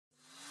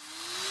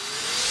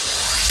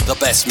The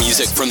best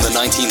music from the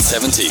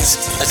 1970s.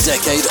 A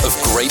decade of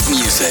great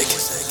music.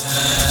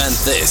 And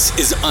this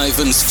is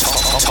Ivan's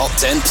Top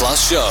 10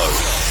 Plus Show.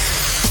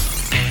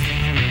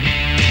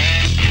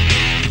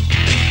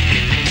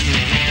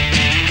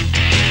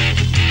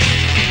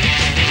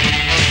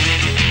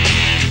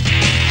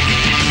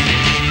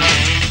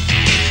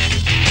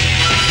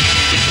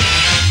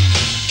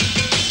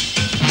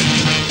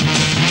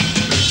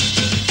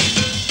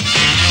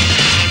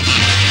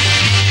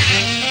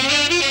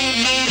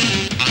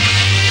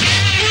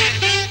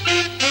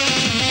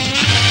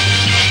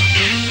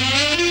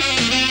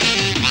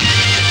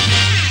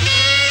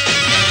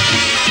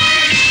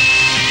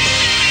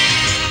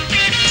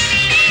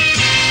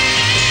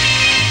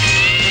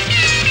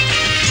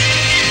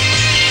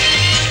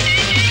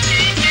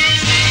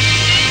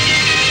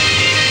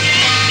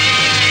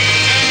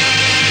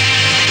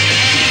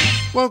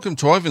 Welcome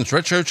to Ivan's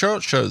Retro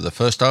Chart Show, the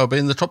first hour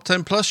being the Top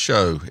 10 Plus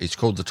Show. It's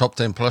called the Top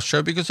 10 Plus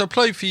Show because I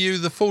play for you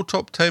the full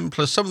Top 10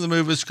 plus some of the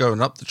movers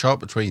going up the chart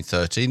between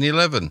 30 and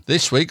 11.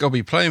 This week I'll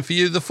be playing for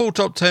you the full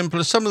Top 10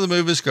 plus some of the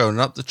movers going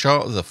up the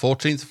chart of the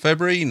 14th of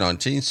February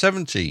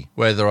 1970,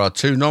 where there are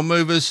 2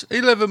 non-movers,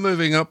 11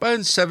 moving up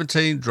and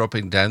 17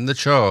 dropping down the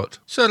chart.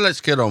 So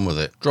let's get on with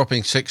it.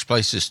 Dropping 6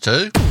 places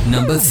to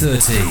number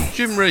 30.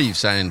 Jim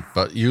Reeves and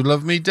But You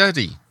Love Me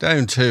Daddy.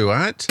 Down 2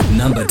 at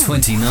number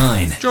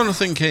 29.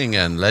 Jonathan King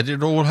and Let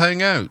It All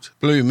Hang Out.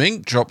 Blue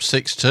Mink dropped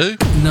 6 to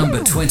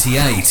number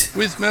 28.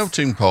 with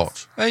Melting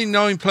Pot. A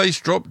 9-place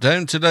drop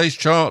down today's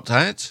chart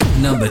at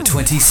number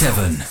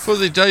 27. for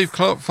the Dave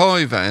Clark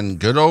 5 and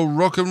Good Old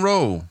Rock and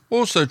Roll.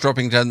 Also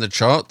dropping down the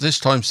chart, this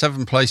time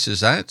 7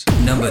 places at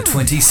number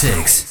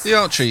 26. The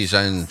Archies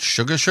and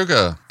Sugar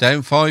Sugar.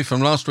 Down 5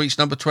 from last week's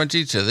number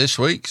 20 to this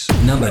week's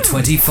number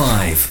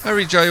 25.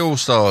 Harry J.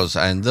 All-Stars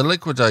and The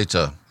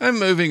Liquidator. And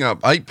moving up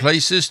 8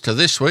 places to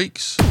this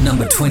week's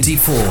number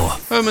 24.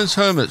 Herman's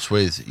Hermits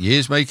with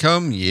Years May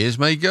Come, Years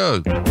May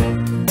Go.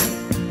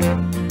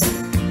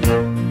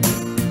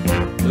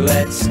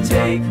 Let's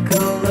take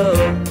a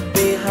look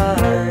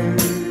behind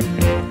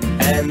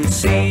and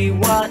see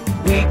what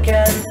we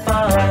can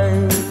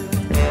find.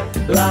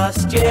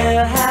 Last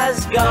year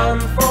has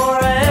gone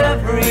for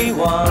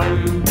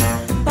everyone,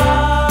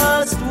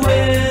 past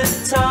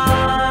with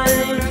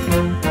time.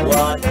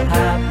 What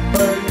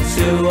happened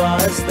to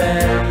us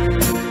then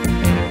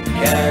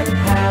can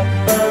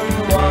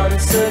happen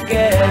once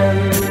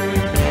again.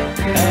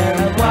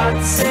 And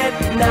what's it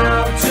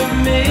now to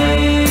me?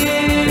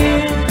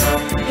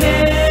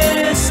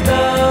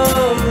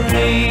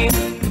 History.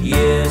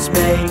 Years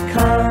may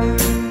come,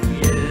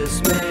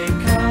 years may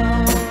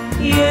come,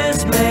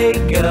 years may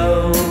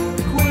go,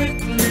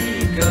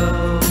 quickly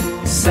go.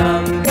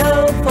 Some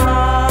go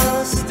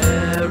fast,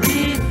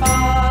 very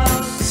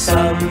fast.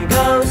 Some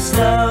go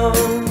slow,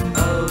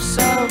 oh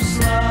so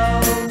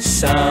slow.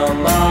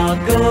 Some are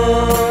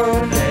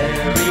good,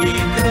 very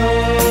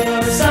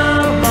good.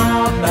 Some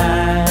are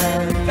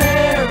bad,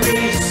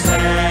 very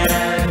sad.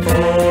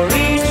 For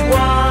each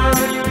one,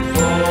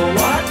 for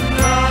what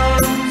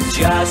comes,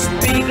 just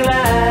be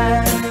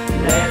glad,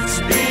 let's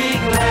be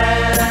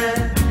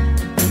glad.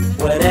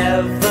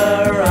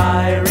 Whenever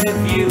I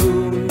review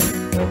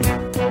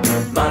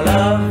my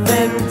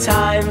loving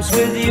times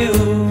with you,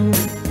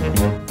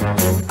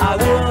 I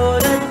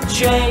wouldn't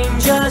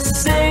change a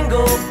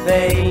single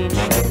page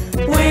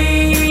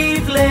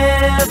we've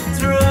lived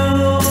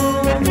through.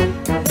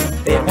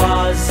 It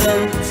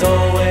wasn't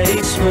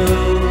always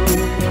smooth.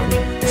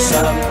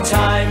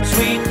 Sometimes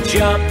we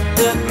jumped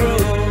the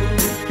groove.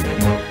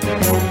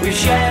 We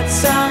shed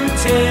some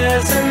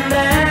tears and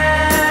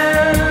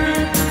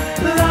then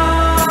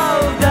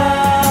loved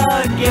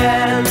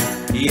again.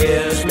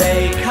 Years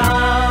may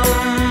come,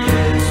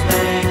 years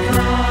may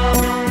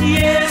come,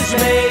 years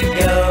may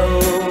go,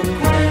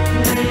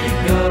 quickly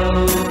go.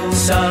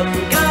 Some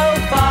go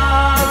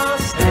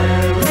fast,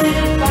 very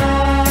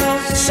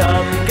fast.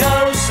 Some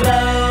go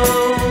slow,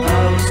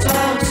 oh so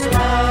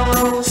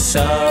slow.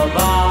 Some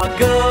are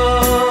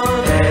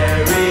good,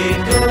 very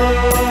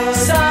good.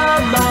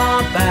 Some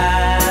are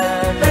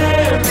bad,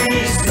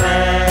 very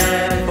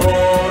sad.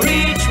 For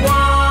each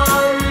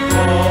one,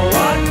 for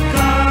what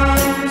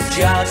comes,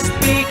 just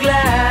be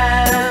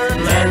glad,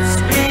 let's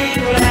be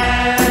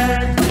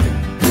glad.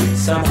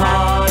 Some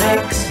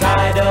heartaches, I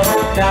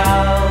don't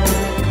doubt.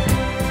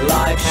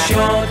 Life's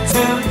sure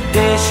to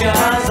dish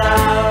us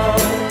out.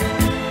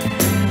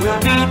 We'll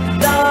beat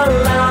the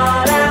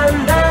lot,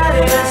 and that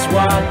is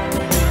what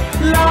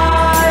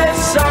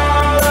life's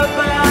all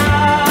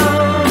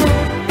about.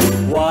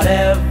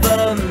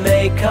 Whatever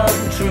may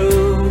come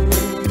true,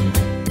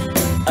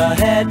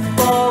 ahead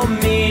for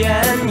me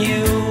and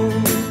you.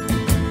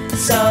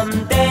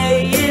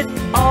 Someday it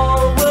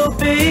all will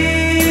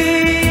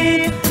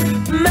be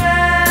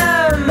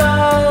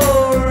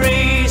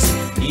memories.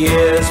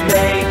 Years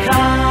may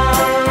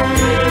come,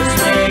 years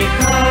may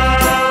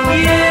come,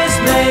 years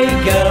may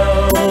go,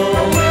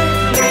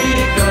 quickly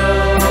go.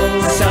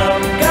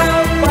 Some go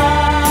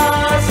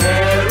fast,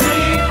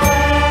 very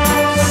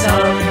fast.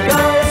 Some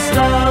go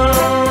slow,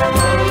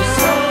 oh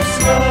so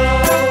slow.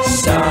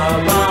 Some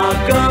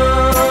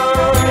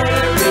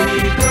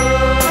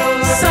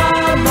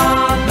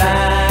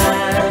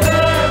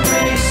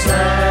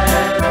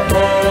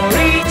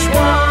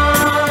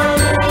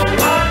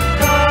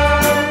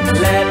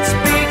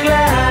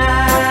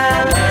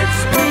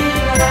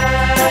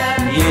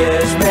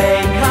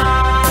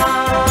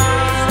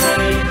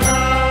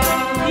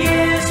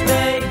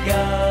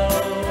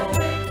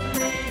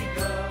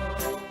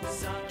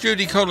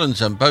Judy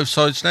Collins, and Both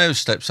Sides Now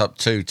steps up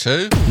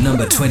 2-2.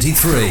 Number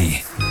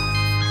 23.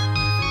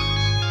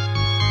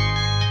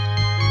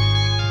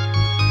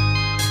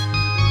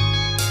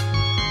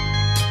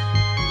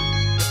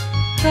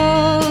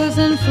 Flows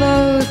and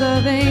flows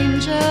of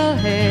angel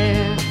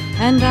hair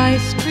and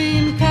ice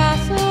cream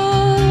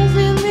castles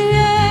in the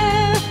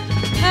air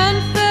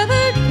and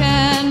feathered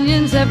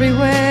canyons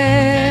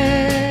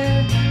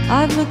everywhere.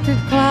 I've looked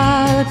at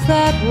clouds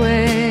that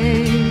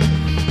way,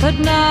 but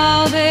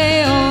now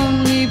they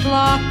only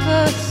block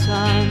the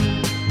sun.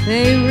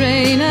 They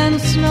rain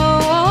and snow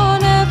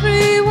on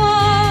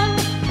everyone.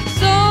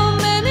 So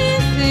many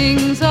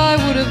things I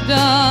would have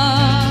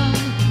done,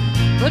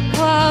 but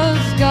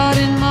clouds got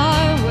in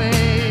my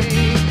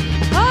way.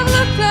 I've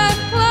looked at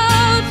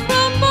clouds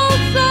from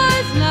both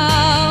sides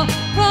now,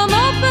 from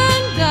up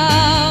and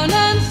down,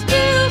 and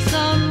still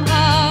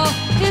somehow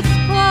it's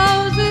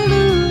clouds'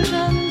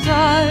 illusions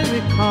I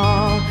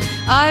recall.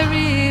 I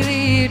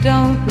really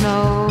don't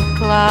know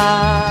clouds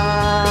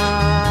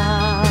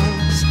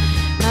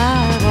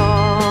at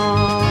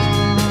all.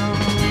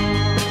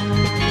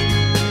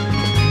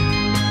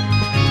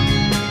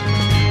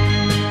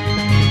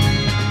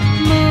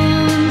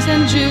 Moons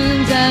and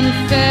Junes and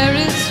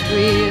Ferris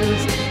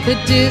wheels, the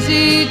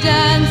dizzy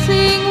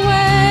dancing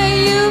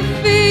way you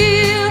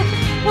feel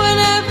when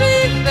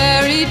every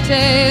fairy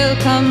tale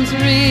comes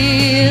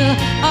real.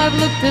 I've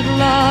looked at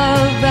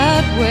love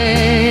that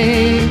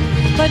way,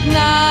 but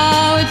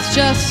now it's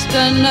just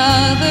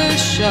another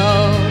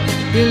show.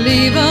 You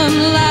leave 'em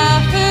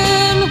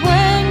laughing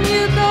when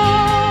you go,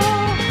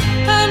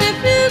 and if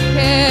you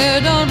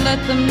care, don't let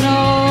them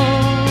know.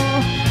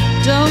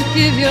 Don't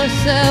give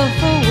yourself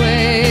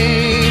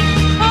away.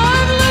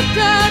 I've looked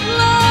at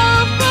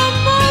love from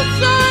both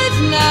sides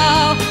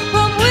now,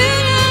 from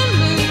win and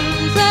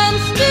lose, and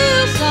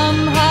still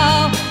somehow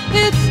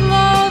it's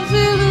love's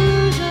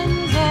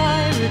illusions I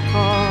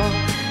recall.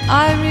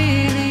 I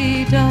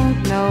really don't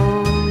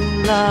know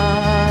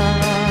love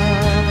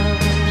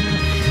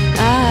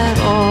at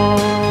all.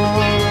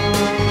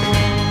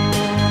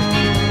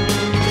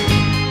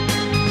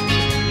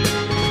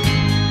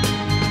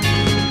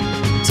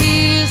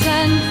 Tears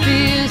and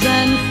fears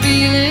and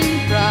feeling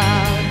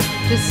proud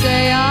to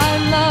say I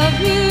love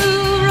you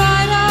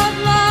right out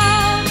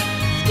loud.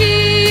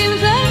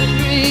 Schemes and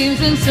dreams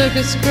in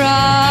circus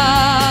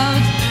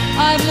crowds.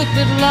 I've looked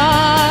at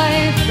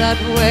life that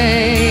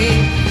way,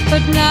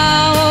 but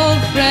now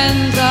old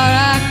friends are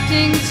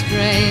acting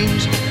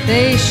strange.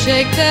 They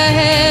shake their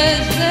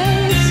heads, they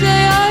say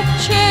I've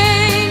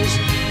changed.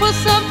 Well,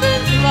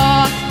 something's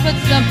lost, but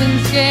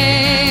something's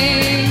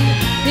gained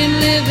in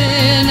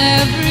living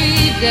every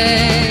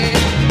day.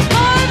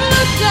 I've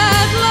looked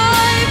at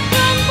life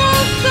from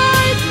both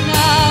sides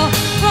now,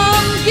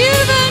 from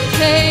give and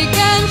take,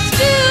 and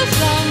still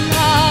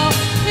somehow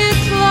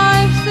it's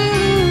life's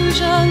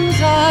illusions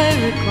I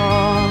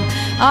recall.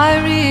 I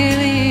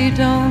really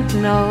don't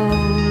know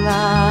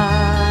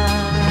life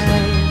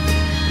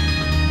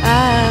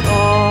at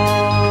all.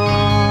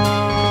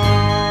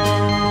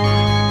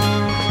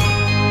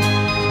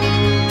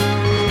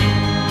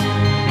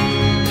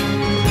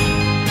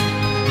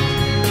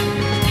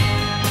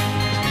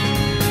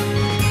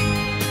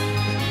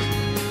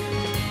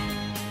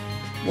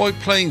 White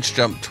Plains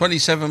jumped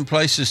 27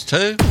 places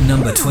too,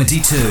 Number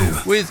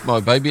 22. with My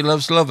Baby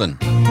Loves Lovin'.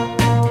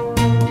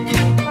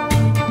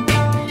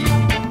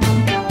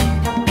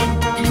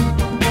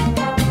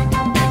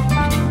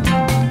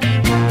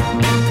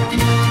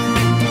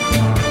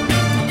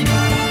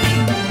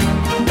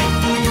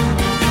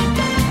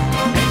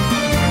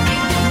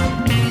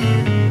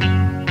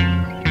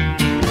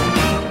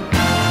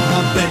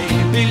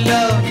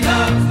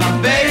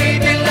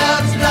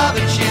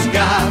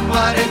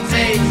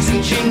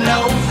 She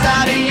knows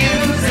how to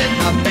use it.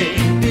 My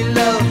baby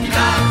loves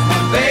love. My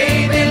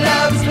baby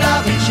loves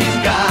love, and she's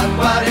got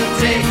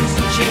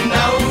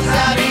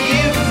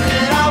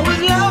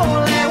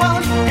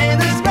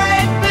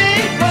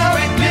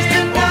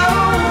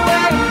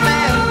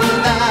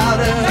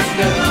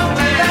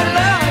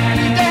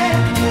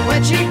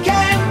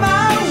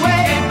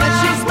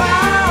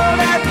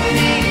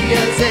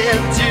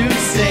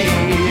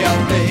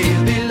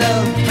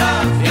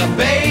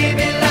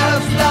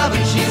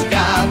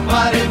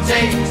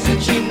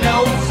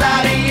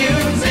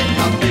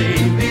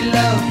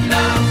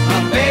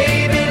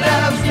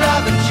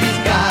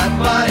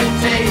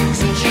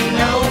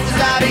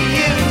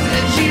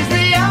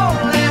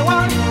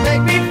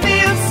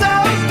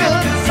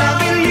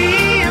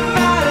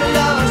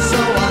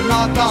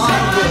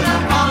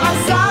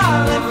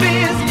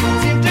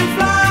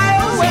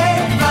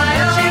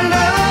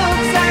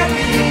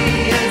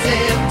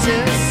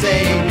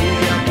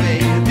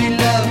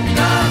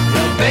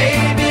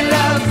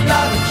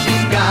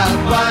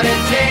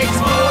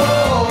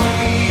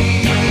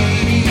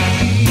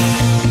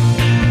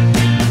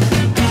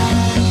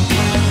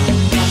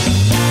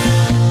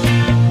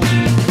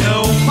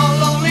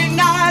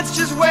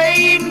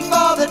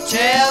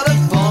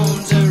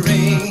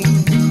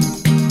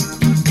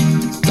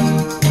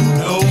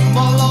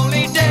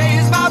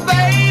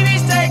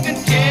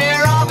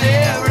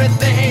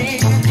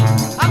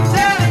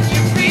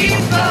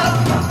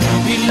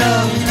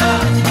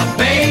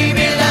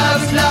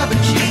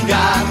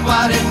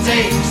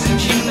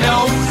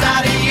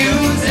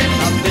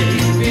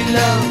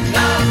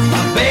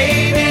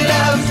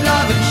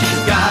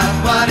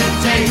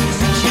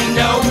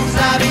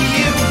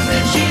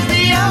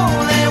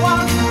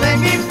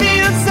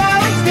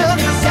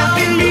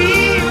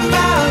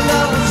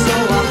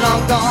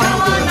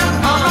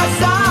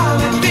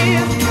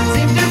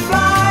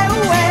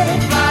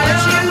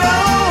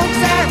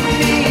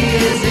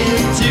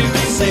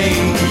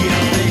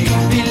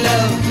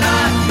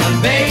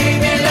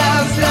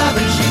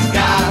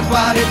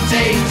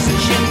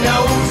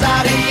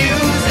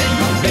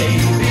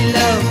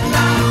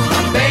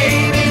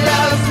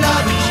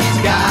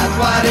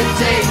what it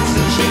takes,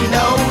 and she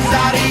knows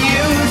how to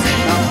use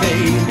it. My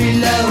baby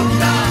loves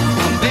love,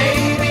 my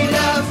baby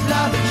loves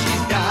love, and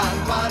she's got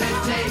what it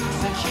takes,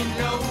 and she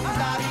knows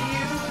how to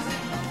use it.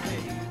 My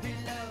baby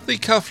loves. The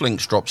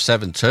Cufflinks dropped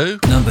 7 to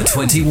Number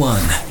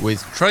 21.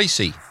 with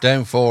Tracy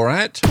down 4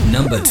 at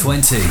Number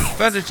 20.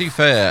 Vanity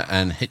Fair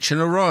and Hitchin'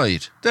 a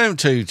Ride down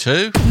 2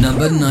 to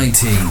Number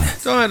 19.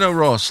 Diana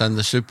Ross and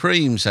the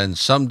Supremes and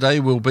Someday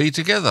We'll Be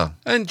Together,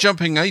 and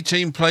jumping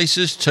 18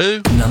 places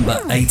to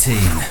Number 18.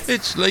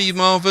 it's Lee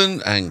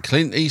Marvin and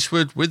Clint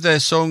Eastwood with their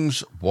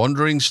songs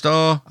Wandering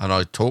Star and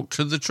I Talk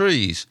to the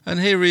Trees, and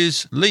here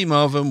is Lee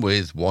Marvin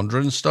with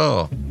Wandering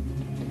Star.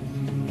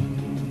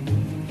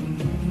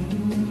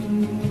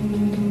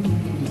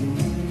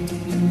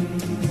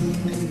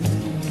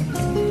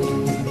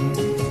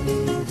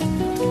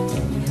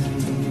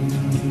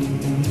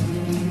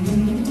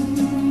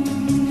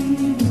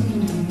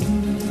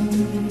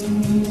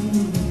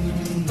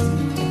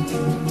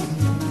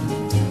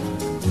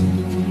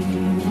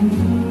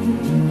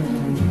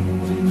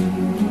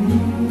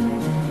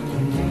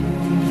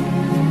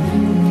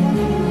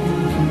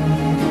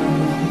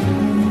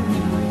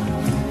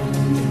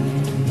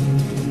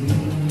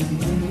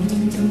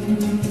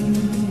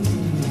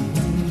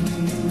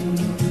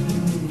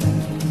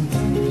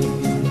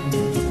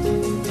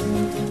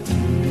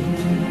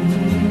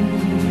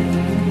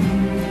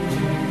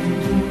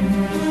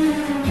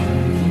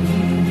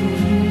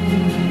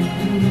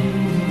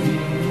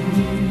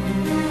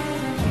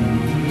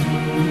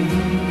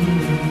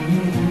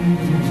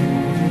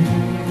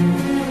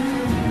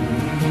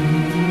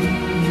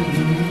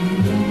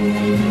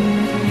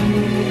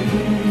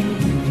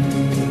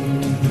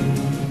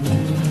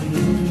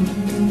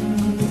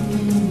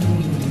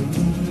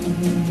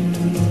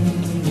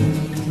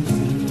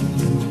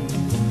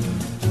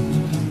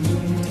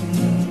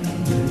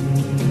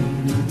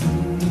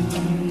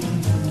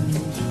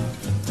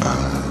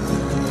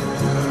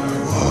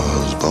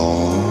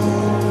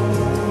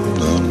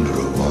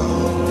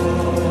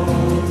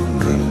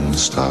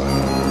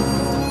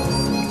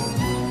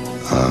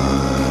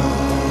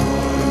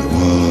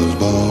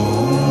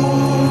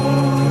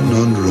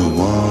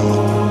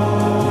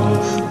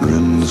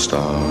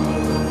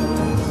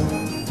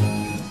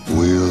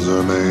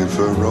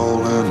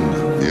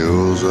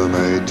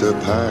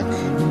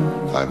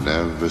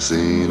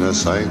 Seen a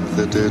sight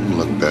that didn't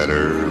look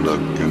better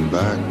looking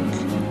back.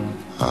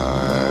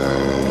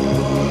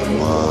 I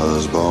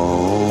was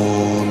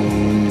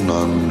born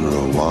under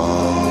a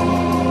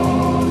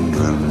wandering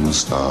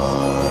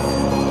star.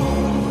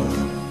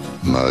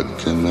 Mud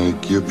can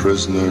make you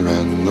prisoner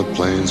and the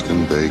plains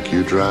can bake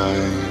you dry.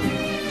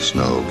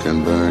 Snow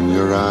can burn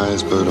your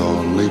eyes but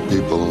only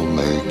people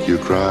make you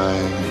cry.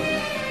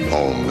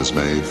 Home is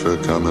made for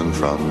coming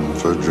from,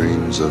 for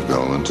dreams of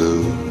going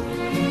to,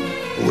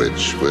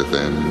 which with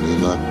any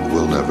luck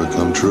will never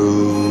come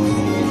true.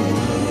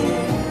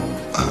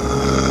 I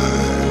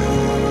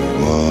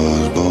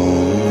was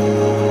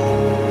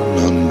born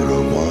under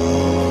a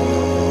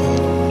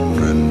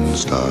wandering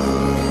star.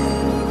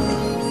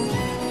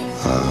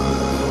 I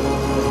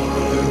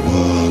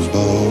was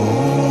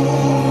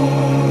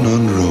born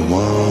under a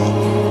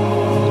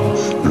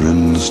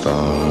wandering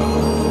star.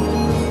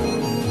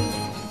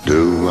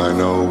 Do I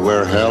know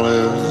where hell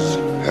is?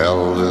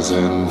 Hell is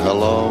in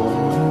hello.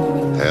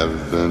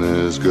 Heaven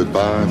is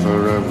goodbye,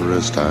 forever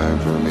it's time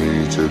for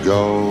me to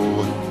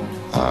go.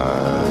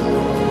 I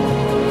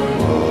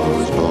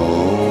was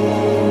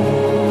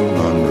born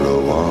under a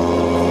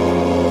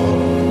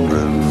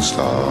wandering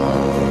star,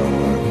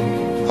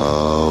 a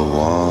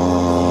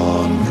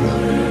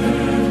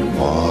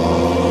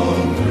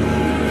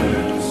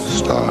wandering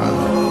star.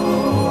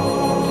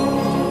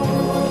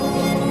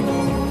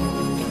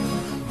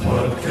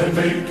 Mud can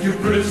make you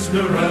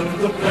prisoner and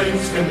the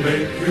plains can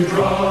make you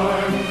dry.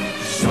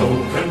 Snow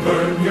can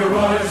burn your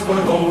eyes,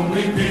 but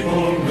only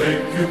people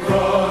make you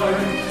cry.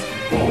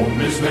 Home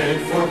is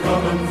made for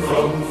coming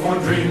from, for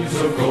dreams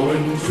of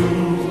going to,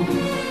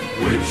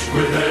 which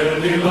with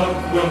any luck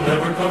will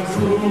never come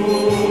true.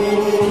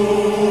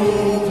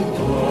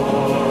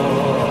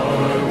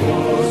 I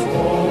was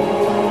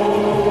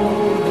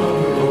born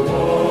under a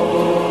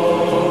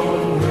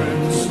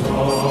wandering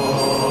star.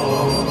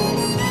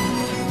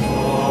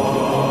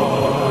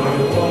 I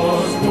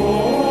was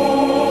born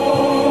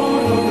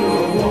under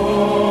a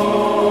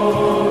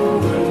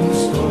wandering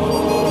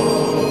star.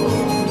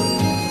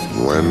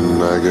 When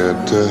I get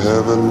to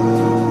heaven,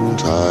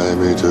 tie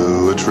me to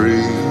a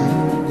tree,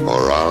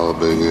 or I'll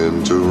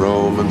begin to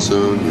roam, and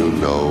soon you'll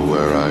know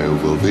where I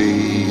will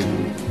be.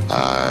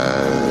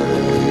 I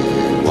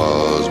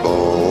was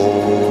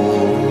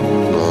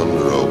born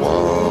under a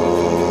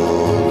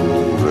wandering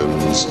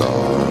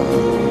star,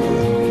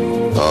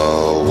 a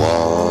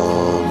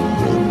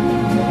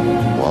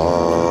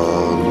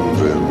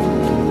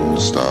wandering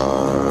star.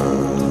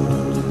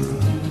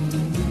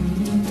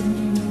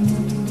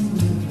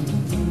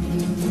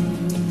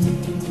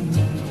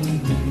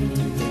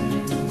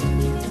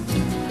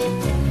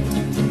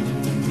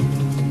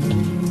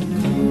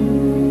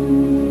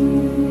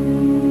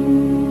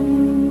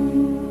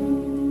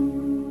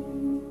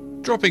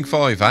 Dropping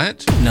 5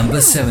 at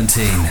number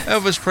 17.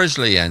 Elvis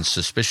Presley and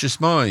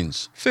Suspicious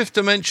Minds. Fifth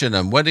Dimension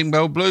and Wedding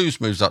Bell Blues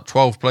moves up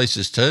 12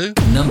 places to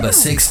number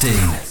 16.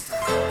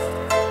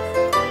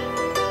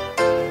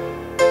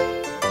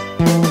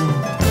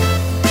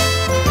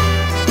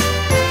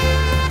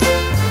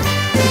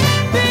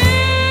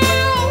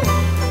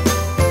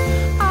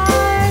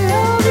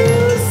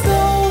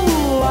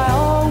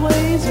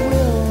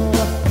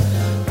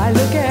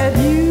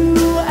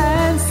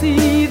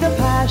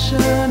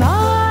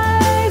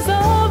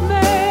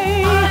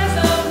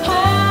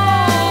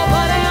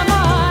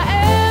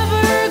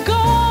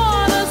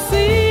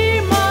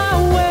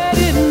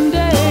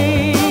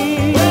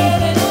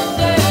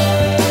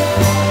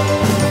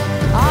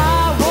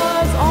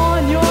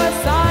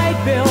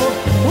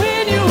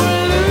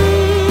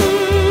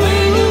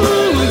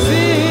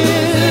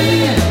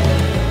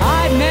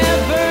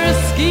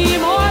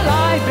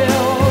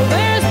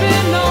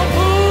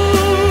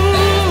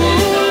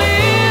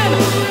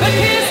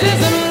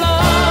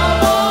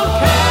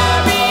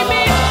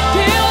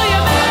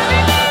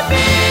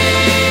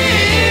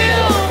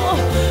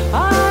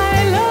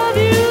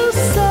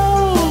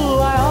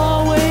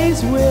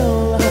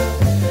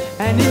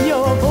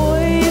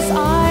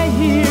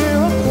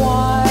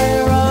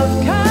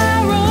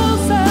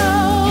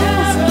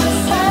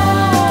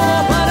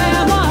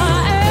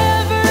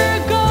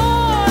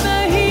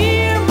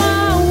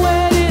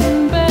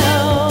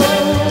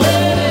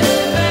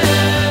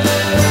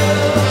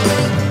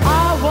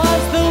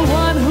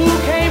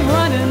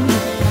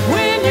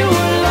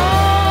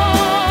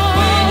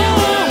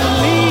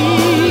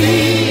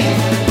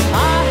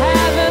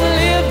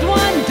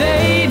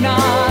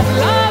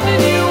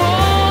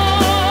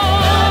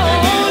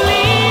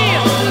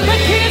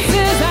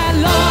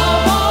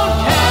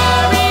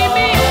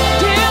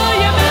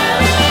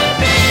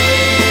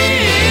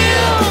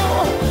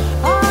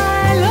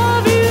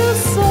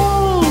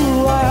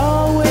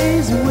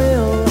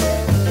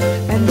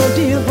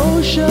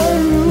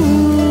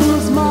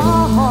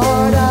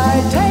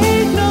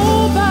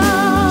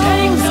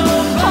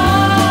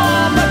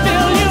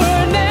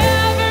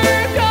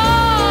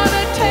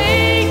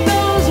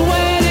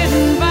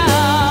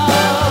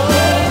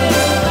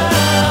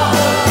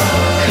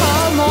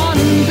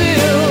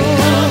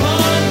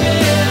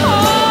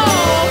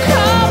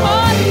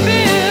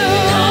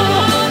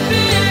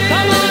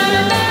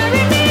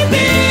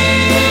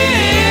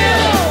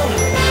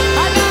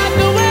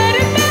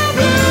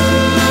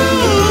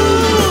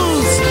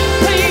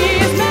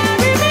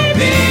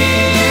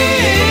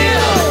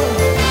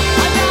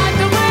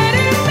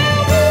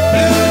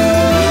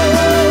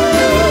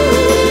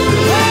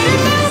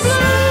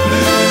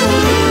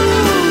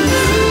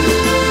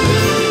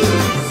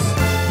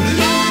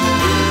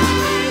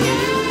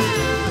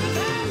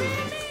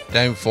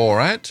 Down 4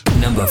 at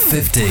number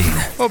 15.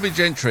 Bobby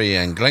Gentry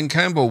and Glenn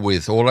Campbell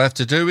with All I Have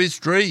to Do Is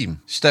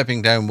Dream.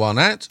 Stepping down 1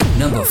 at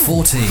number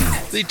 14.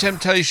 The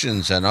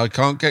Temptations and I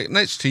Can't Get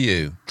Next to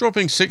You.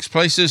 Dropping 6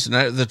 places and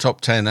out of the top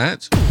 10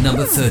 at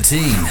number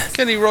 13.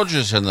 Kenny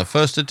Rogers and the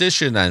First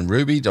Edition and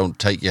Ruby Don't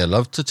Take Your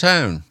Love to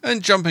Town.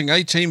 And jumping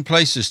 18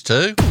 places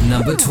to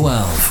number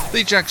 12.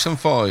 The Jackson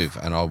 5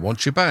 and I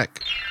Want You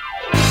Back.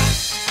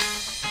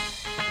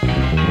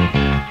 When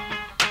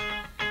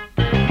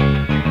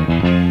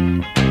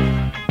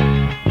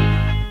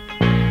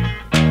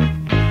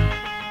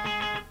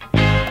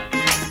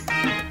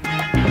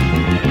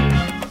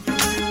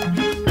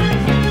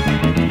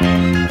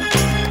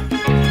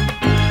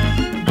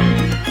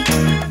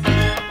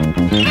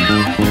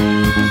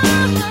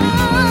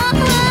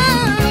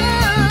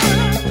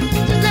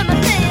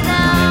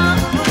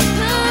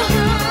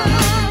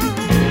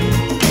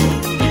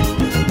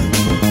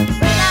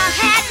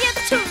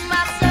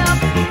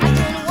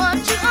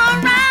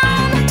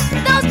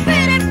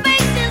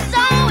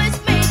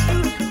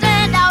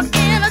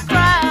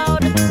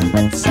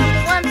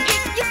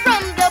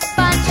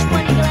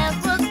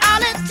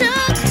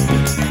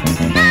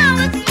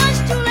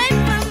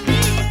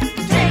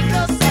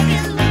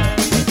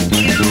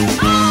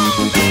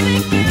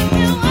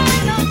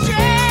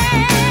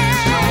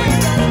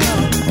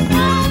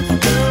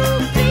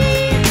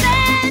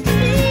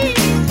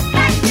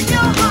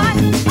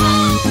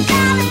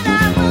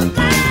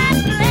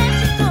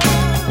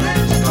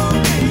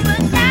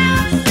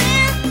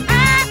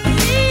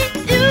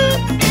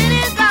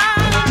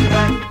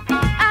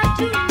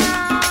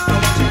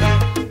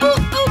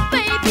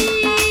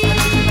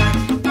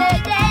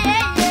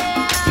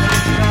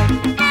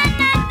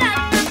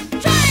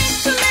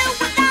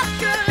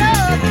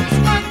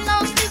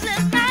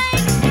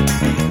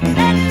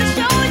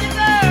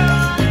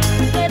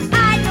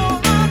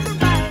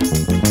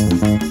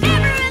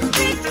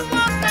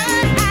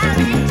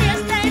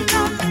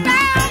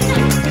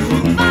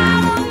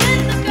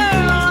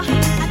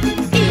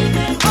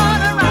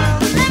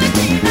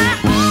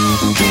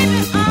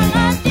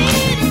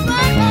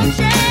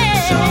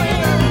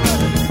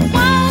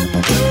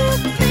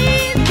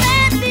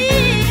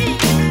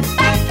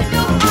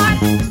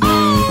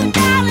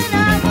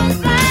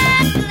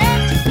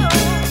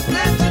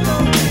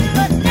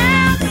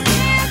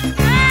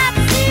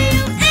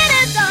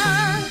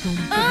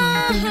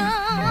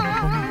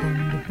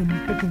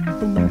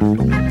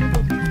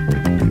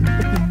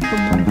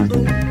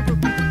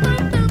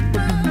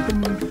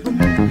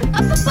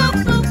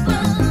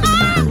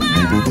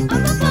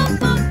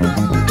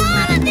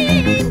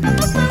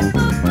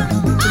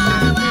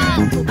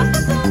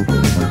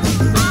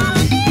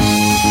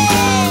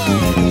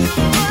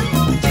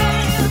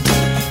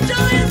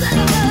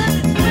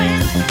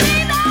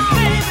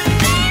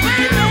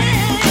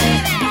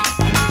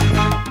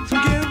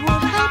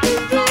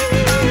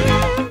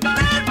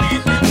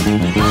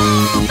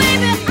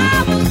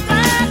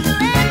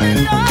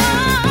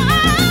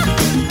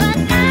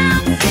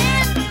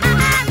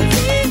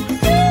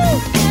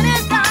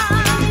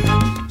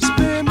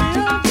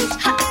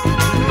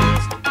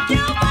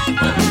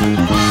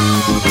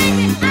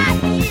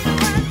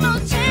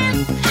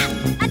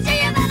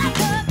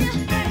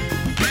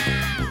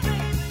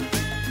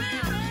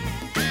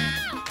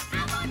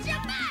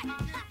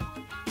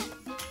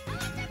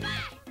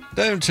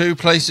Down 2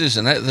 places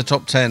and out of the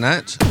top 10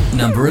 at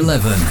number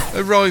 11.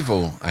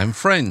 Arrival and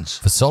Friends.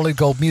 For solid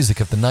gold music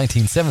of the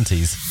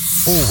 1970s,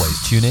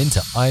 always tune in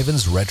to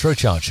Ivan's Retro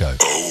Chart Show.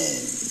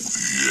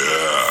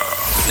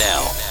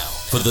 Now,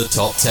 for the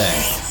top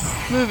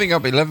 10. Moving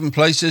up 11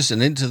 places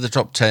and into the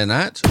top 10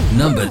 at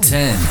number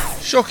 10.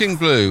 Shocking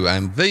Blue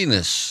and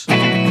Venus.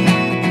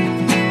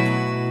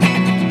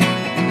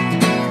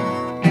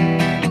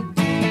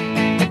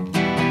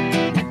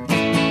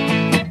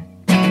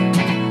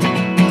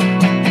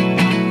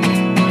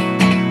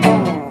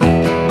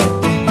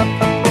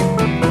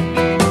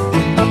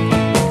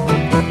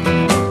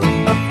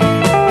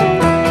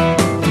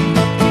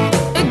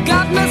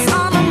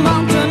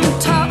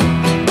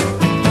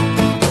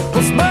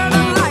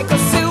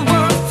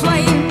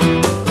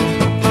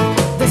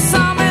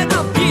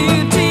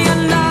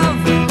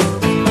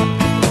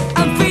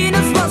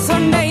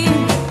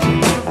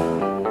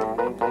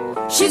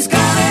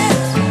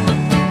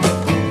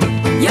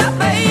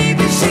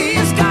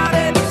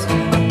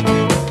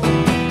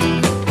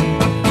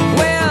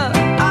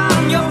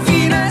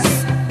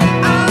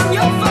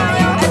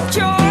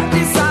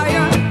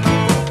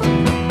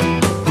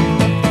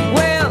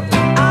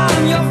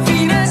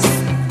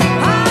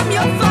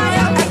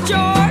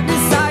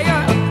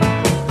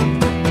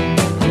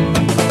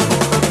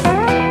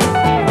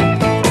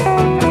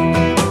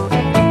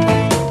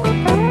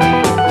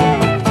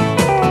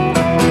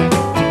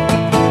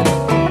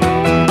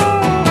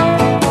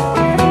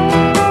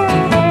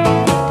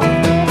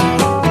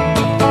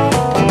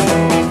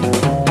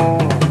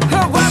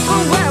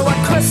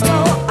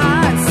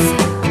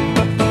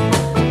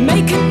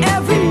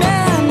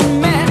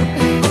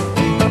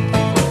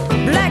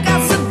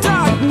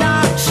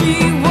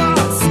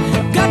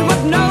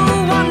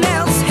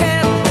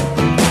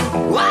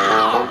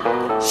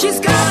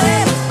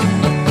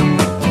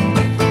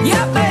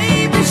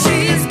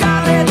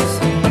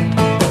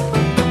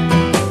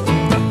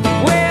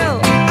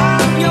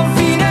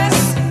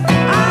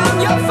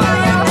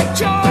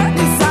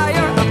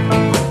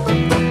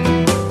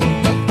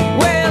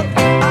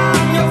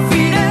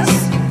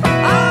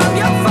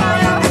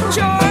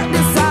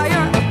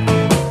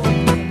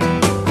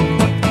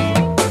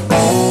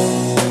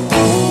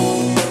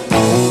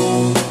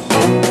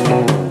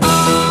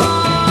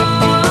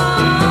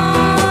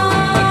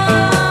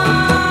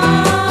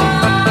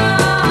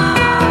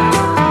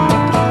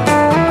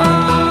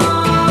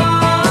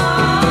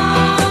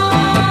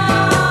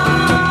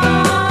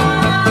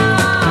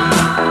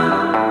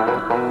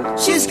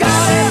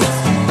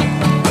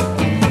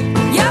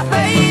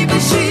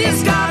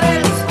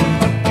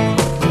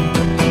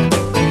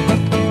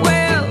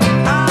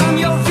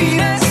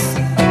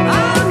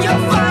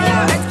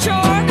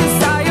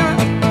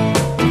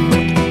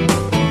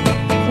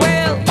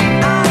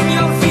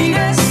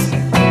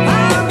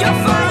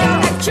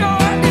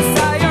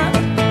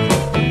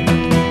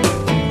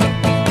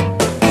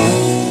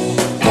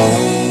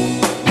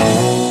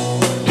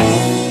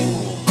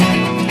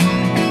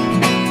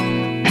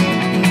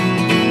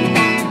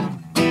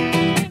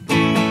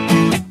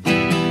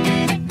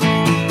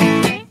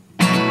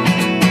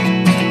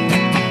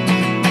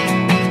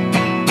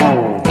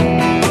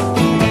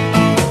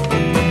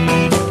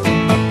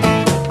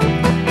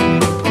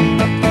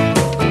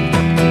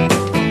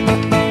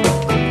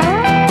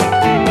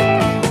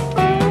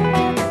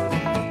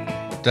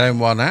 Down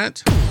 1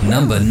 at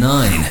number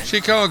 9.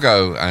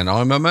 Chicago and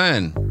I'm a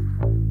Man.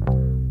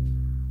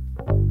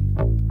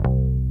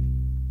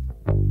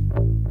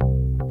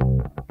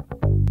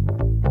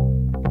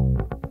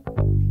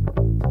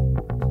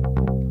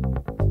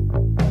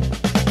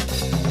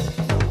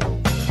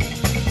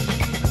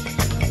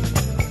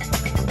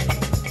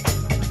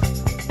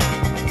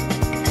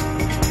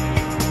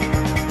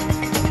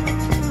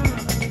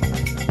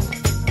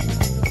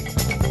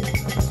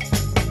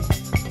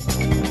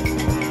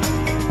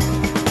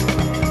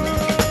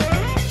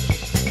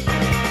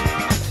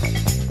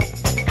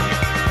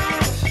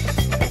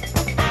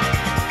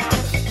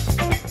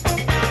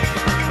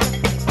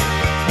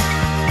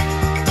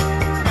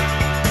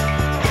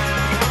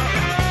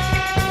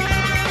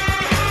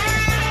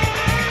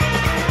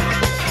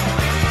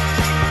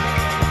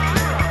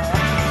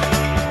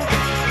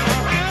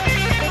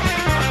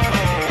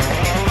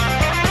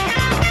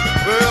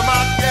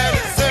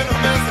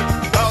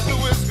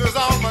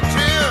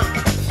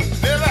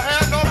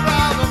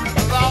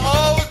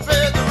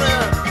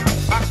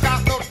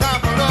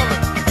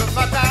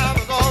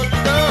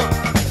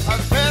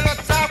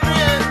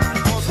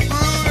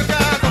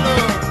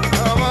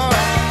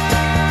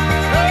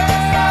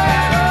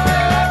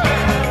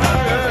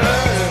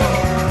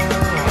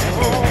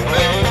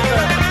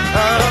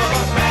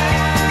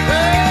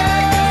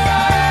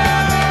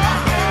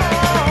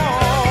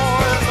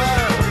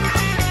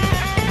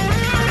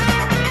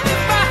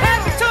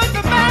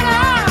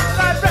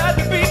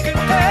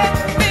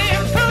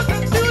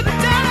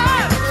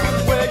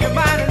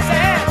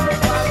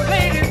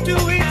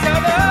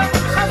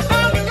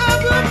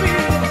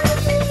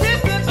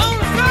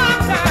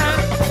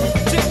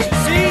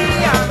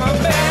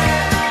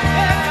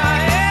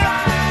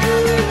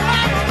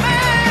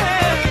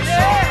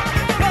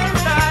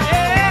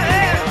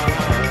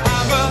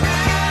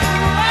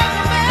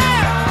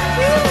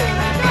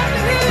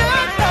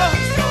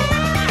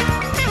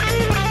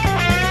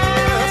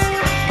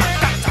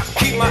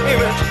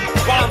 image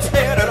while I'm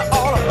standing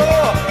all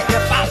alone.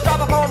 If I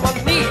drop upon my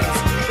knees,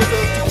 it's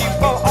to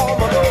keep on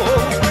my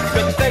nose.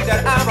 You think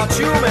that I'm a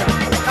human,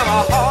 and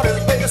my heart is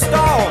big as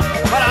stone,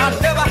 but I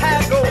never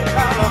had no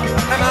problem,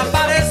 and my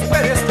body's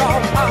pretty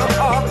strong.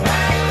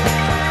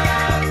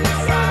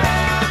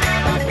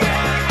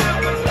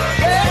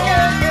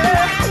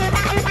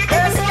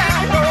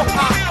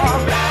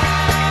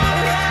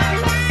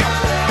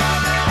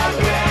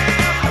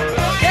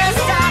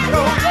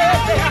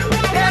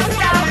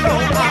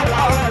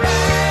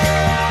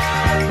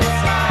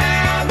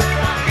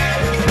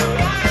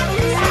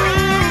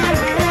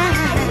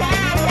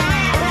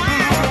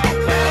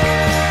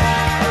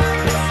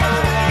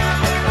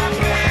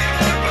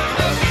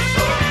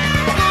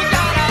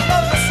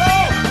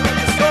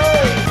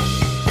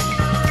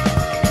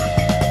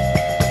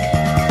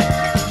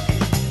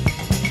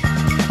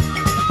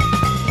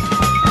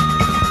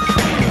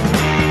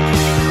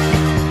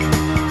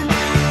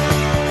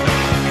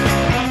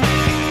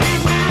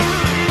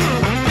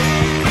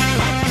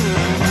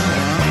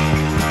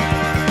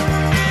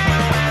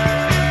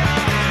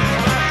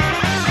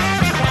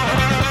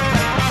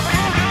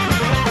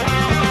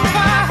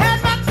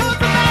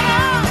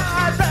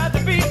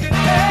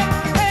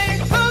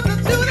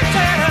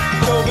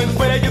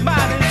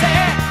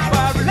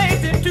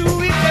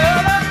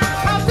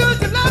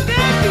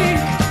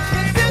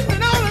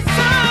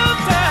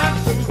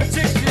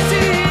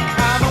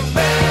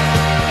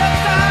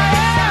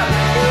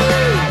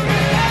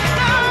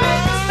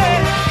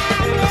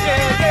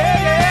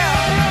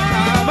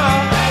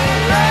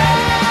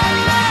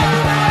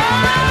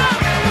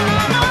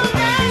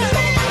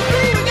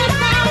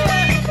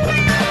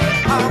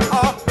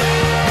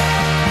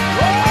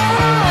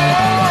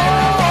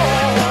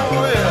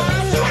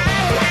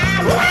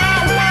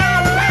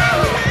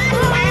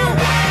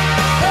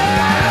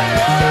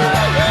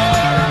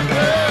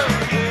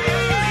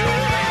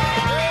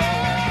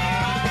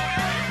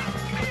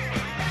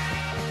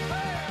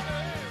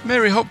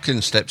 Mary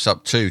Hopkins steps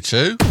up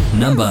 2-2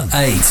 Number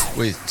 8.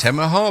 with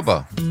Tema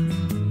Harbour.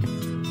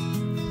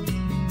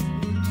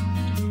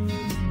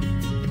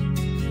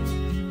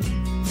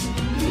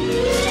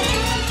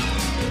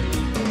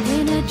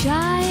 In a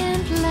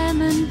giant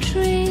lemon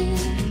tree,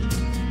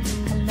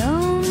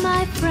 alone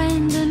my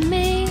friend and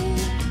me,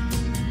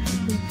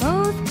 we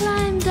both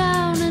climbed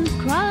down and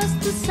crossed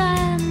the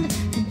sand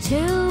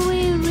until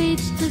we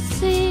reached the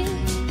sea.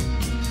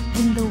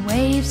 And the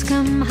waves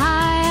come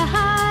higher,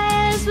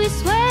 high as we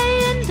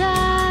sway and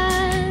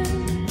dance.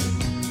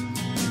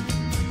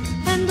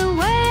 And the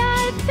way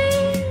I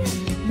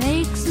feel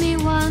makes me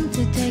want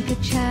to take a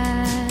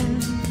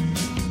chance.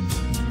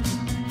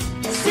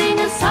 Sing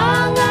a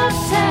song of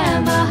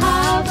Tema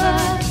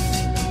Harbour,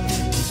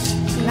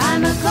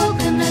 climb a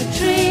coconut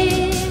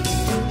tree,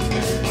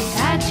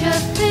 catch a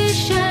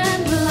fish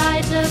and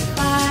light a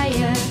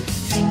fire,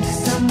 drink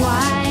some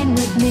wine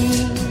with me.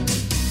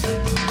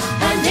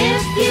 And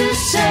if you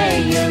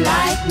say you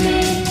like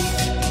me,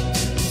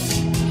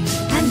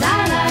 and I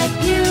like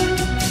you,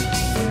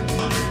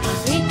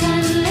 we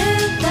can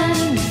live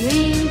and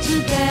dream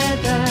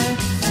together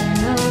in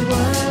a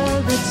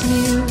world that's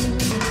new.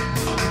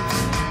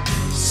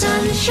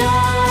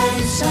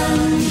 Sunshine,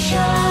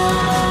 sunshine,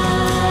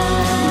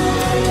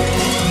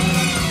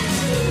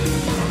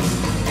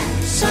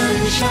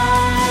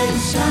 sunshine,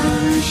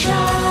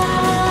 sunshine.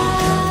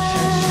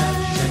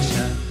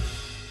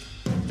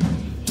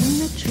 In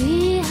the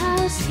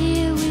treehouse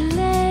here we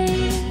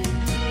lay,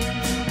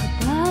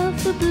 above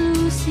the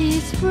blue sea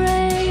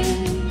spray.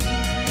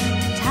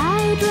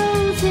 Tide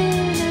rolls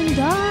in and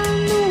on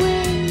the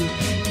wind,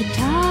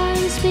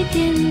 guitars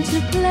begin to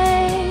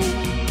play.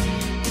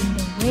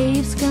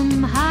 Waves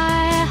come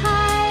higher,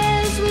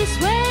 high as we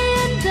sway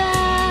and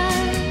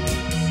dance.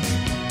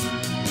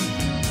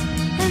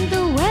 And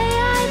the way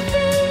I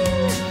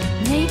feel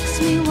makes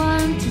me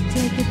want to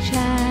take a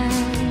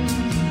chance.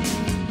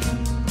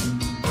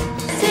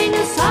 Sing a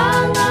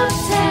song of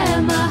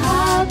Tema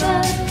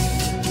Harbour,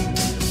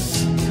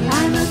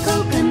 climb a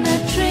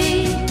coconut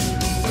tree,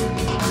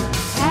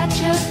 catch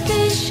a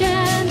fish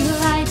and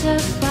light a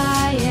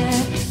fire,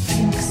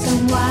 drink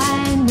some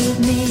wine with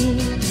me.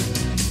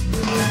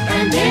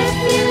 And if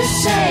you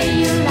say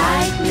you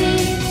like me,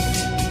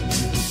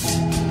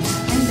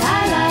 and I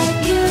like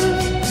you,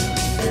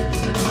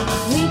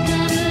 we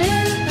can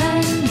live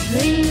and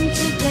dream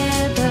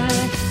together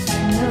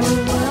in a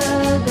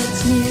world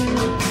that's new.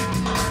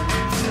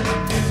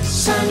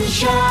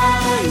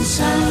 Sunshine,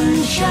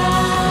 sunshine,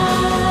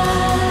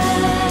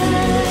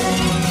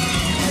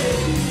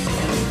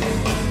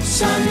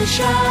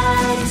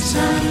 sunshine,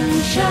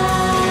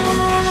 sunshine.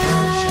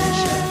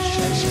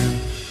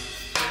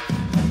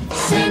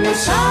 Sing a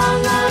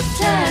song of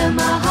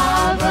Tema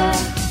Harbour,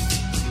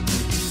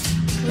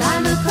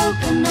 climb a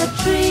coconut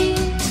tree,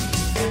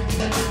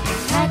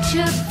 catch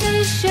a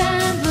fish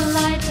and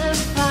light a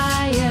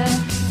fire,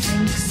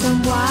 drink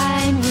some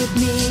wine with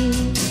me.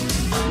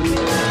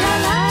 La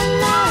la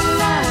la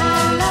la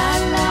la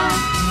la,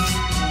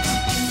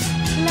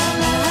 la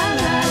la la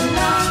la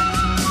la,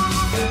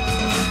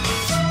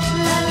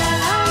 la la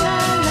la la.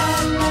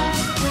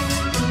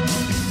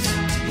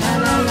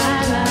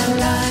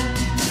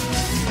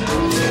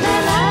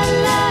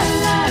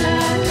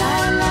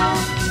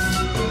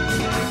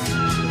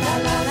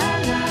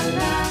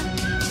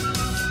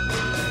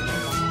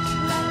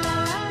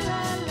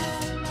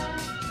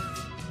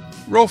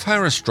 Rolf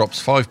Harris drops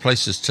 5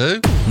 places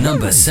to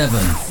Number 7.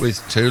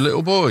 with Two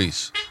Little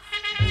Boys.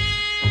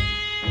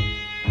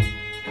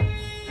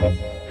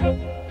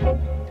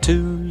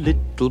 Two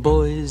little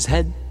boys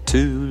had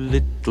two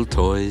little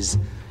toys.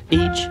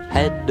 Each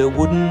had a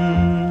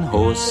wooden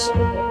horse.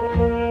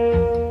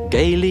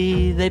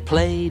 Gaily they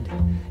played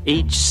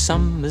each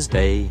summer's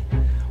day.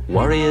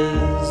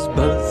 Warriors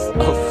both,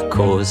 of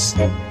course.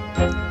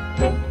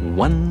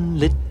 One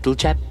little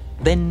chap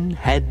then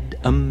had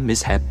a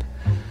mishap.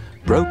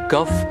 Broke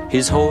off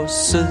his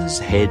horse's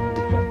head.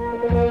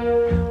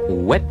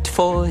 Wept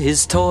for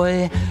his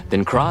toy,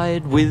 then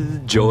cried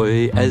with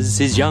joy as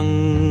his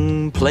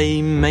young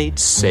playmate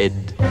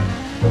said,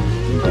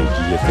 "Did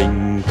you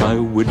think I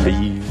would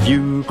leave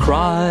you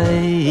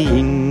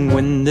crying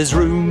when there's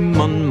room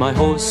on my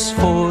horse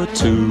for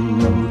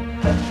two?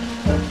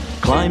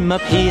 Climb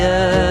up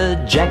here,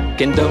 Jack,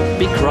 and don't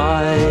be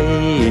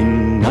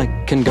crying. I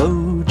can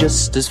go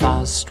just as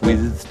fast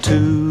with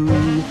two.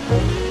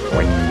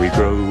 When we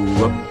grow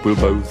up, we'll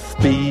both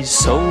be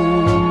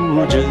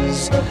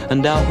soldiers,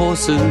 and our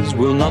horses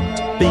will not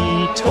be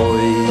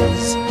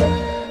toys.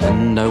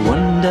 And I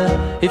wonder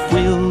if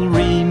we'll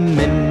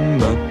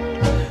remember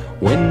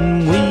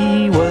when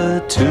we were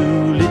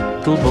two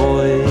little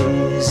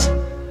boys."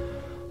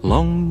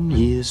 Long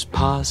years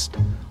passed,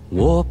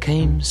 war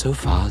came so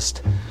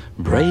fast.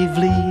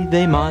 Bravely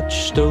they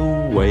marched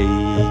away.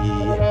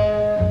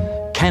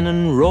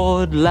 Cannon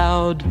roared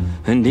loud,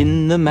 and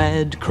in the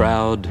mad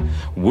crowd,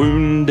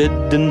 wounded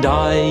and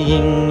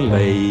dying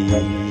lay.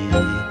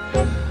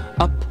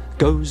 Up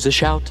goes a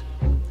shout,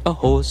 a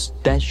horse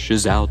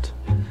dashes out,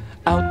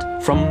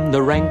 out from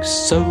the ranks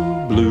so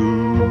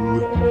blue.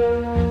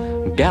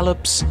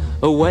 Gallops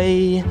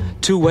away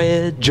to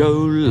where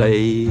Joe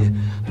lay,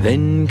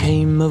 then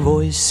came a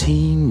voice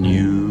he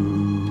knew.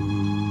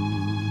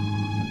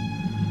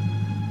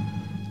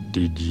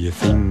 "Did you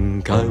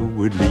think I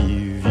would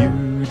leave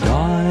you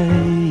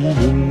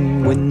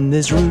dying when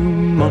there's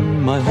room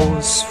on my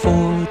horse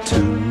for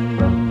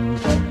two?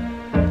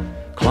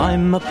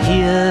 Climb up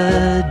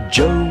here,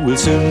 Joe will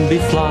soon be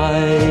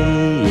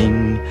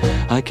flying.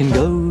 I can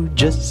go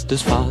just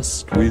as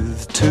fast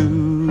with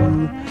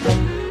two."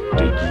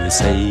 Did you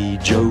say,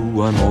 Joe,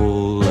 I'm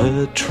all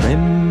a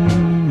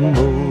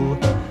tremble?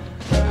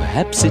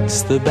 Perhaps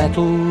it's the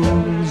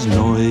battle's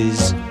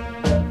noise,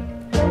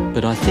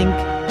 but I think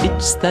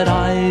it's that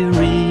I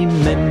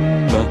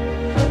remember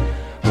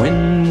when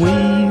we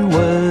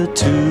were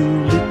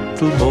two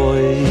little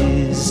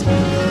boys.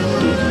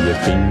 Did you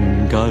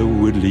think I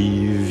would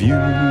leave you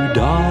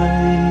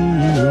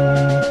dying?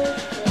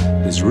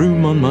 There's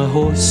room on my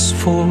horse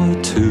for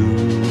two.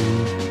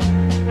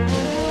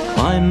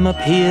 Climb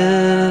up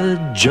here,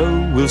 Joe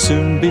will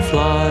soon be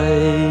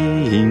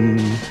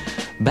flying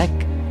back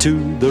to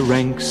the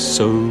ranks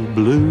so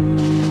blue.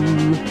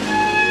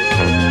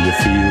 Can you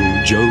feel,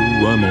 Joe,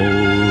 I'm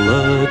all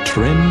a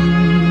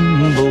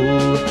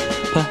tremble?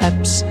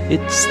 Perhaps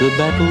it's the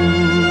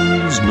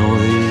battle's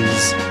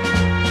noise,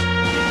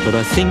 but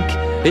I think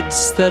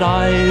it's that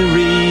I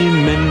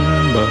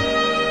remember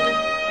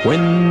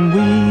when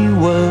we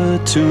were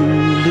two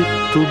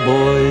little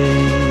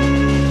boys.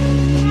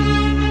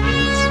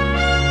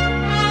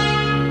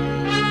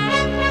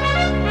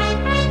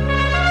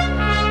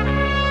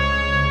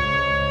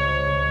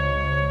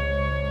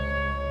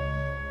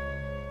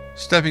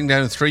 Stepping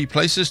down 3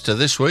 places to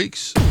this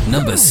week's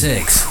Number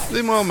 6.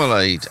 The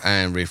Marmalade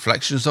and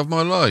Reflections of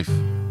My Life.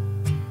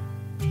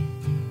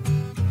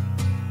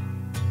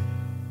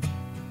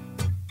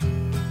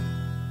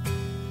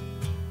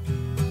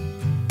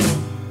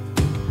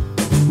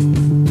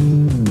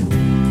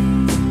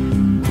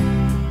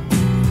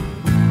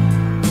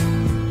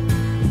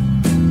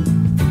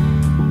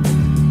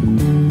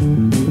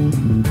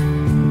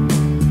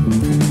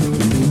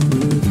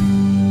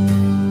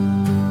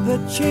 The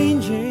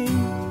changing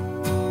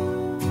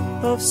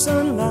of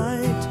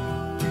sunlight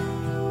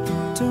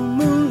to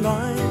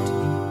moonlight,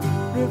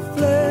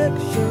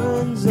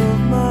 reflections of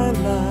my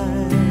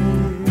life.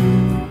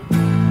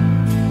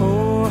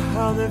 Oh,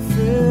 how they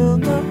fill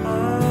my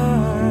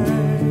eyes.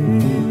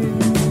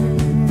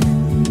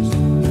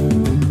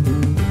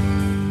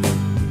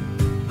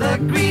 The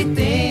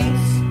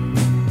greetings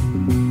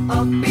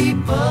of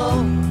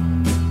people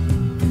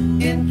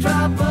in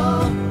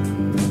trouble,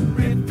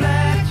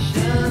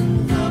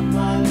 reflections of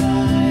my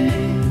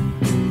life.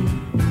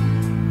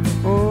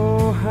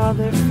 Oh, how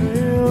they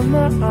fill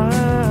my eyes.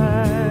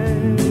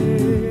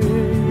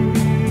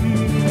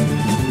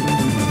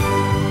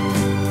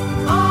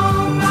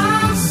 All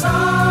my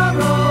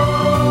sorrow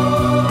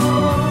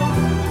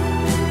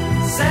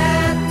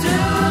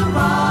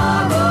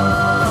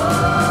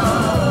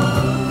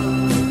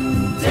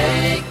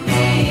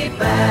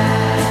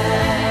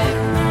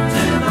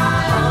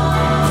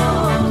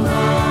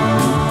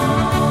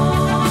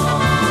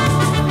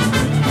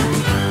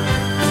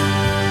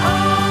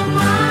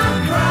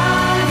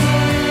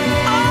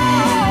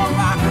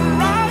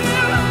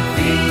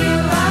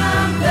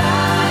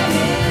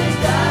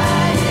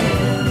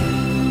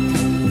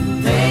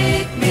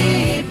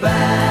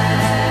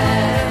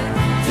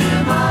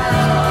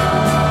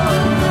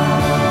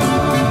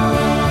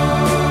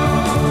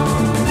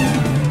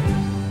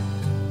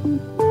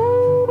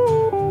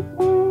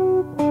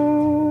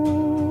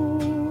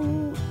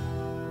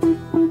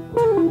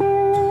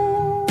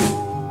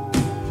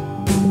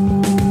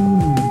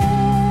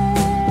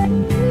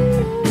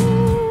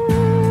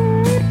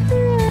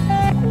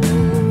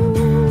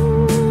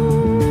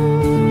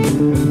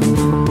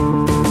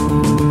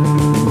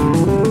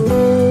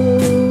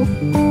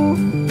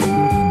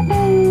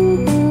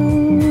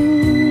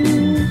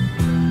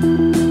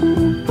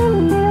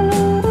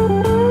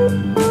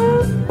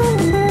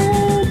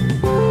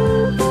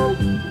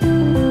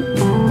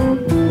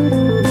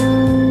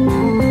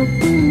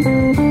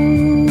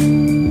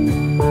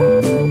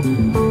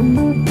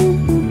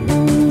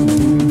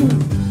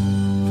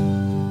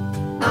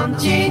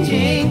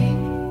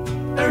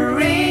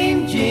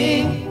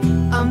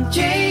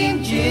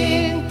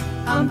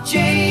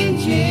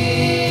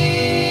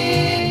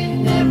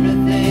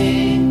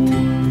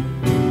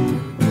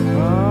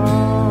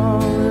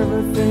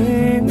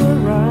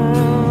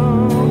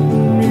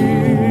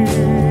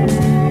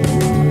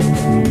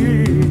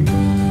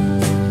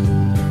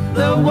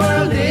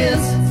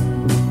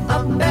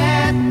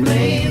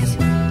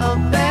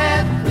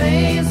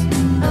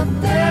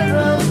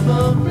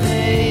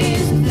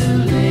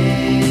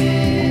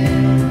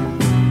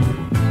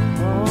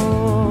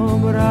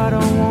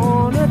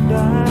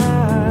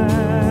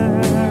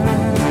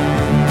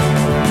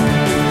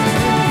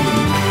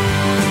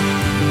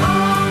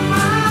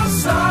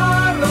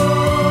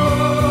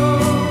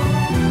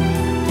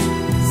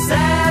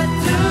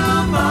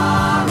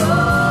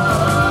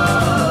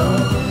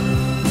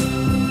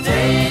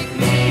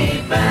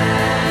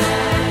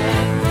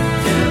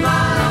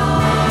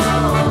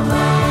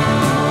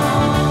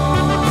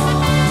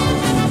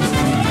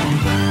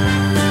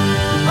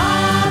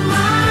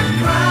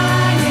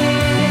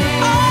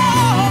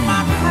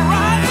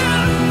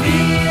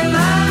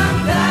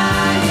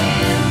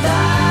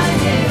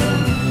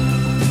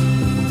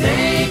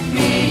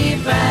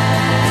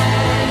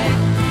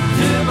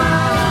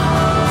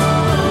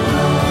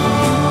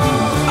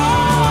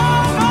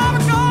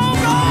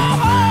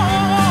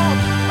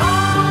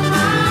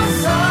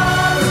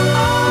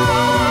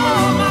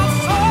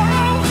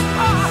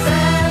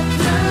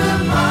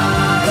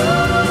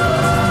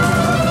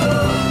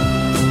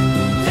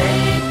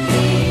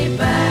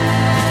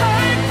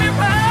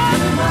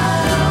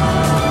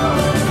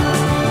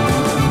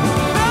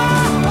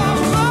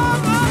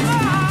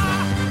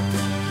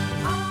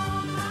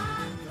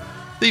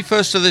The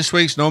first of this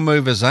week's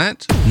non-movers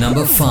at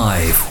number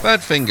 5.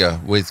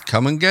 Badfinger with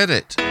Come and Get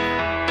It.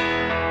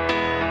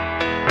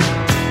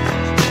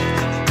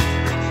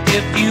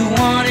 If you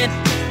want it,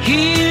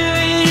 here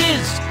it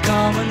is.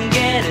 Come and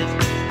get it.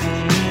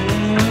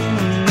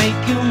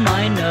 Make your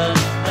mind up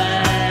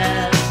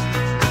fast.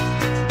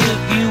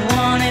 If you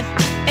want it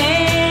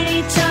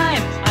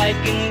anytime, I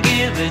can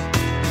give it.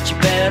 But you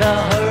better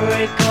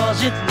hurry,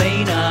 'cause it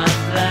may not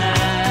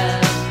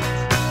last.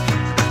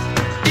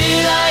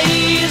 Did I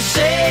hear you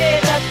say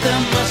that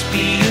there must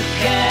be a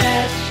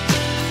catch?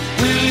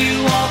 Will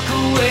you walk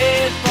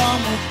away from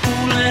a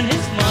fool and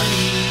his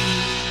money?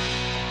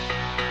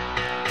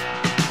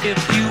 If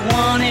you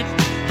want it,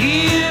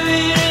 here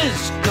it is,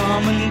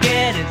 come and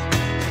get it.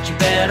 But you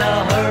better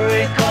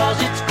hurry, 'cause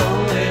it's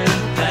going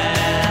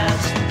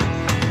fast.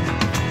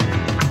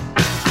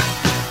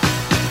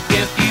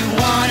 If you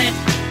want it,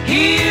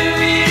 here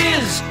it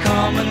is,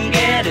 come and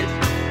get it.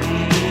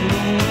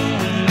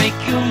 Make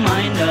your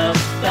mind up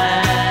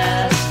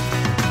fast.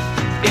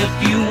 If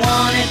you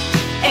want it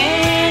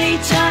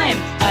anytime,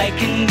 I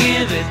can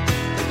give it.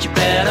 But you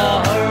better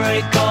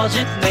hurry, 'cause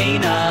it may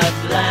not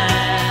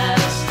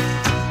last.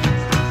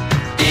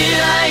 Did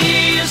I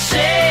hear you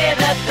say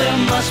that there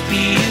must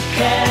be a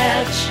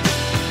catch?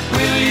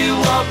 Will you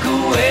walk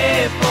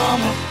away from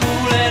a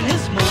fool and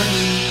his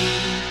money?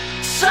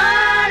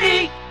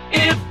 Sonny,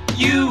 if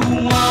you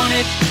want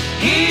it,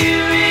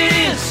 here it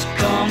is,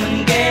 come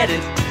and get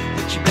it.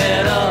 But you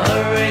better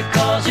hurry,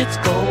 'cause it's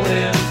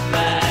going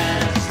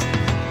fast.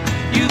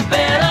 You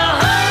better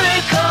hurry,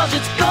 'cause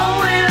it's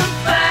going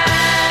fast.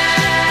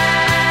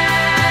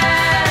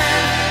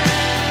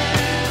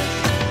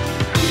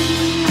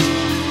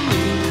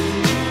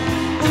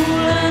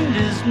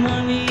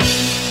 Money.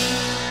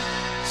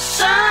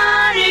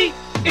 Sonny,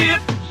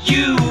 if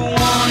you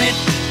want it,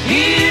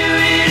 here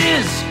it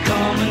is,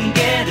 come and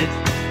get it.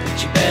 But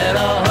you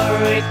better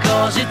hurry,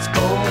 'cause it's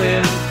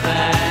going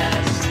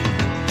fast.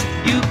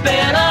 You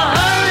better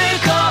hurry,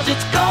 'cause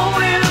it's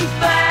going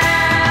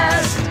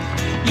fast.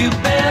 You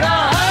better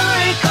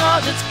hurry,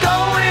 'cause it's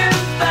going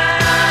fast.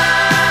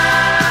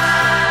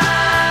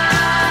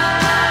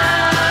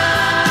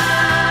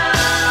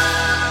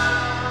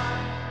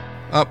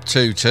 Up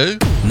to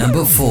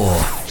number 4.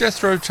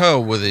 Jethro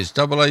Tull with his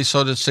double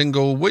A-sided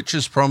single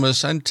Witch's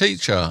Promise and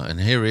Teacher,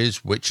 and here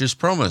is Witch's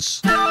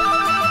Promise.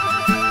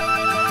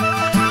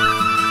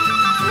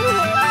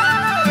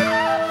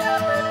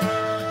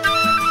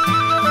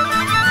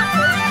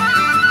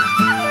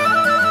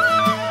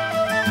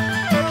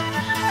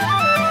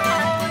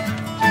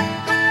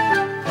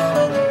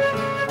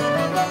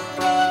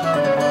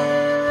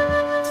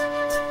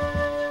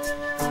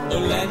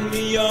 Lend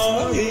me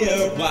your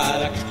ear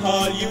while I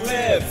call you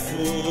a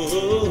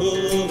fool.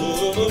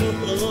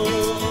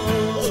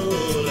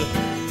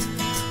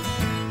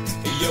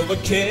 You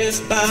were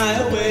kissed by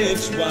a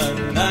witch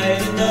one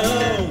night in the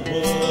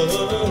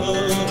wood,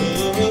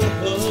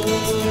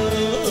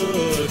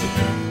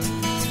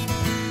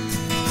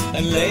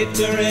 and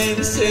later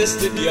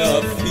insisted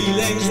your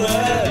feelings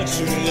were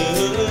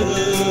true.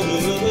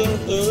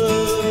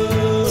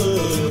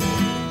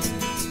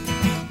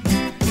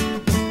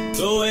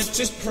 The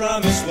witch's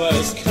promise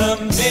was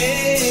coming,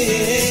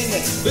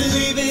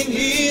 believing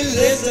he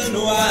listened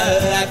while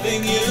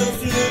laughing you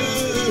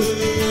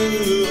flew.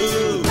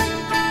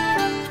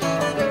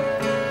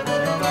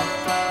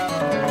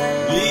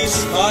 Leaves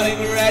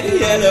spotting red,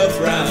 yellow,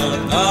 brown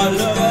all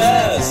over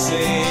the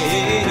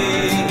same,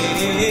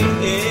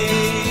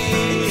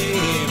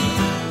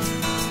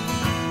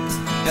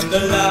 and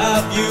the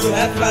love you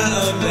had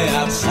found lay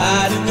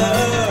outside in the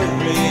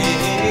rain.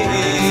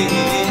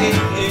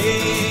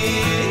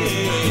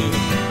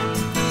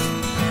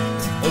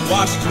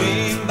 Washed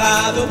clean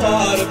by the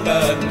water,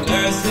 but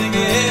nursing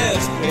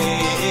his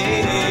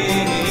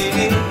pain.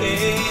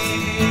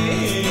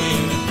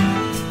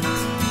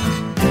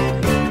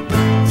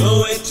 The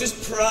witch's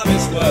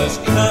promise was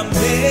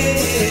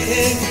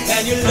coming,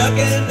 and you're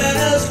looking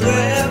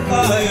elsewhere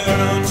for your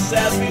own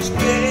selfish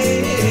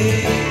gain.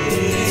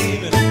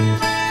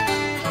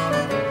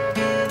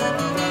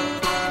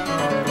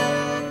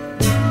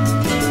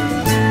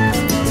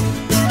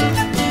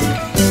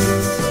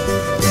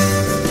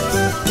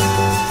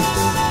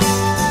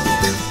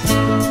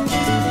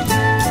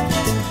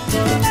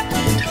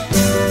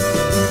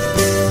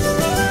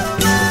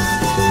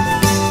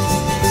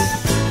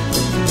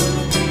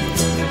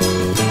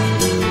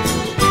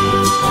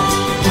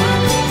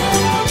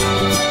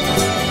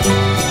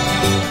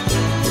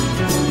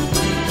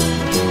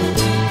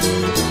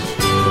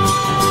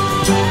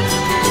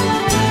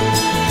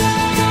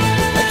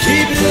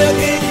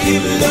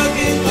 Keep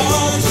looking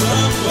for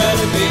somewhere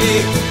to be,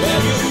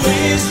 when you're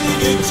wasting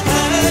your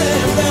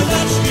time. They're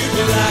not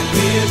stupid like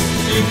this.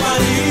 You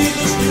might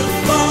either still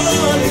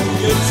falling,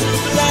 you're too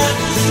blind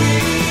to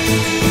see.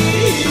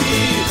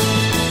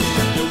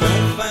 You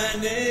won't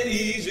find it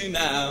easy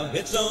now,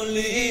 it's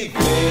only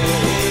fair.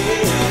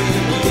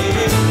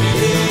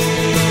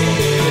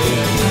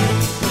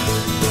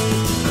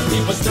 He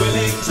was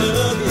willing to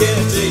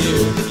give to you,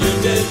 you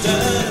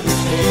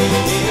didn't.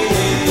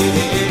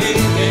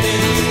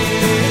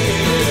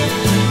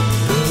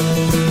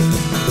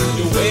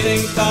 You're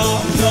waiting for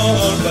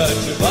more, but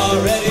you've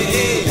already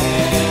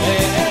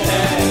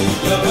had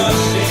your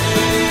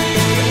share.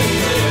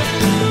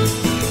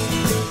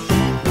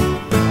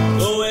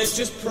 Oh, it's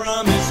just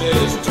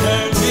promises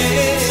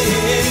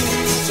turning,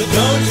 so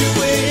don't you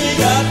wait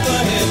up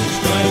for him. He's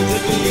going to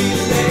be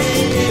late.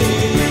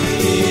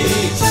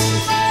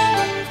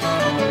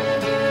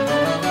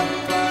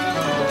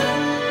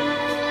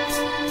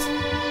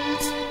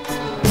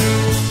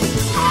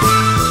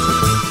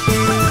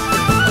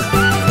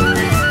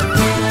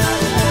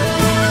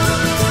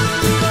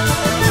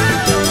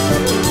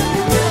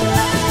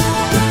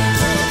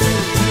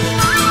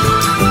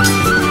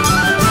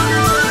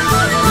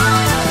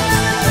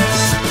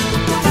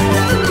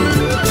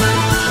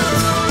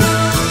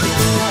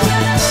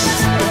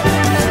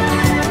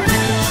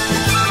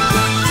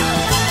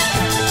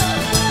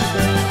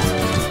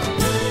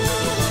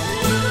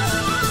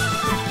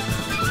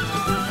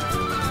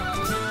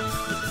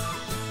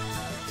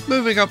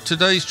 Moving up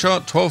today's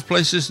chart 12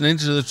 places and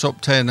into the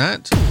top 10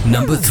 at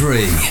number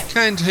 3.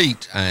 Canned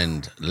Heat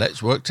and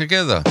Let's Work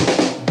Together.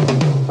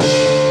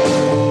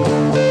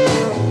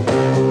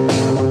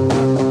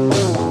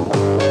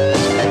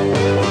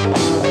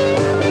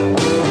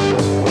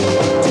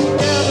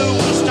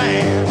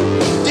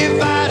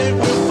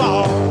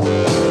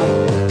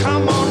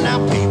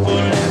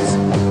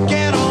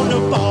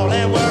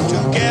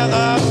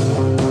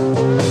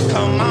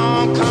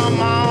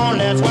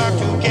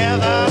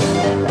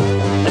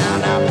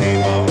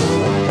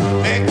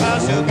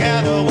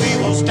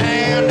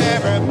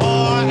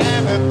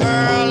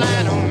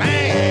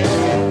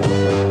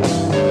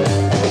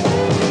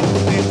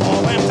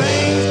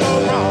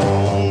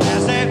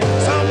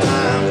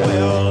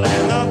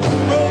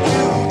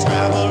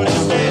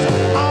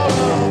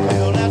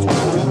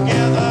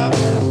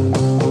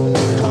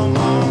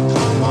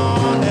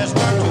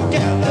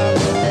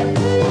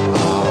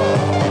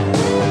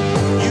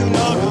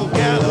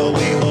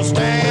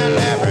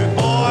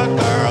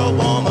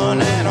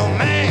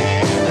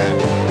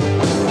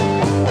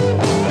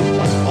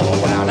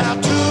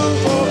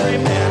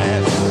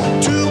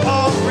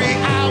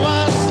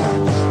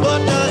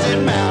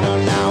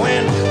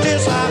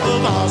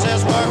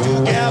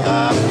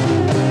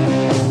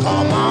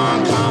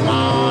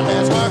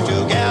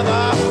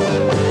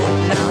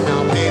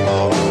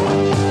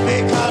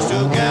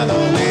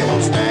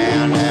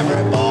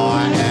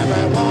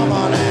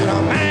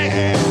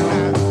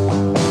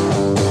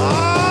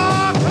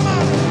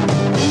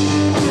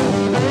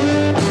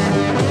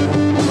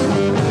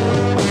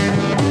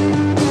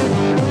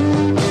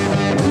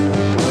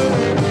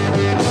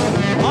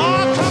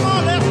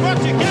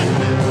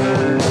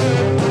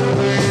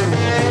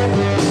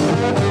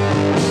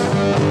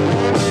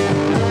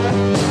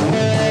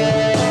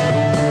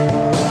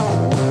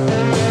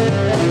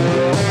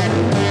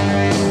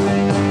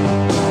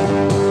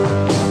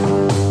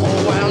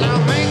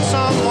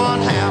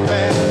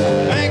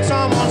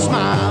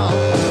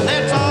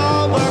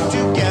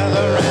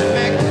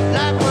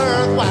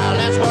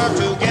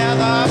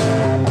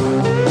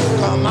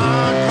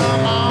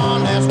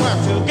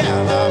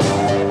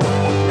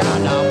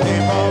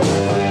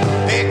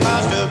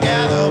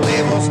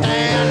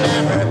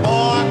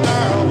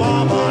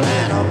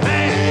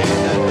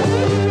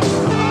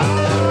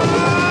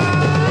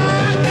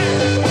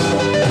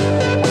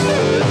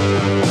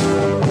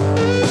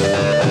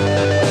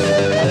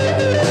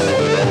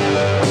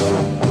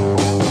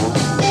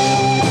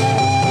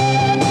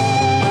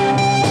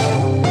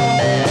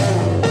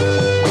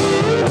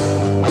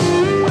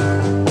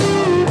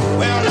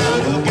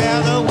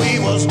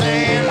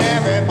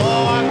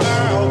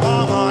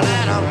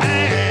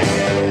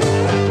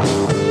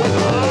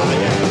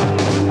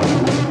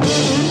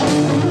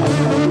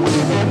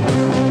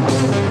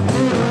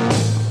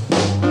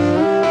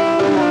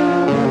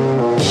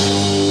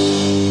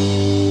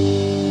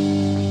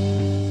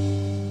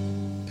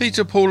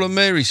 Peter, Paul and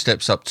Mary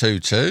steps up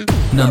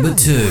 2-2. Number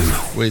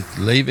 2. With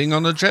Leaving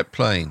on a Jet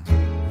Plane.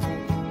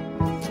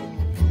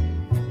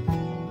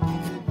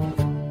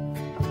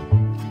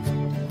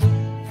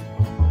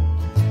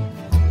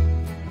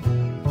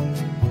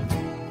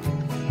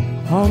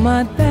 All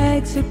my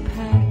bags are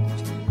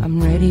packed,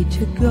 I'm ready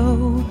to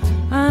go.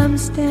 I'm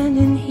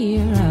standing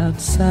here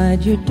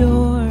outside your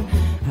door.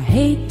 I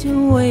hate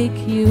to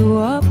wake you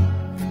up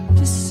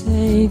to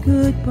say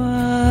goodbye,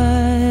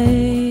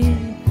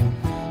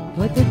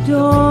 but the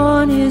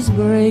dawn is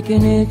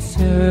breaking, it's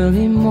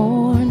early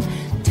morn.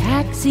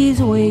 Taxi's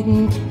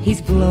waiting,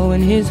 he's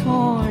blowing his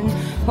horn.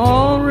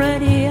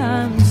 Already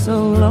I'm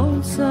so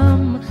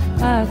lonesome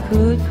I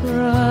could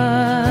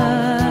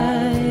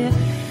cry.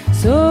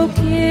 So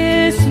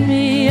kiss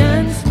me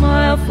and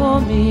smile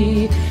for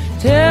me.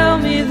 Tell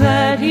me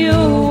that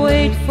you'll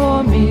wait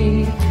for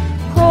me.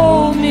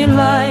 Hold me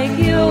like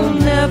you'll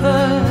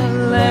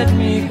never let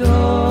me go.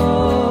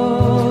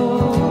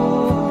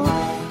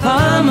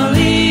 I'm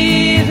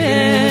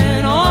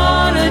leaving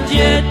on a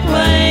jet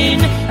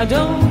plane. I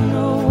don't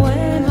know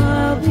when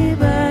I'll be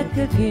back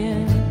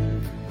again.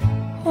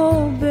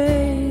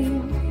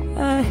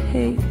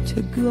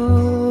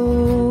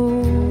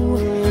 go.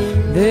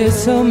 There's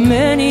so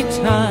many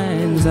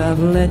times I've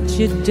let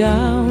you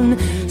down,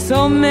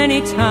 so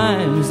many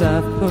times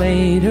I've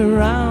played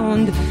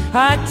around.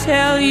 I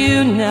tell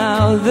you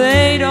now,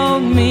 they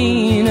don't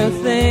mean a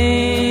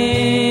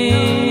thing.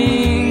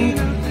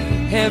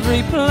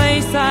 Every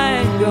place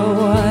I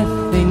go, I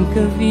think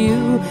of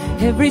you.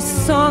 Every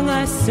song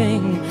I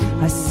sing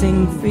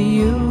for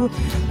you.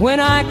 When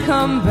I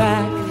come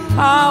back,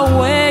 I'll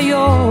wear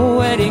your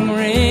wedding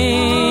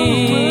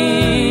ring.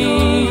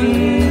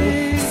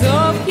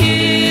 So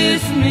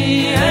kiss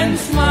me and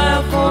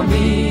smile for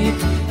me.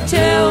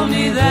 Tell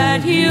me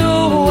that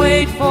you'll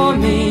wait for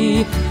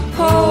me.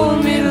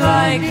 Hold me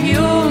like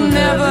you'll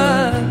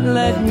never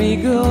let me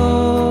go.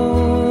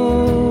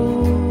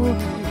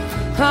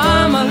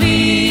 I'm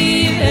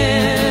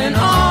leaving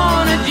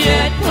on a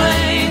jet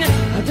plane.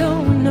 I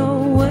don't know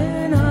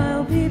when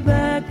I'll be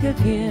back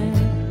again.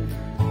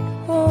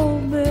 Oh,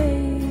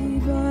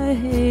 babe, I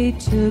hate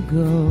to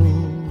go.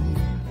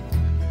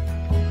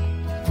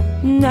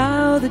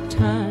 Now the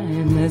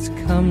time has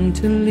come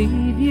to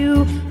leave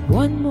you.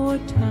 One more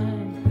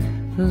time,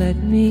 let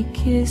me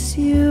kiss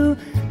you.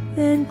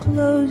 Then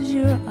close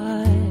your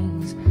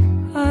eyes,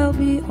 I'll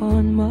be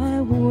on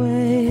my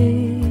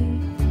way.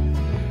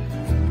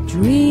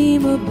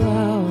 Dream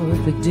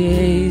about the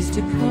days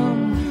to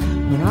come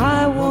when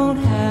I won't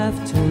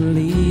have to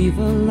leave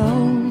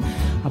alone.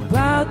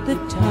 About the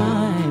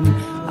time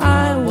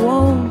I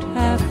won't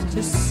have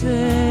to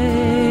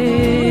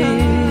say.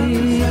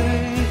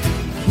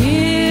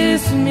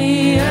 Kiss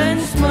me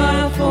and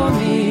smile for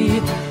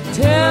me.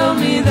 Tell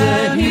me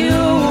that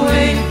you'll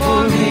wait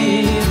for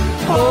me.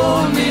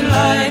 Hold me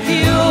like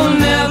you'll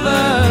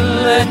never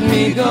let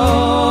me go.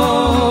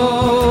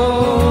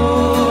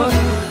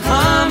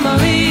 I'm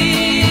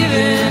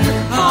leaving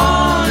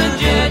on a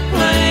jet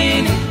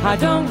plane. I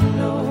don't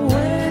know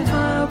when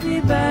I'll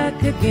be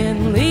back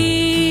again.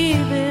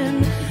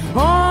 Leaving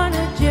on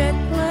a jet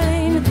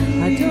plane.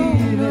 I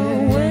don't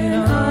know when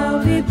I'll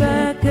be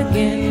back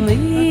again.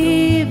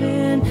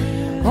 Leaving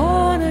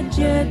on a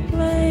jet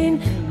plane.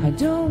 I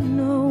don't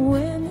know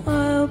when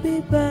I'll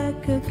be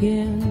back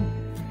again.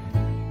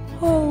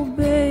 Oh,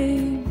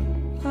 babe,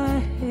 I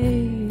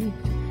hate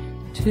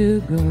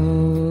to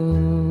go.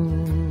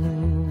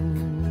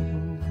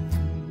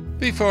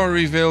 Before I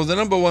reveal the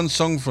number one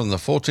song from the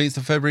 14th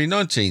of February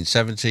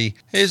 1970,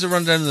 here's a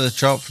rundown of the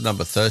chart from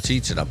number 30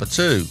 to number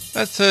 2.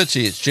 At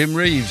 30, it's Jim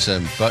Reeves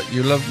and But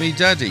You Love Me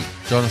Daddy.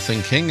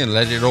 Jonathan King and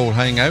Let It All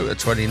Hang Out at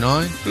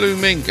 29. Blue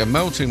Mink and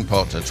Melting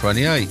Pot at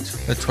 28.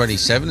 At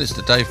 27, it's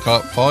the Dave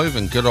Clark 5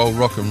 and Good Old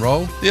Rock and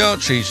Roll. The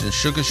Archies and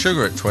Sugar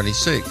Sugar at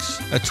 26.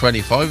 At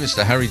 25, it's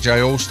the Harry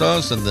J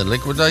All-Stars and The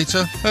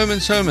Liquidator.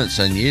 Herman's Hermits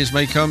and Years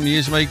May Come,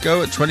 Years May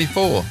Go at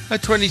 24.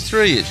 At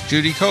 23, it's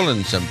Judy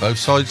Collins and Both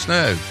Sides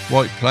Now.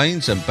 White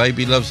Plains and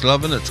Baby Loves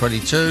Lovin' at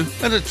 22.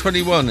 And at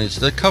 21, it's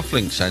the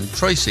Cufflinks and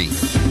Tracy.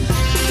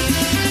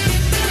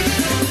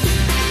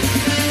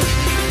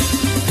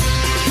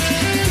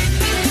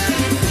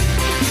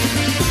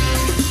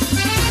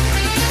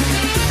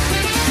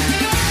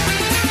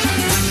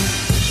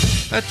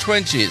 At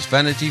 20, it's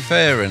Vanity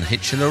Fair and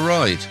Hitchin' a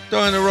Ride.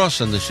 Diana Ross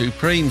and the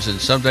Supremes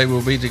and Someday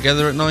We'll Be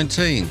Together at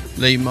 19.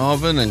 Lee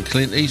Marvin and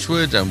Clint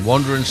Eastwood and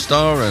Wandering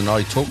Star and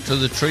I Talk to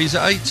the Trees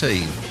at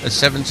 18. At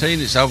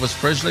 17, it's Elvis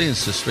Presley and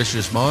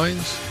Suspicious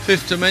Minds.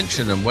 Fifth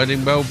Dimension and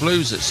Wedding Bell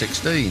Blues at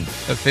 16.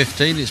 At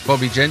 15, it's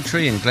Bobby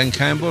Gentry and Glenn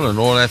Campbell and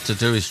All I Have to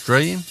Do Is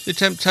Dream. The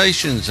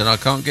Temptations and I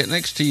Can't Get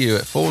Next to You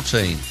at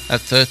 14.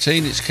 At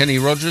 13, it's Kenny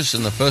Rogers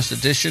and the First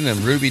Edition and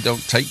Ruby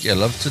Don't Take Your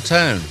Love to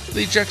Town.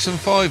 Lee Jackson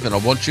 5 and I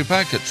Want You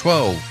Back at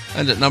 12.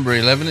 And at number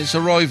 11, it's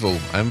Arrival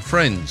and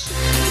Friends.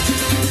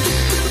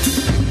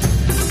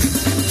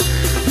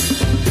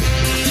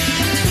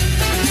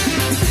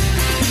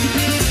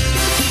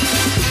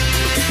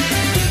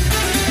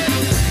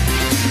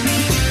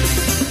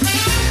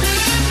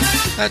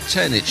 At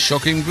 10, it's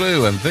Shocking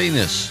Blue and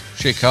Venus.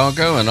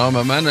 Chicago and I'm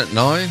a Man at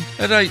 9.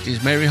 At 8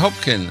 is Mary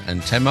Hopkin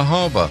and Tema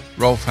Harbour.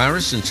 Rolf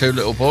Harris and Two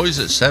Little Boys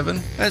at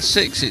 7. At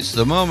 6, it's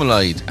The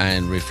Marmalade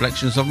and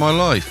Reflections of My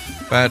Life.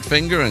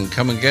 Badfinger and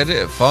Come and Get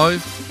It at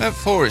 5. At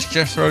 4, it's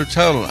Jethro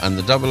Tull and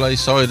the double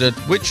A-sided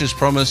Witcher's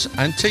Promise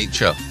and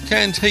Teacher.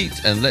 Canned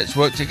Heat and Let's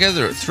Work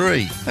Together at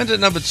 3. And at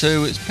number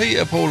 2, it's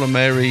Peter, Paul and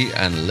Mary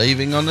and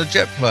Leaving on a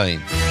Jet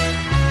Plane.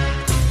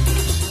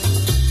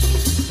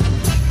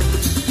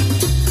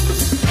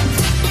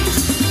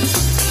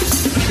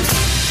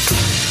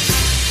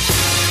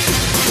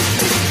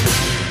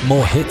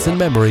 More hits and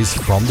memories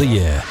from the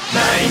year.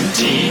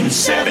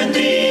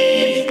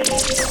 1970.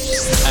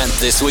 And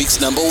this week's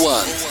number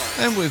one.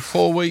 And with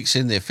 4 weeks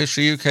in the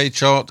official UK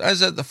chart,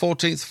 as at the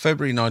 14th of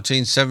February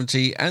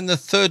 1970, and the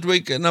third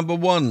week at number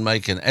 1,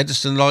 making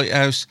Edison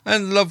Lighthouse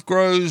and Love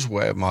Grows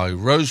Where My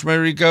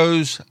Rosemary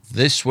Goes,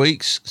 this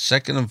week's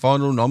second and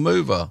final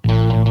non-mover.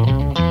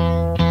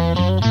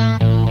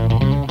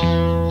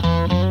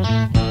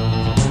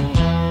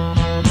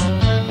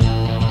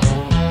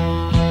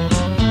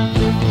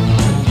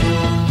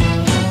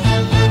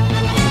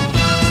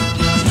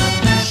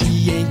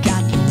 She ain't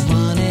got no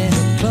money.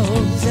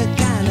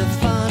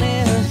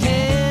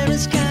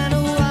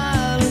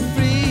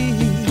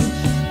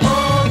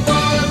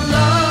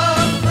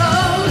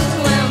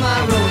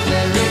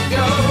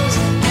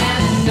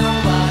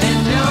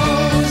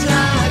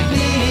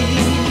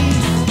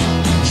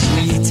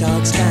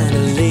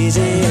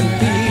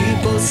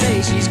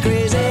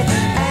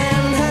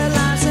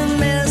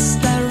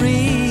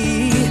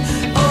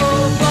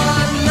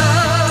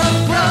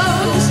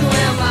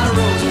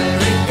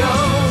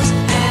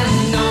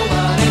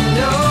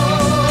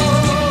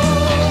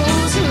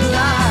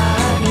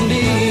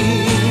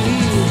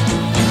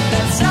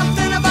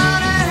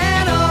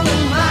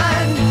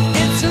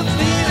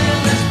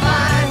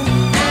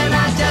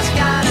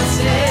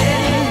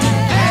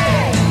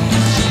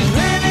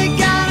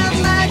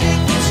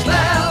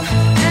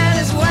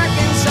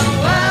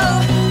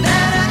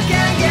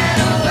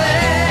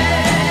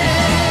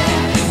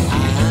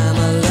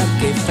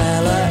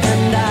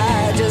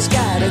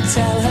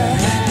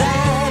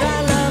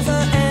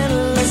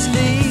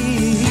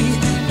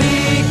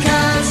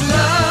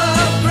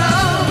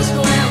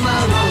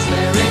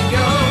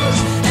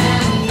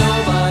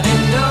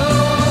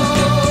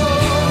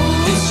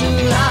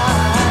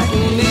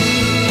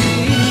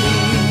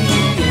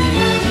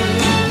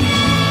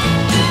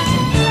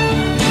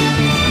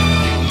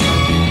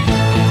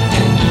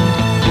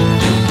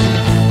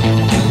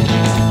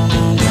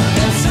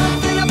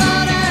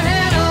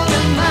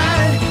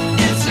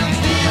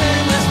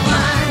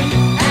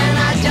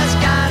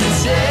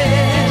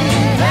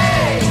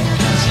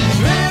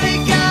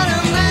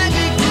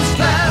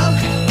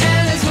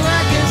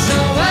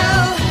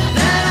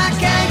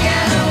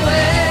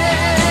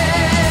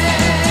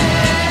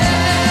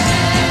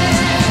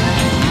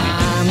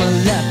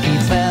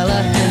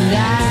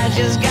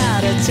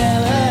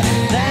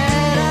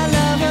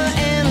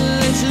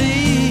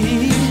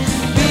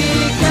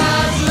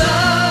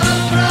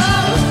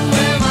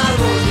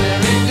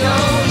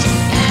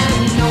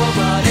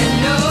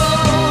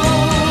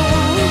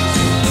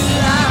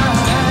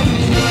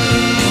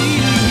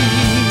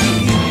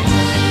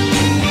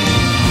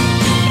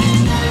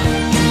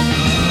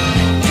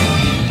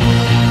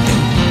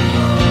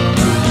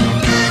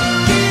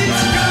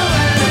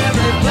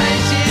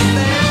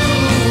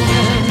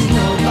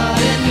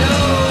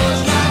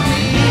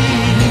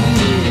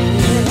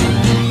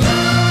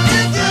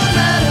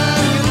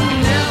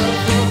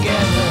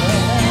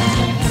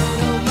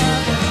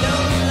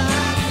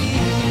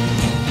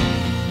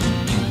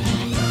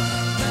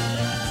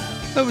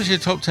 That was your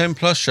Top 10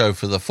 Plus show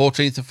for the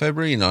 14th of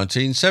February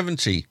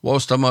 1970.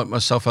 Whilst I make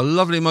myself a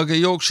lovely mug of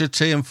Yorkshire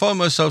tea and find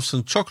myself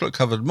some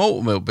chocolate-covered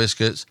malt milk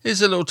biscuits,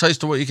 here's a little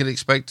taste of what you can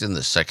expect in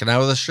the second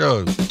hour of the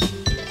show.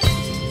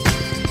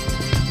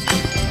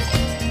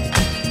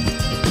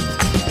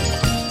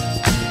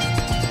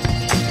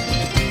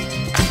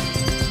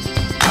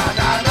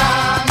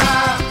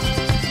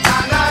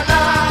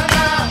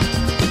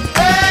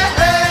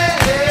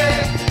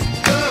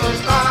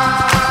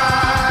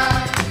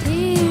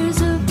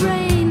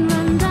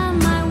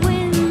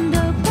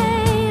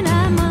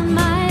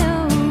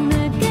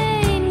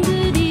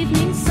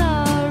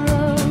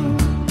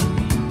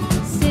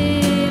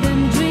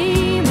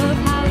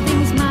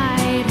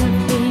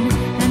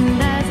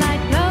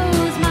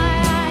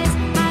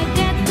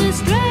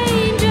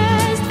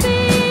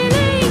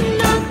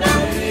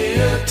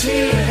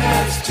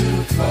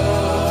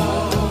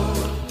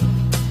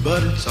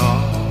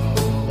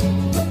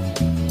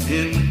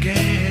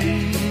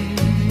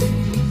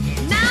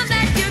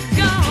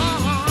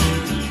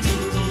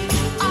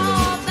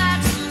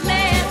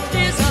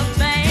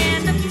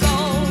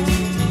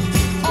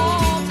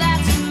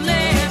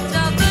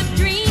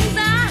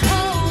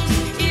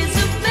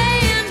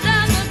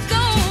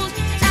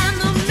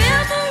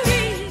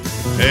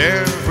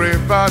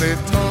 Everybody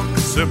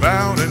talks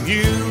about a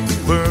new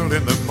world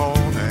in the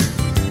morning,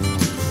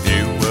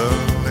 new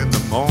world in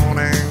the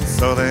morning,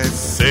 so they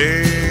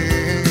say.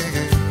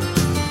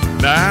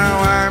 Now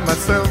I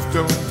myself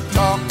don't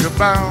talk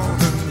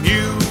about a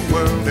new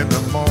world in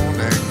the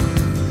morning,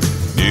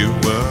 new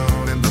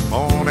world in the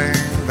morning,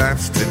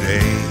 that's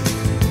today.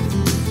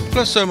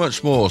 Plus so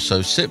much more,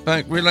 so sit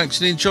back, relax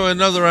and enjoy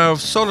another hour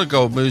of solid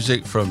gold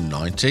music from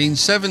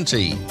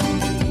 1970.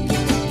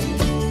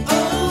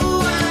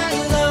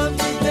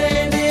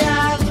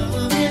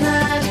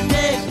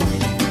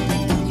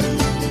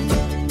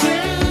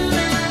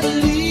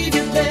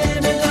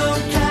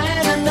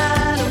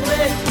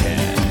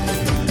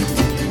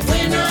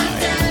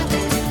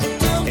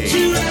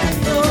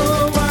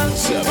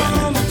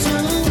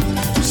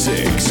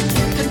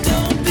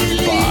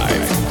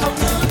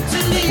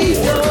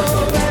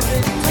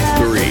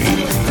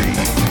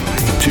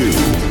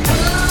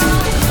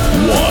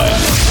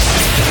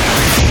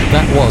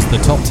 That was the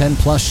Top 10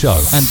 Plus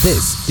show, and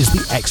this is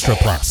the Extra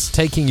Plus,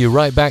 taking you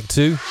right back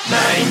to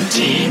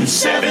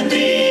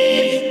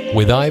 1970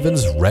 with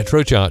Ivan's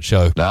Retro Chart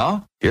Show.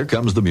 Now, here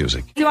comes the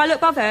music. Do I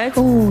look bothered?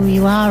 Oh,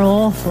 you are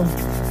awful,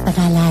 but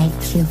I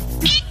like you.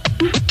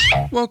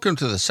 Welcome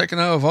to the second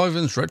hour of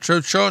Ivan's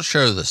Retro Chart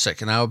Show, the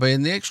second hour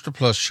being the Extra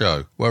Plus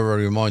show, where I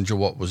remind you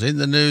what was in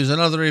the news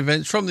and other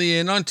events from the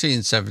year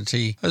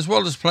 1970, as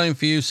well as playing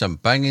for you some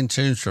banging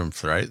tunes from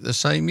throughout the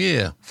same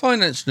year.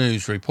 Finance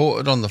News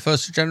reported on the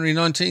 1st of January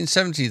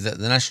 1970 that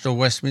the National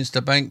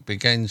Westminster Bank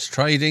begins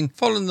trading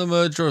following the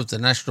merger of the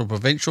National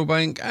Provincial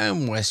Bank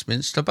and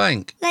Westminster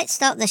Bank. Let's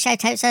start the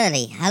shout outs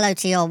early. Hello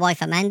to your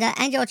wife Amanda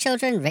and your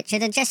children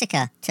Richard and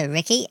Jessica, to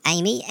Ricky,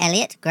 Amy,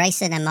 Elliot,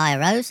 Grayson and Maya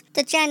Rose,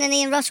 to Jan and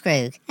Ian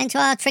Roskrug, and to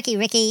our Tricky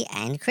Ricky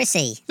and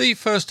Chrissy. The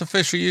first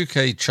official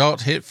UK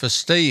chart hit for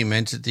Steam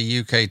entered the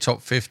UK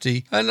Top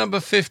 50 at number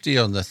 50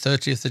 on the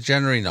 30th of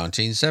January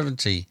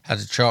 1970. Had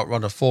a chart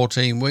run of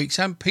 14 weeks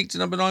and peaked at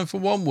number 9 for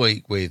 1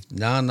 week with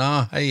Nah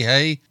Nah Hey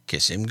Hey,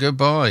 Kiss Him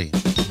Goodbye.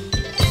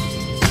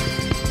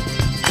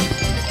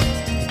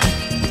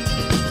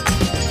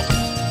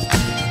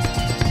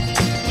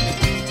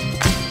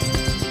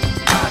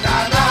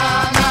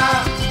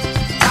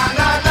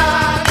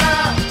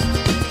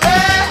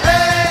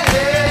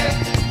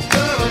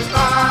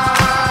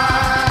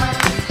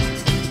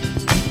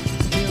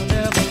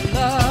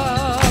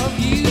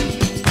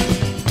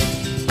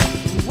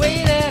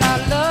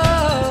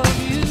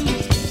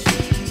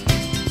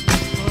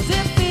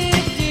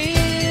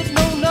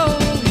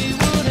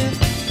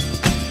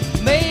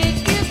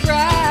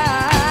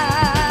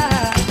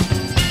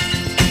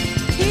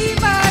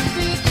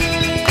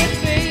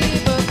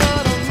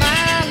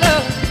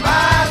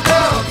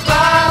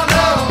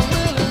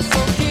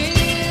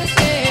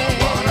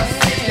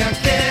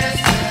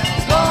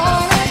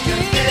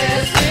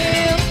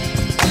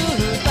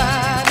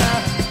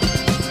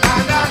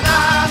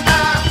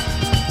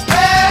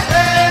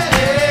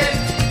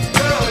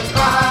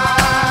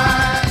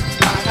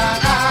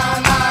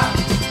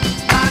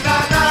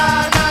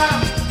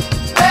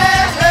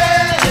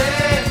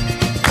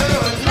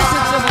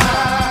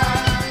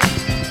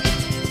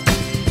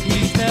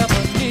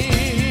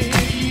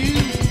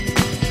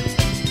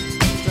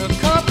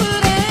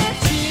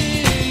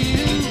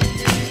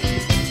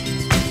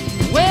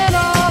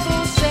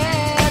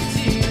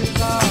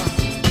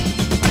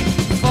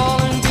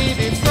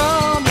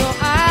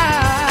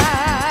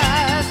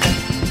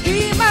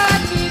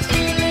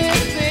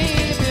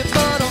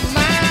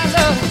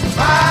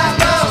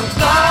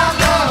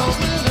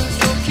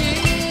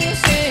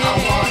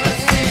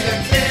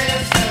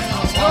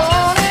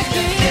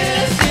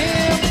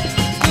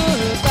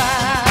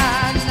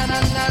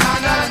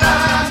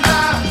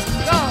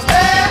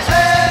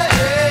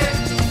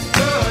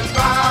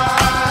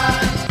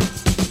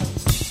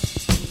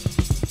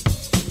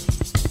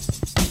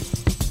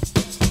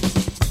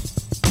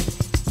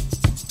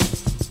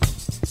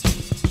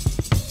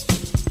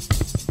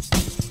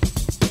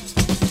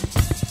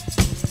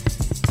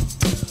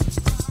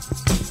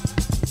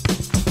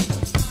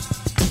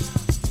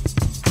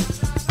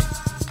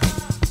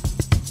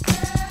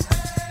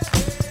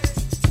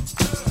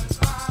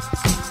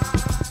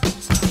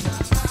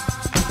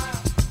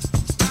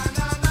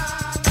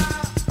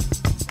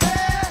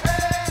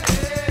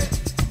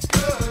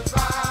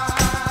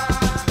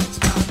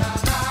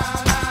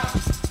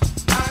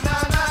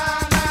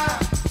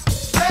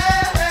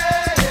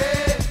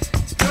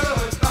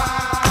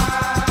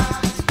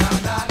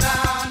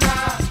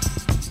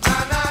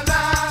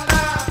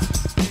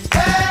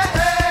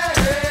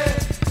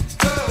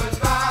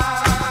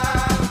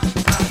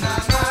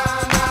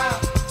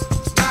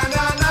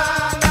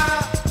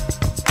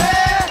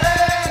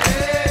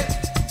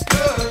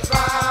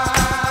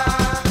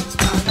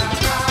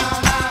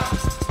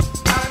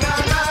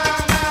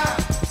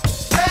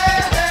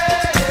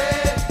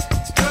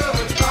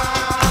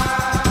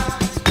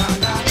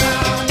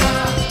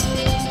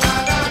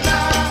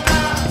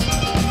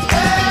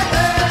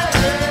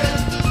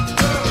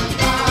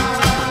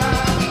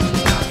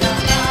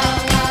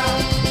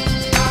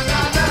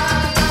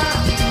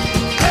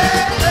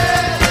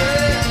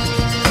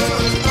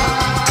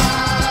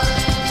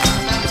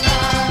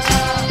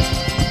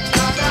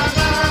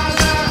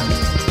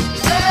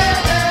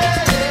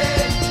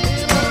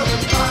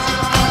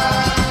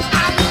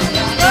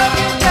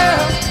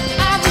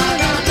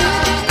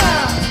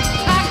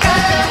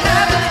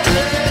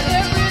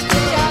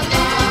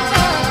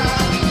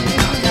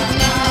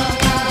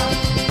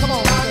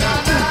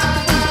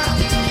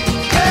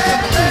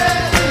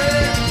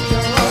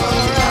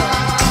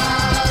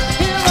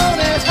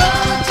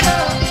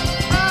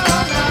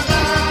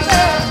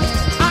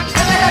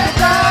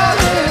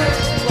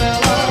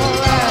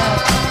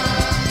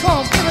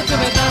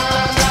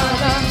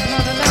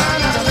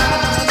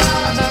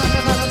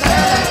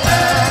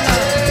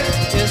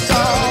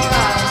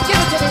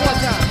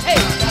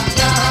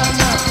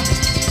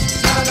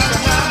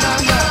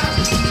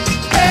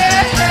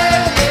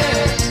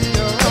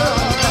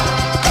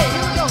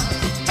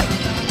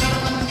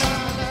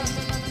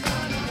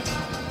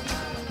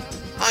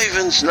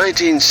 Ivan's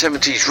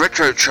 1970s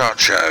Retro Chart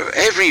Show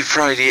every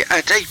Friday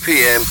at 8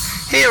 p.m.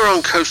 here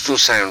on Coastal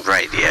Sound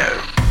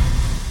Radio.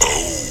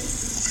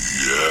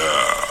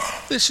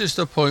 This is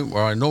the point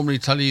where I normally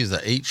tell you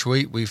that each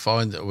week we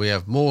find that we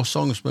have more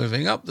songs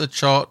moving up the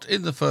chart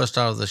in the first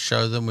hour of the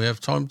show than we have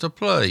time to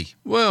play.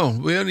 Well,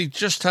 we only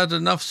just had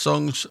enough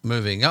songs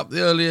moving up the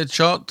earlier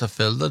chart to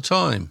fill the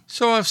time.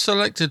 So I've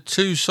selected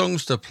 2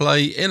 songs to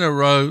play in a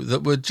row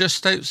that were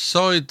just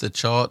outside the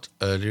chart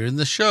earlier in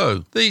the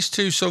show. These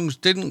 2 songs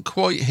didn't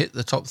quite hit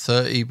the top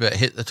 30 but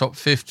hit the top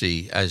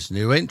 50 as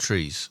new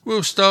entries.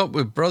 We'll start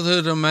with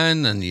Brotherhood of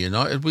Man and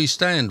United We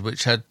Stand,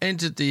 which had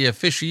entered the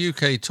official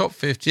UK top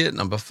 50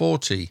 at number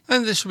 40,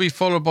 and this will be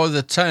followed by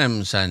the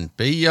Tams and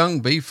Be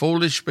Young, Be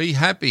Foolish, Be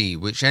Happy,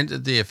 which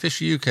entered the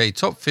official UK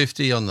top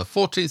 50 on the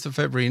 14th of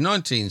February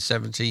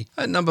 1970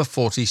 at number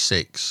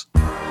 46.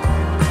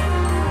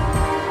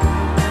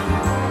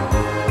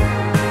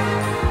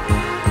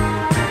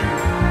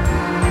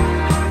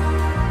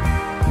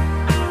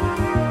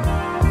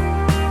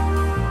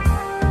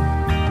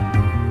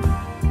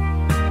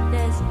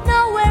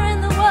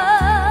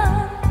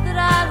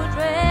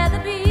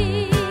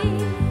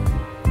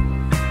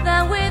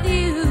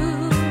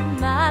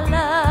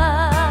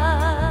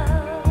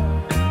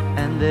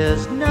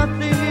 There's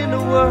nothing in the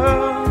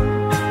world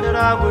that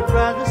I would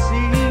rather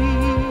see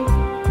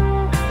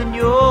than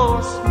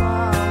your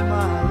smile,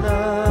 my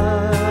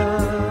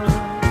love.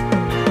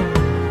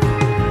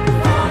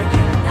 For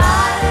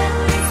united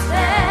we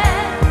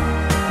stand,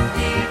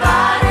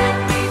 divided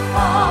we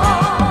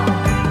fall.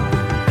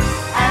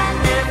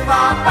 And if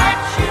our back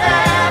should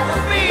ever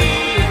be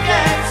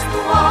against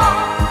the wall,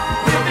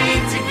 we'll be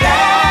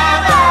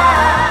together,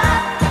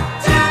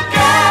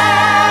 together,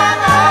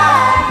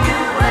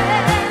 you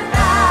and I.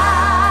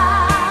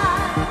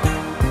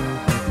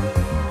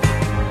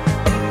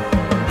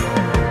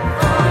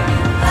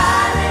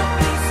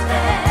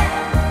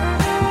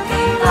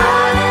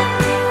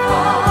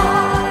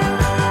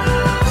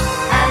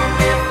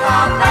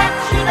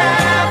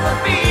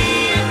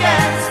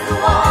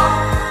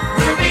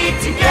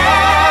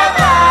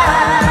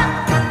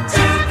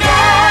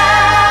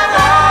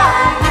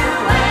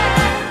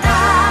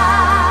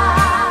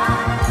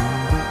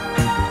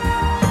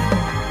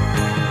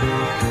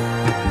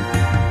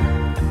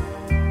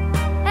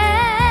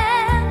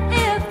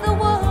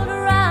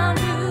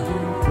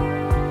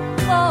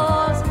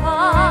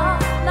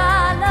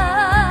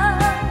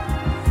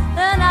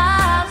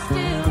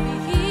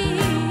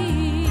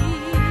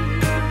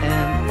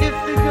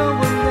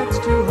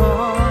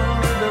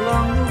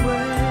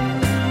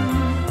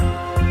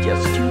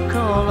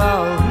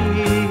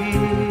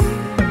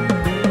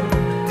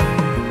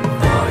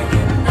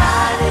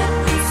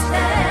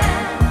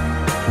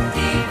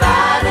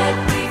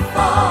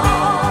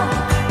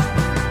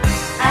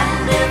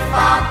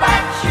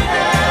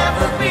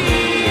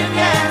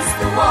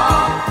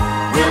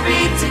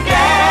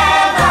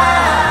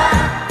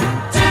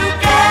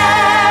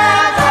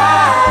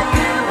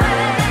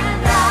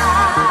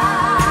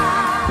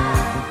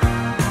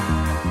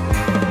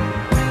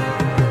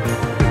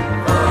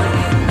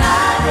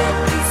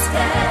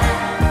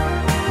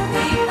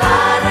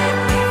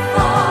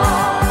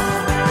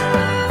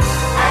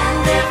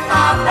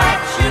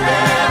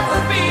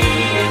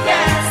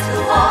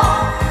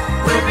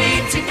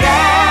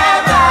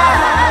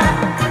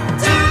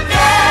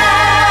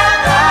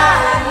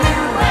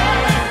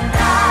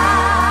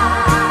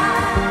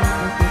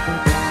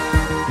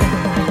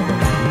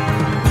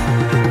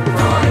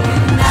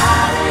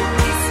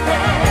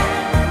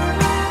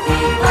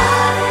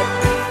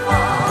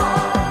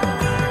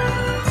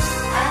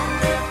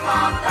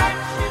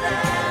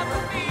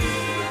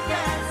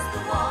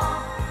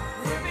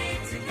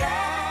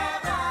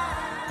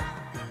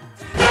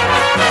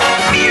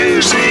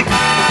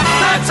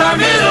 our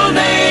middle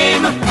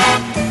name.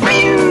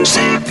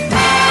 Music.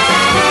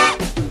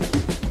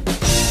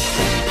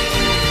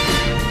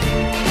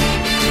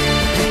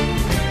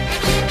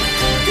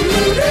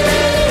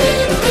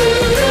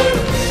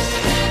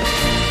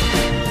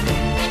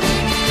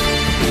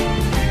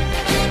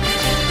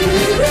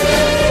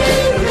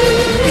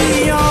 Be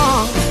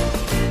young,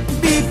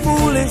 be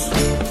foolish,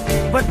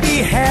 but be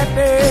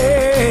happy.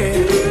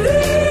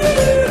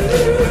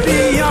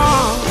 Be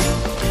young,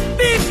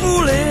 be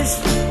foolish,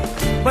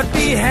 but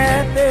be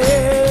happy.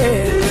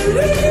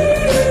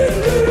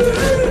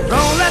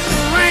 Don't let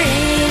the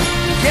rain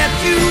get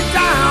you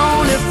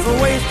down, it's a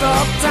waste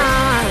of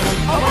time.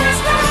 A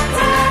waste of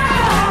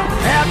time.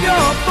 Have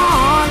your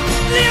fun,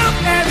 live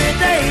every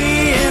day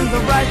in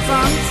the bright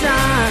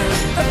sunshine.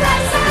 The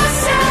bright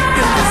sunshine.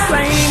 It's the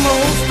same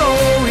old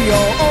story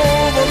all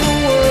over the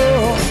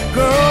world.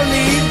 Girl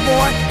needs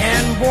boy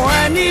and boy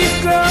needs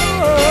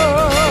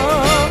girl.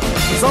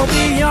 So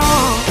be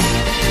young,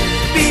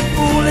 be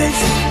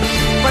foolish,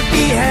 but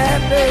be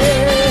happy.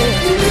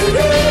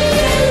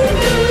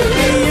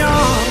 Be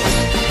young,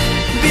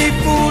 be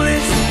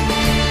foolish,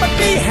 but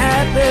be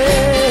happy.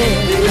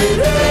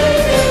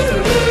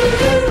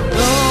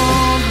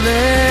 Don't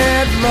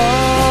let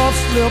love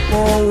slip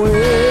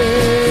away.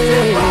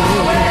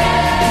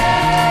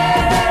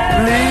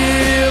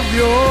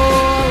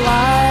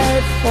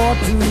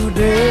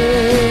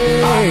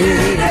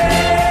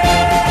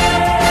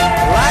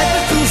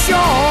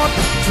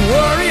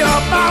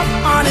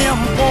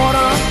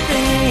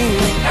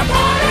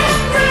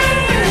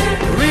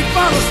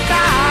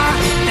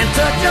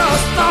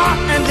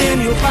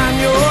 you'll find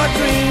your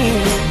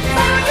dream.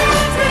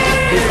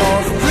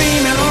 Because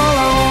dreaming all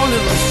alone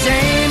is a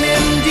shame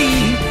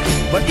indeed.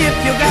 But if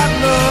you got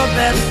love,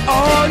 that's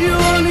all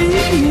you'll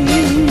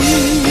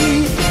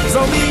need.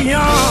 So be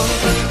young,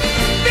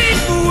 be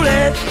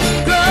foolish,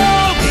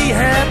 girl, be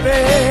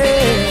happy.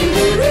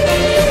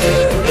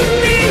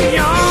 Be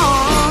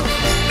young,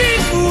 be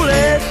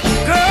foolish,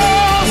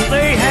 girl,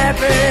 stay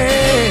happy.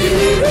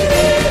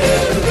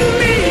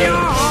 Be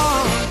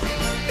young,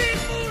 be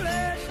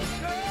foolish,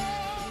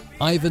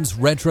 girl. Ivan's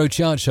Retro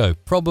Chart Show,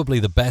 probably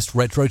the best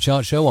retro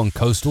chart show on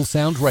Coastal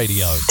Sound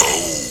Radio.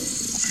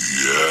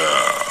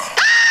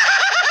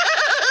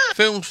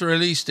 Films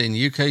released in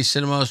UK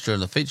cinemas during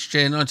the feature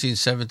year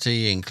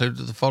 1970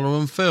 included the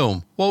following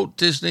film: Walt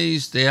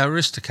Disney's The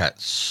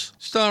Aristocats,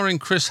 starring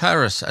Chris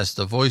Harris as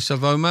the voice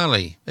of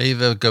O'Malley,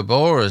 Eva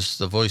Gabor as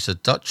the voice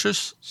of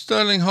Duchess,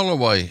 Sterling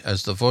Holloway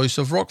as the voice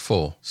of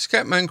Roquefort,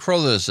 Scatman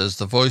Crothers as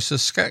the voice of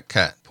Scat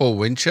Cat, Paul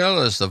Winchell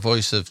as the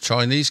voice of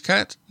Chinese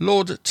Cat,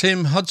 Lord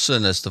Tim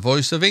Hudson as the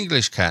voice of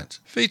English Cat,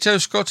 Vito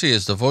Scotti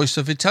as the voice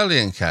of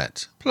Italian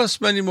Cat,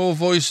 plus many more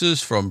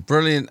voices from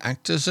brilliant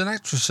actors and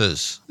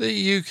actresses.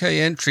 The UK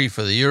entry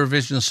for the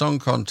Eurovision Song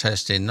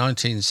Contest in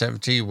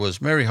 1970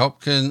 was Mary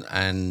Hopkin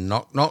and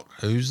Knock Knock,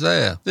 Who's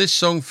There? This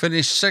song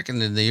finished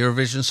second in the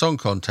Eurovision Song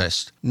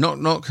Contest. Knock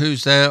Knock,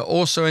 Who's There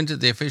also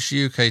entered the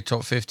official UK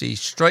Top 50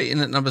 straight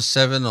in at number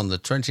 7 on the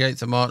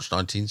 28th of March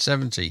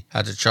 1970,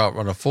 had a chart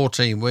run of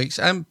 14 weeks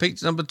and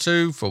peaked number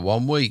 2 for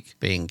 1 week,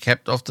 being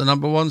kept off the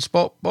number 1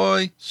 spot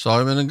by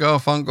Simon and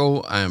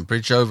Garfunkel and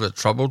Bridge Over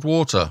Troubled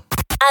Water.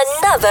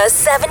 Another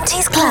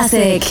 70s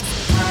classic.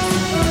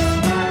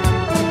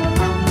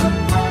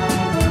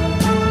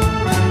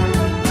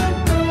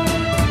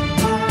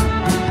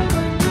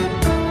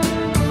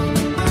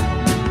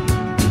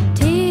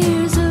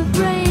 Tears of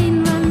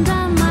rain run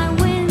down my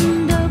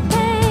window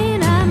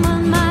pane. I'm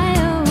on my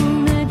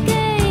own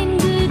again.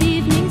 Good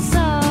evening,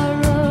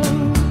 sorrow.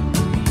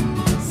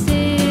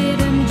 Sit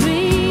and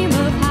dream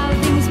of how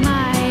things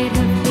might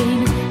have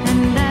been.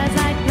 And as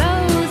I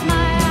close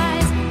my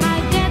eyes,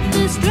 I get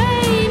the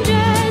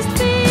strangest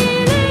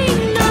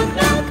feeling. Knock,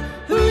 knock,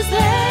 who's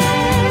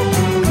there?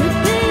 Could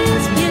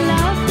this be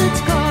love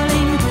that's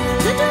calling?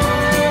 The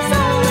door is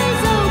always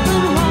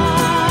open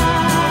wide.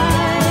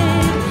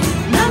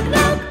 Knock,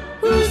 knock,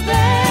 who's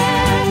there?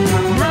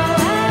 Now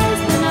as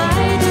the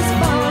night is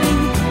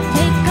falling,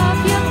 take off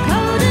your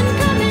coat and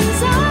come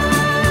inside.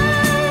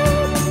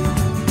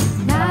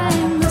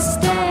 I'm the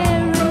stair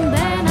and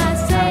then I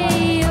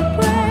say a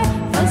prayer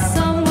for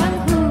someone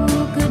who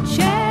could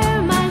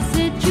share my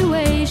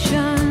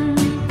situation.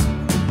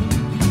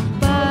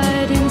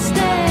 But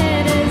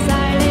instead, as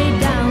I lay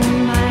down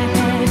my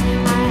head,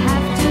 I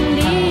have to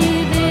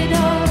leave it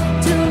all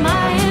to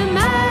my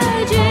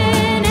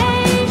imagination.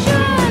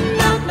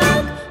 Knock,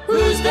 knock,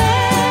 who's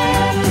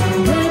there?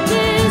 Could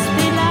this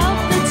be love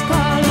that's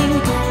calling?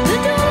 The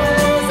door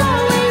is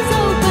always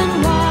open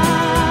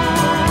wide.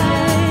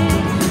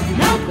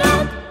 Knock,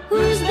 knock,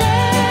 who's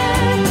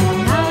there?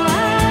 Now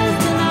as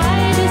the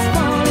night is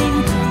falling,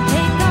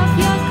 take off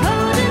your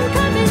coat and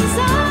come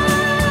inside.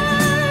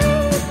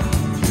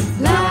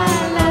 La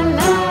la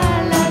la la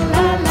la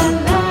la la la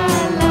la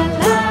la la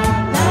la la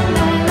la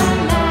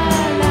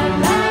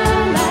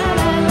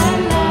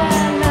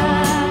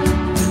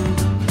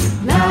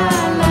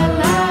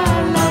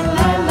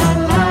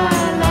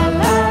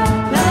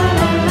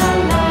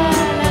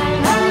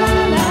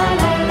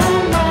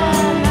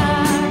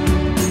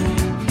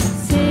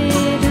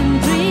Sit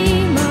and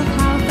dream of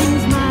how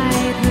things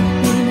might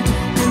have been.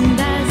 And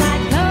as I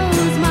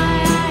close my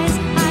eyes,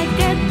 I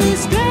get the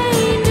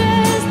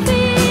strangest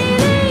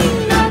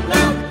feeling. Knock,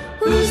 knock,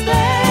 who's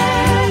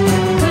there?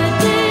 Could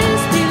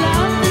this be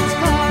love that's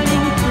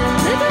calling?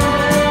 The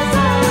door is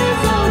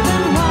always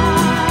open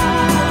wide.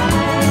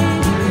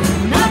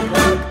 Knock,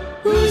 knock,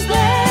 who's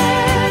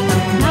there?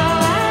 Now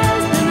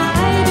as the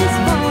night is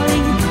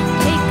falling,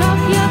 take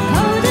off your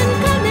coat and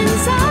come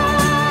inside.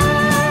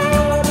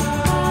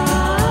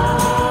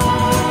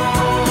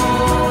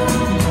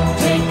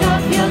 Take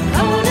off your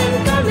coat and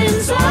come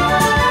inside.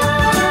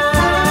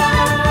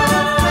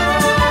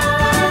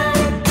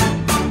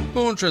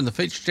 Born during the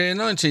feature year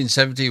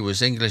 1970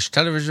 was English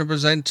television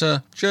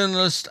presenter,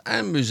 journalist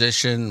and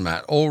musician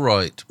Matt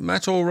Allwright.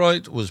 Matt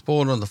Allwright was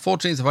born on the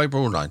 14th of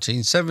April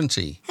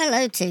 1970.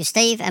 Hello to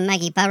Steve and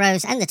Maggie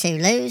Burrows and the two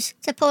Loos,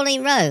 to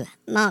Pauline Rowe,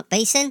 Mark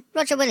Beeson,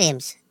 Roger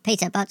Williams,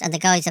 Peter Butt and the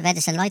guys of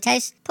Edison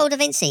Lighthouse, Paul Da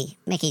Vinci,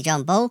 Mickey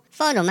John Ball,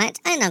 Final Matt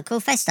and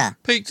Uncle Fester.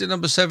 Peaked at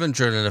number 7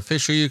 during an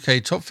official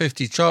UK Top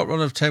 50 chart run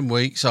of 10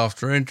 weeks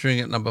after entering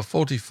at number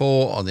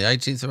 44 on the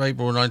 18th of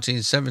April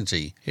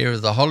 1970. Here are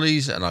the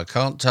Hollies and I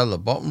Can't Tell the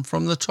Bottom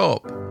from the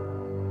Top.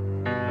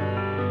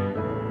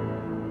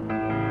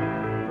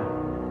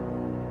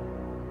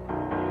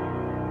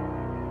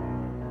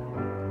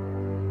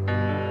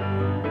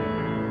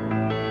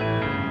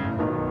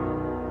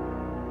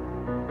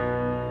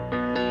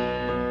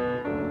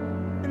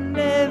 And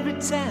every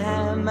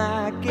time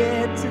I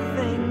get to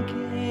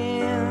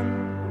thinking,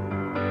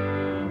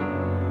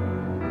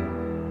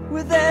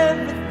 with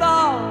every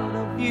thought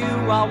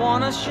I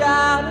wanna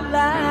shout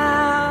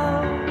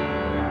aloud,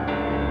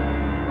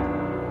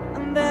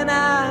 and then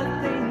I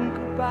think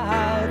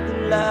about the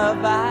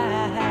love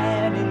I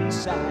had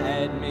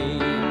inside me,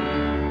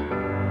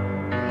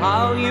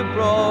 how you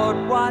brought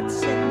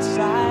what's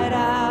inside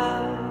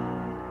out.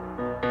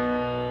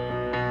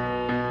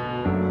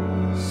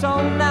 So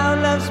now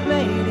love's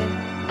made it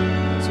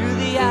to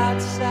the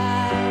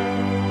outside.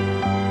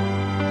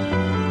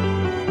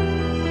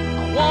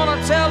 I wanna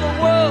tell the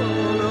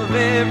world of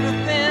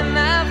everything I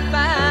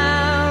found.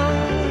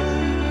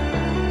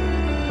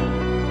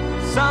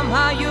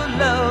 Somehow your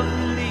love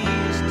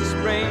released the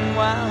spring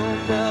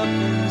wound up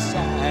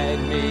inside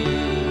me.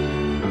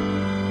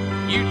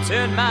 You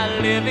turned my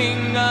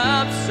living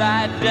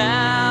upside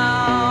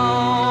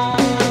down,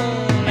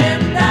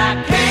 and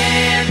I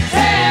can't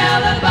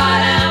tell the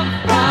bottom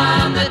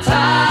from the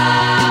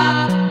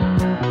top.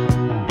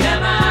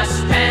 Am I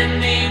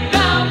standing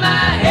on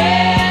my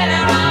head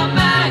or on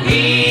my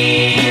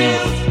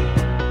heels?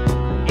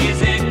 Is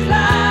it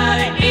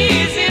cloudy?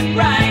 Is it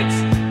bright?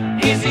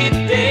 Is it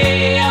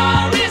day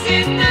or is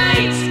it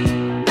night?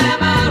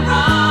 Am I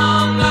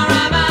wrong or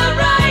am I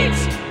right?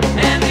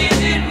 And is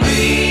it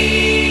real?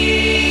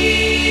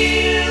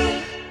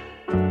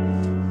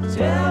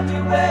 Tell me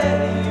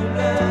where you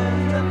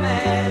learned the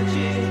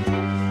magic.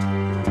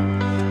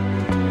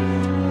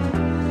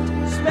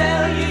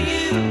 Spell you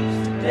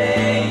used the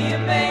day you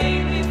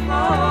made me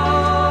fall.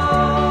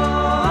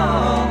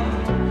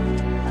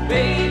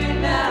 Baby,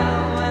 now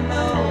I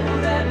know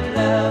that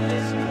love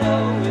is no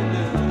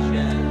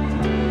illusion.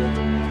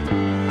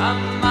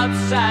 I'm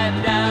upside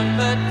down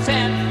but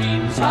 10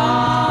 feet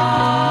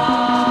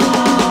tall,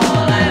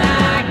 and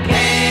I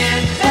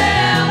can't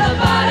tell the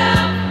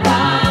bottom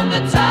from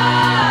the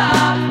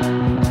top.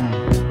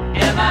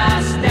 Am I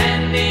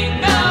standing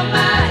on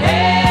my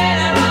head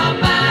or on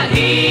my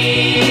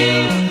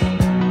heels?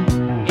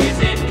 Is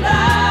it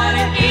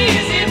cloudy?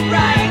 Is it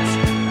bright?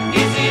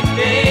 Is it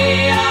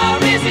day or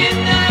is it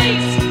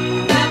night?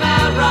 Am I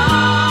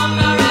wrong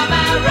or am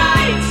I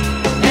right?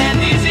 And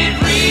is it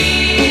real?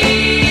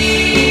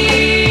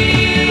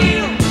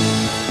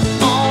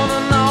 On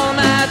and on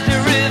I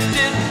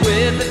drifted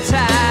with the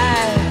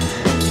tide.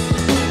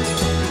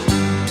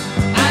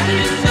 I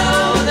didn't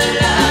know that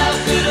love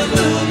could have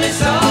moved me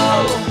so.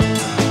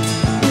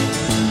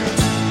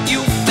 You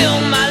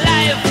filled my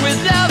life with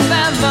love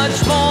and much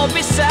more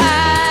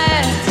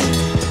besides,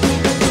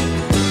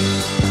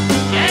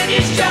 and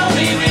you showed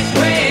me which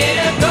way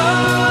to go.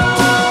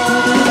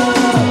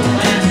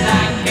 And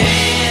I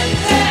can't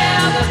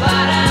tell the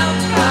bottom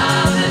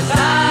from the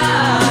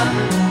top.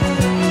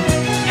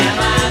 Am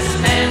I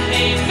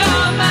standing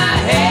on my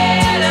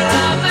head or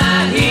on my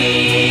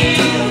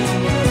heels?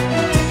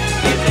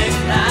 Is it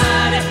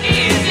cloudy?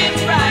 Is it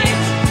bright?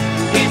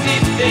 Is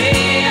it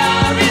day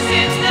or is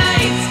it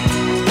night?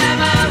 Am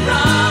I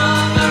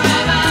wrong or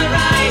am I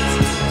right?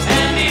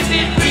 And is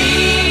it real?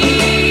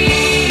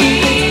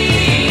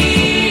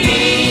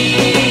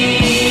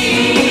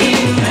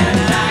 And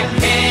I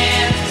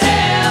can't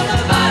tell the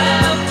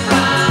bottom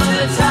from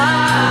the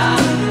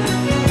top.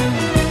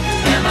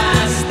 Am I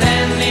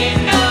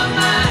standing on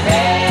my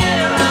head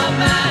or on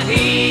my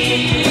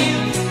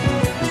heels?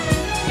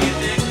 Is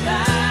it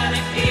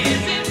cloudy?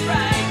 Is it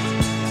bright?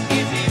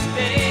 Is it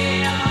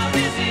day or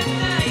is it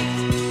night?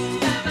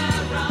 Am I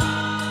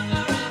wrong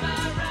or am I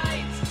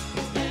right?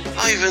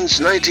 Ivan's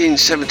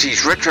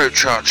 1970s Retro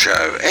Chart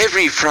Show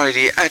every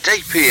Friday at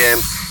 8 p.m.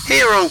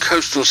 here on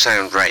Coastal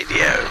Sound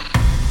Radio.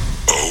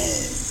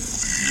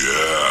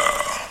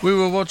 We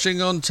were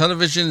watching on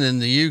television in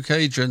the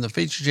UK during the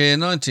featured year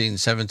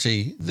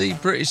 1970 the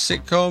British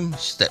sitcom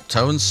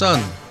Steptoe and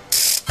Son.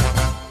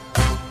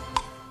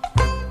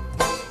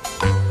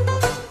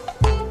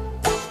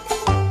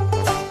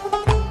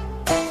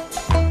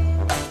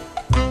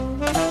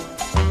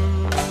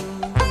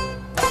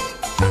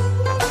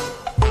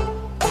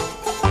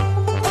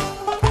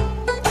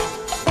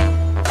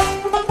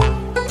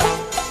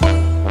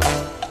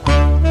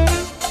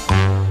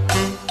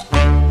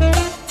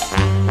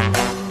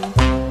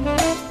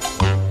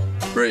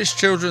 British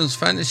children's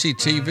fantasy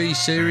TV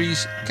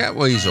series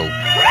Catweasel.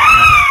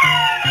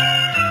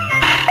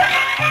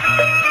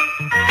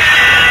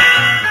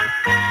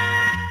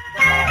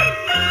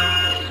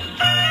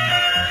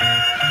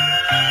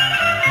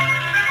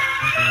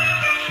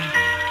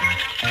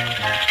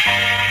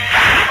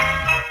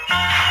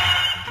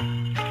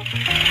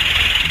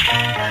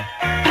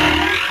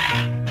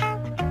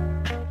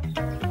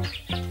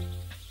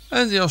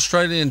 And the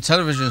Australian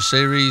television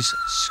series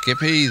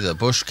Skippy the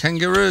Bush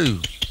Kangaroo.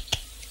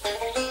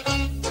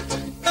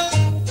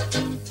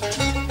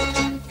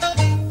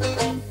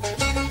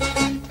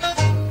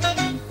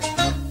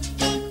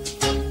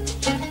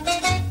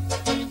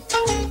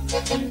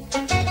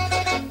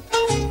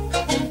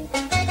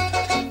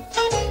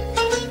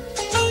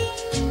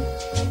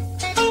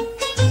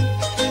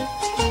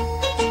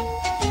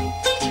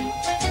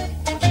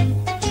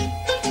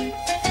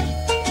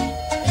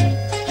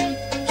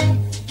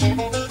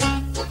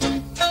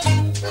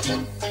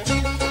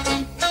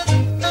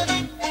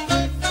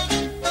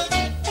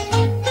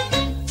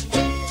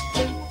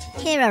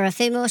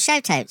 few more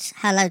shout-outs.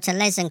 Hello to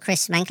Les and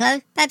Chris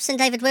Manklow, Babs and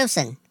David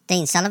Wilson,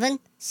 Dean Sullivan,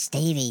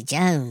 Stevie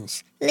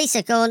Jones,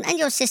 Lisa Gorn and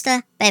your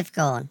sister Bev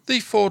Gorn. The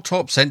four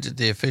tops entered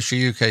the official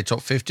UK Top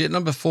 50 at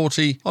number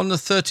 40 on the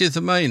 30th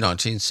of May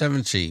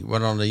 1970,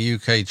 went on a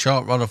UK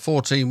chart run of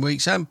 14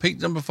 weeks and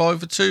peaked number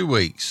 5 for 2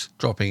 weeks,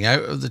 dropping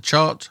out of the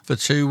chart for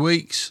 2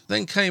 weeks,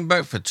 then came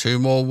back for 2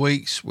 more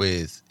weeks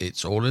with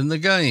It's All in the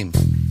Game.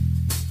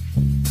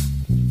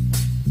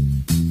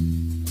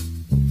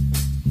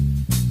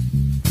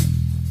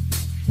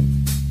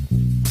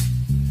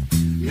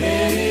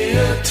 Many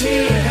a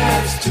tear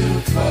has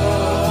to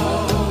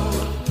fall,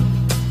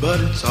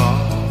 but it's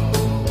all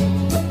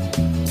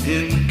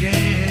in the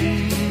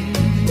game.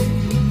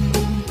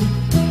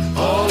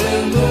 All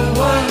in the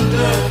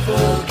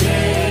wonderful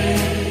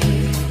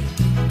game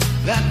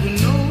that we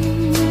know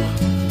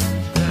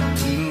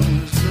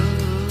is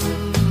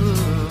love.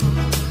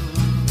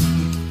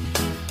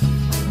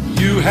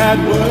 You had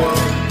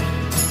worked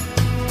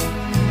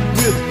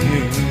with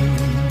him,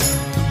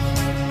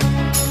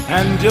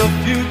 and your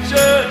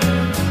future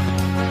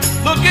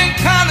looking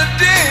kinda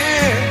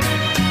dim.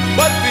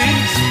 But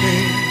these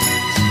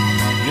things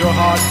your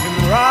heart can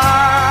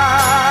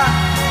rise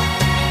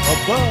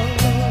above.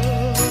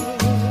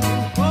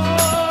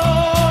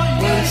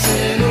 Once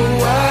in a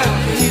while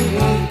he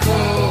won't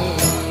call,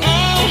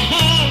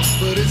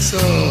 but it's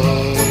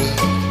all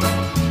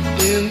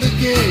in the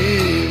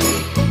game.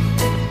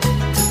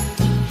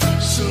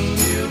 Soon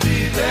he'll be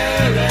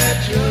there at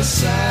your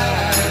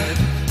side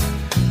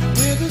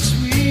with a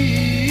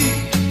sweet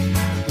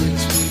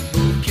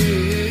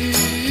bouquet.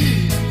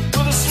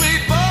 With a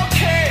sweet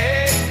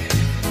bouquet.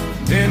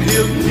 Then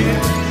he'll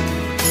kiss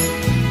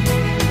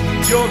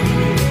your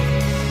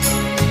lips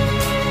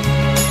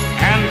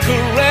and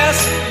caress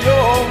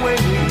your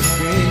waving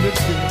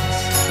fingertips,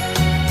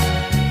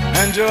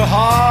 and your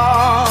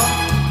heart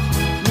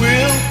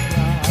will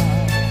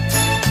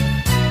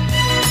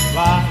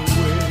fly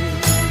away.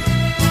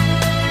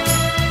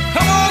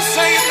 Come on,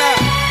 sing it now.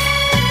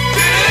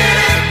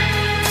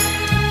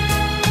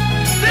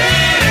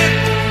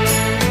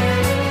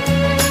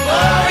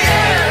 Oh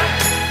yeah.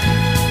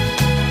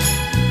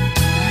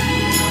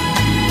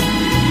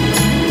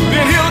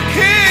 Then he'll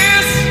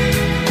kiss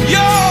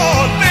your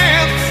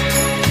lips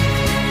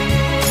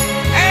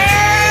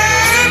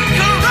and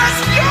caress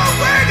your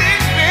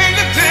waiting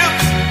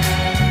fingertips,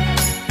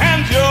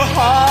 and your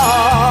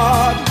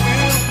heart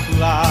will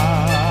fly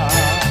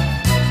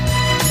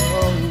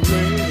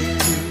away.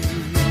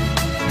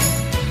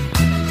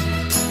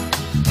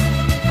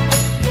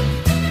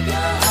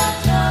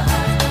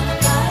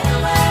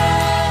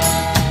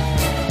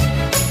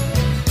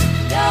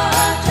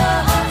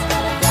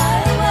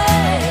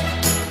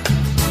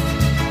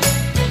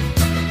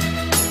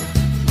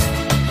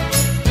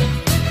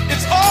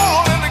 It's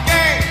all in the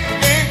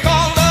game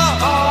called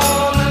love.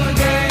 All in the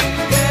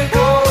game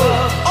called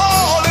love.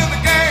 All in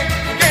the game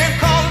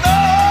called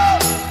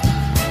love.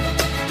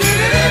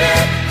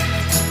 Did-it-it-it.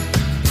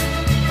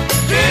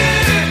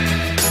 Did-it-it.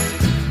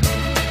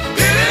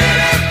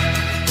 Did-it-it.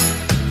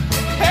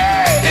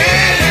 Hey,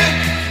 did-it.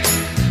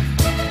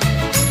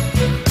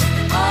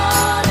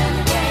 All in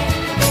the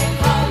game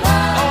called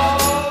love.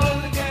 All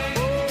in the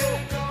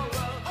game called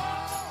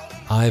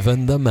love.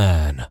 Ivan the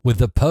Man, with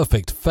the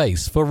perfect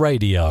face for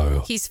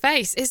radio. His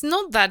face is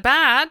not that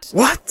bad.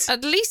 What?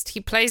 At least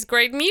he plays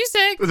great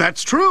music.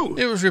 That's true.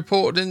 It was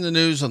reported in the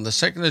news on the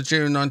 2nd of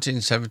June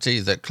 1970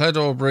 that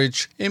Cledor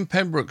Bridge in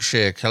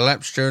Pembrokeshire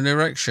collapsed during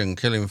erection,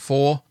 killing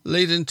 4,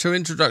 leading to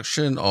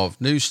introduction of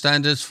new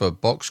standards for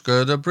box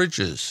girder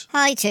bridges.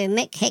 Hi to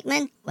Mick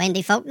Hickman,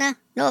 Wendy Faulkner,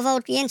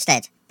 Norvold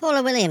Yenstead,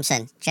 Paula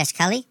Williamson, Jess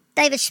Cully,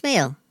 David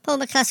Schmiel, Paul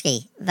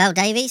McCluskey, Val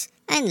Davies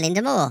and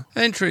Linda Moore.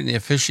 Entering the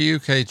official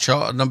UK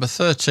chart at number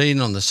 13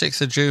 on the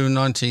 6th of June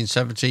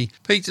 1970,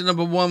 peaked at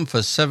number 1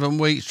 for 7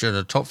 weeks during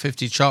a top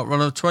 50 chart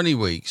run of 20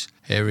 weeks.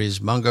 Here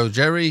is Mungo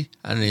Jerry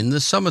and In the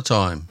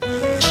Summertime.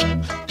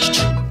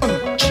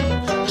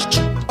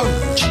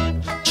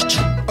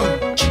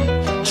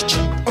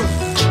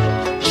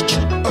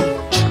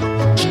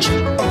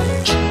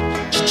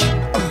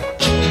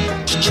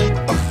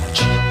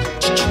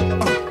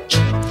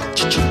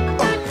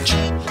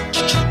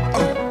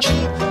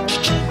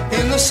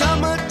 In the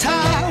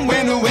summertime,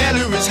 when the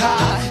weather is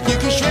high, you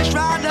can stretch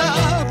right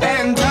up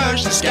and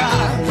touch the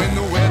sky. When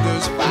the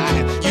weather's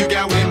fine, you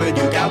got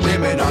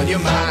women on your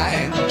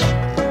mind.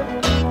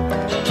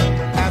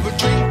 Have a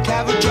drink,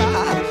 have a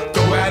drive,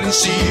 go out and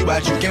see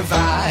what you can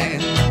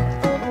find.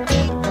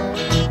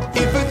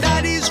 If a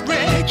daddy's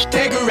rich,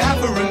 take her out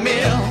for a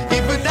meal.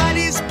 If a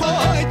daddy's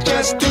poor,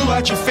 just do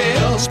what you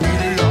feel.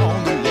 Speed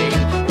along the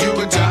lane, you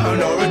can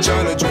turn or a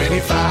turn of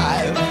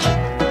 25.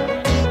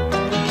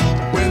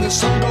 When the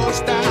sun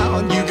goes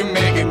down, you can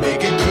make it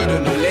good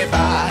and live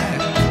by.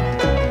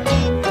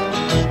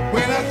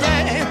 When I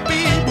grab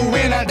people,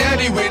 when I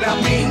dirty, when I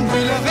mean,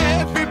 we love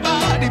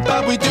everybody,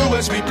 but we do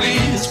as we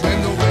please.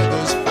 When the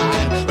weather's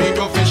fine, we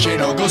go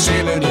fishing or go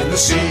sailing in the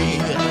sea.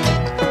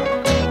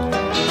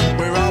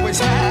 We're always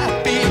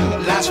happy,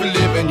 last for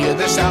living, yeah,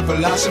 that's our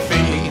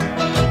philosophy.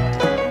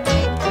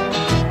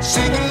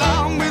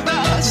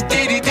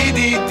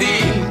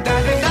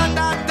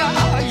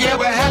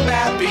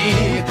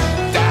 happy.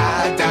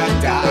 Da da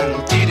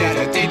da, dee da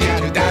da dee da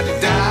da da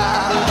da.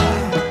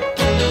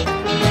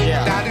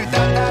 Yeah. Da da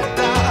da da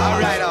da. All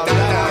right, all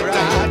right, all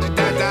right. Da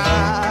da da.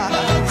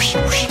 Whoosh,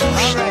 whoosh, whoosh.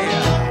 All right.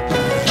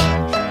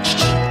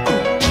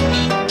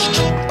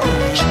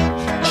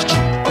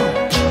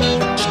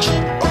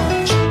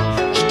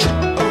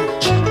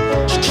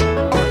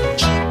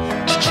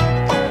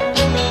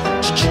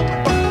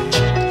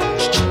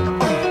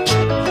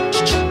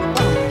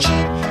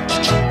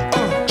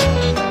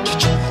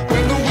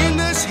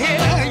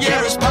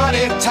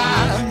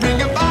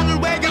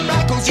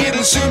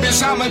 Soon be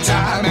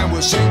summertime and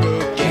we'll sing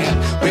again.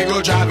 We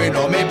go driving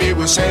or maybe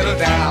we'll settle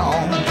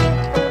down.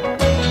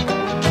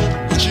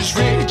 If she's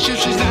rich, if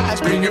she's nice,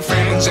 bring your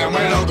friends and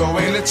we'll all go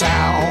into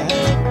town.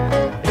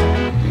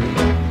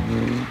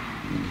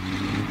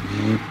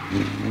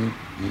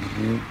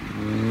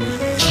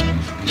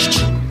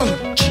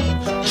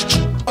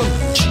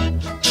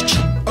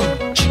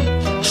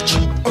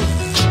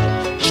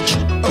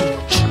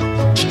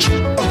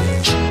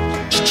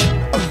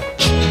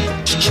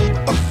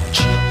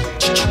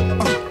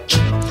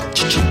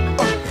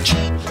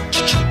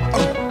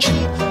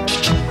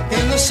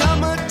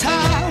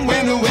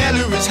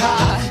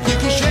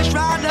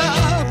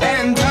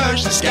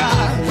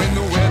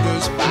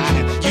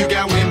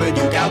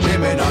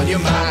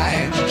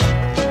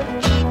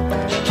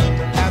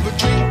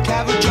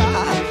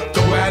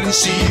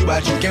 See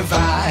what you can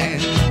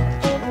find.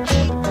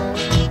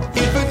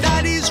 If a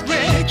daddy's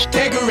rich,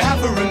 take her out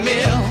for a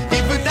meal.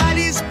 If a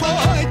daddy's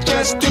poor,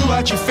 just do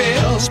what you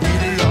feel.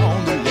 Speed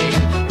along the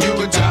lane,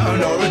 do a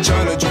turn or a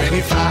turn of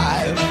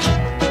 25.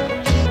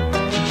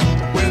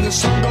 When the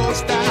sun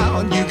goes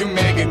down, you can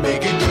make it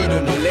good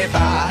and live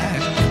by.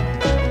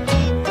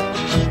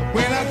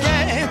 When I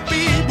grab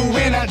people,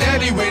 when I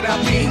dirty, when I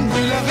mean,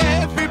 we love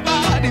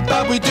everybody,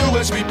 but we do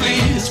as we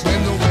please.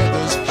 When the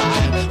weather's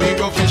fine, we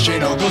go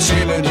fishing or go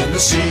sailing in the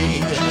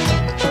sea.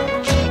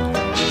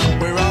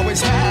 We're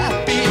always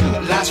happy, the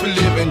lives we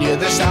live in, yeah,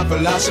 that's our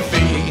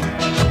philosophy.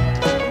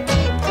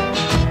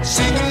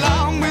 Sing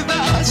along with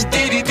us,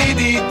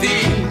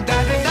 dee-dee-dee-dee-dee,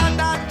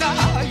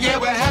 da-da-da-da-da, yeah,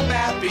 we're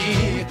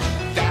happy,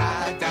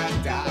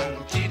 da-da-da,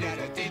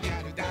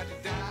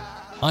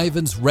 dee-da-da-dee-da-da-da-da.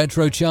 Ivan's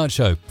Retro Chart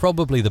Show,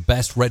 probably the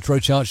best retro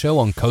chart show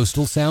on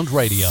Coastal Sound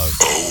Radio.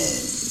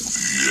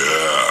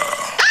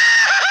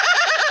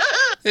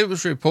 It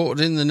was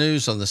reported in the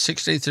news on the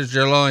 16th of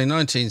July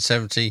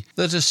 1970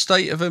 that a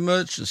state of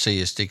emergency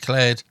is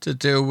declared to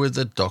deal with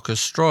the dockers'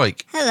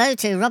 strike. Hello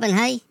to Robin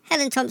Hay,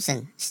 Helen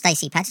Thompson,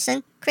 Stacey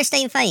Patterson,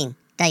 Christine Fain,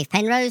 Dave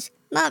Penrose,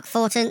 Mark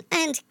Fortin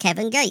and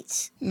Kevin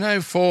Gates.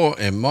 Now for,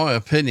 in my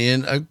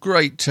opinion, a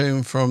great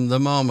tune from The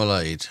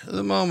Marmalade.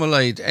 The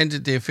Marmalade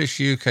ended the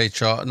official UK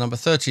chart at number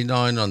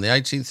 39 on the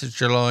 18th of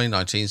July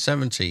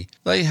 1970.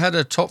 They had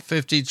a top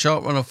 50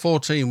 chart run of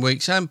 14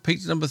 weeks and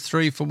peaked number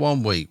 3 for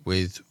 1 week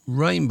with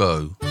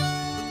Rainbow.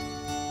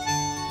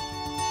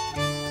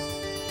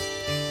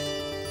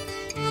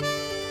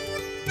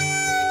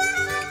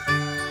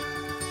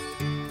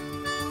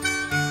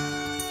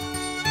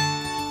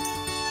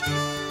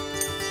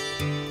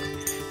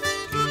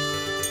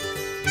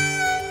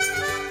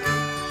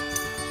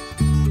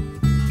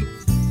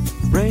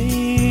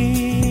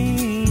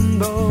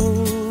 Rainbow,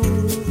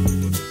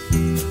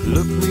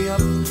 look me up,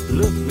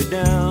 look me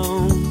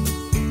down.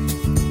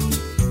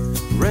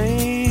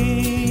 Rainbow,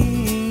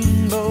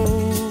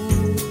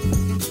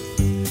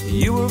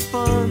 you were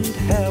fun to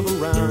have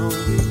around.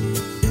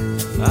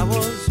 I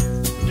was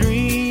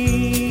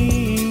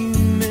dreaming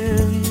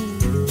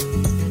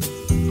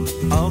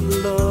of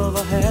the love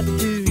I had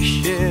to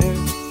share.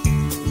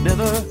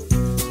 Never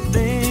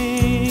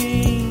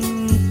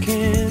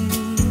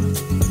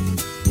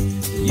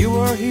you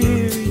were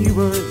here, you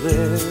were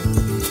there.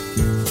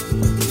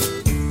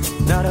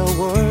 Not a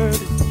word,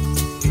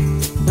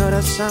 not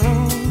a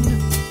sound.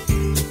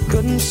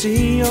 Couldn't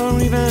see or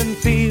even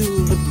feel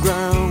the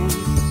ground.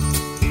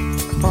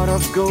 A pot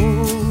of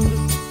gold,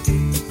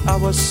 I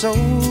was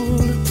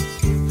sold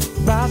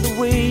by the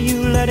way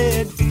you let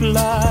it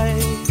fly.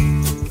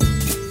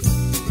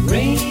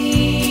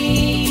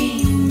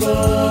 Rainbow,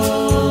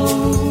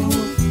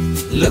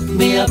 look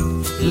me up,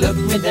 look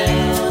me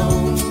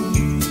down.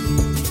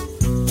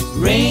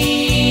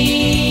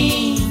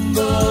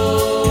 Rainbow,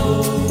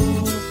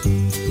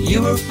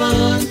 you were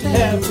fun to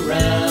have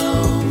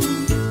around.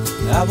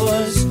 I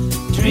was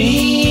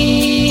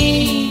dreaming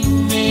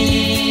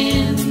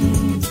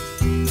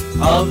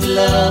of the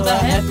love I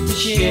had to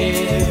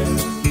share.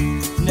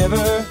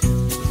 Never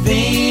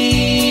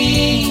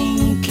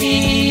thinking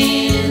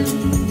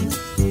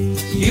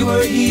you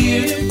were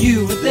here,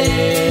 you were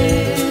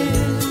there.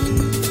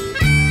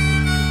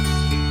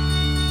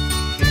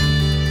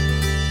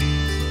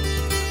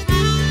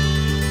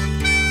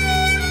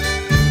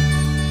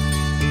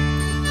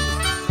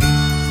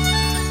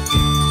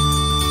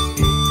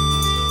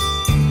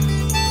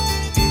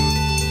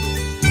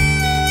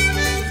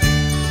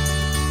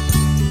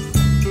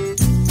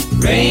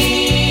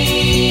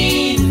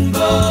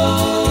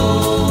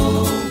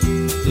 Rainbow,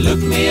 look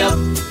me up,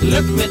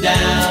 look me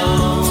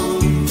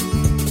down.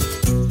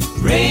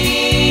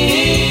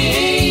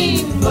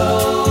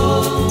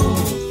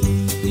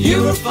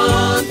 were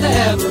fun to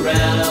have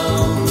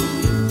around.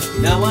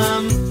 Now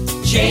I'm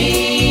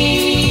changing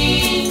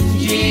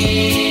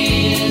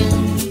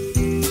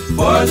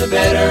for the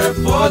better,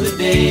 for the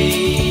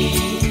day.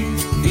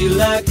 Feel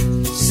like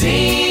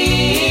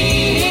singing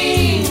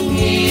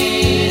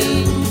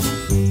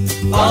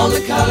all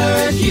the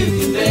colors you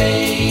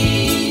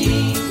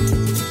convey.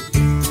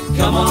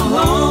 Come on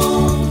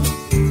home,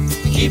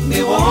 keep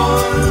me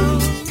warm,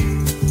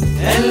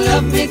 and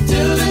love me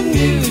till the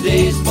new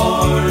day's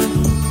born.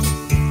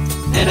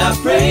 And I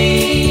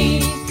pray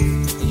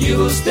you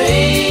will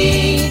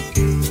stay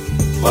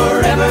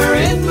forever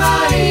in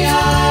my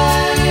eyes.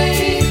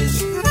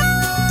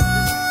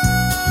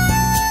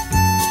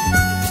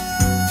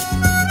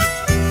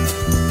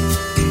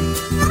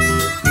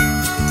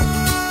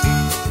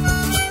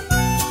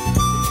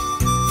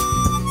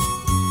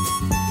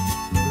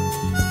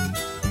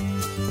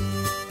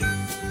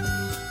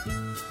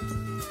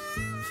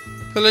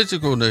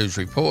 Political news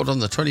reported on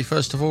the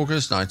 21st of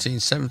August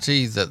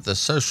 1970 that the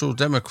Social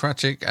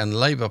Democratic and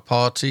Labour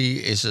Party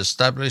is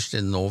established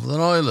in Northern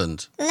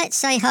Ireland. Let's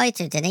say hi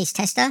to Denise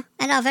Tester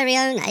and our very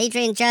own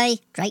Adrian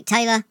J, Drake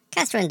Taylor,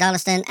 Catherine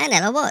Dollaston and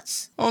Ella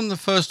Watts. On the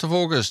 1st of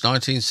August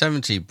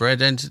 1970,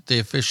 Bread entered the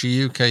official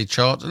UK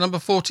chart at number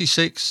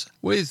 46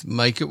 with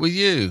Make It With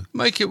You.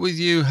 Make It With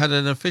You had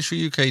an official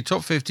UK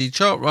top 50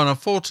 chart run of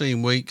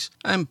 14 weeks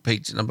and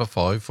peaked at number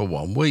 5 for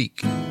 1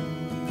 week.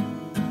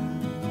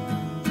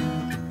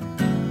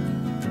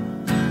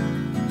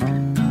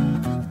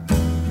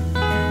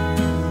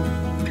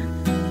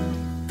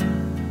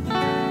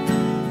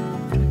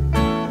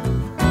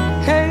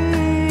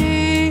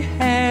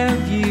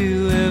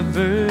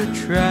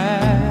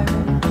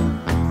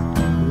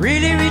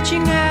 Really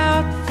reaching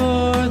out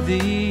for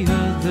the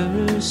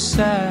other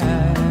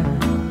side.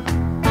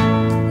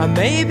 I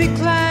may be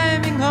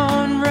climbing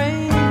on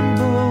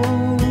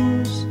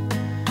rainbows,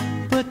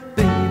 but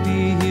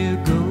baby, here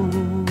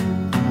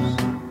goes.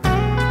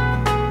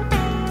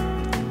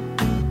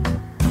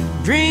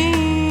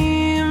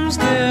 Dreams,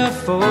 they're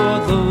for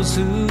those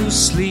who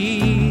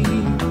sleep.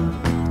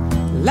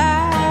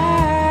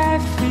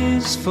 Life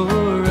is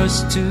for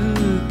us to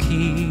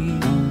keep.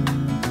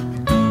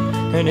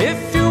 And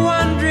if you're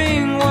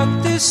wondering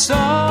what this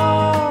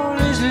all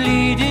is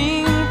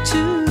leading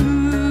to,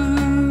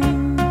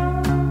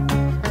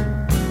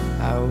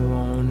 I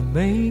wanna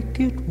make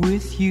it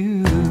with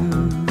you.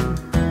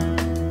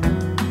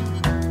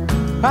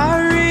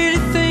 I really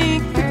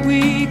think that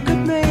we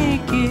could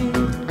make it,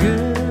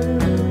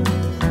 girl.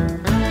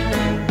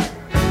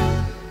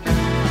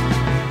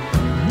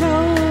 No,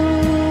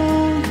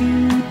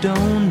 you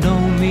don't know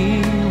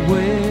me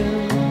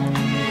well,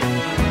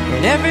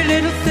 and every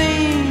little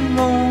thing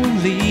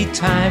only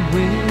time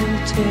will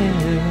tell.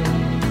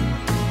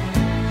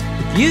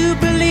 If you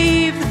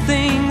believe the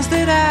things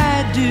that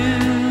I do,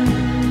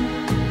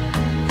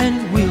 and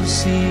we'll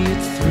see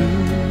it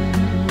through.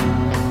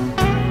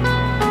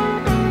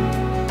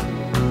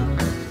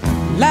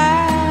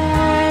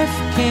 Life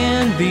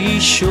can be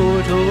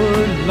short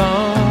or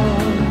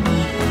long.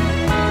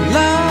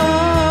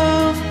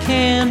 Love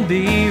can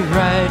be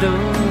right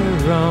or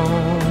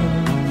wrong.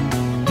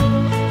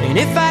 And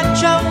if I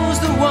chose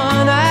the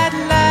one I'd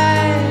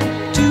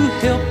like to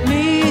help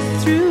me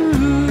through,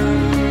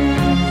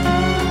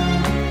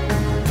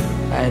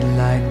 I'd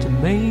like to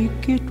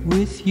make it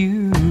with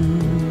you.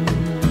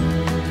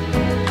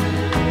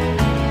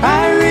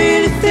 I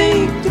really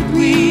think that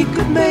we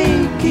could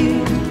make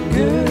it,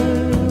 girl.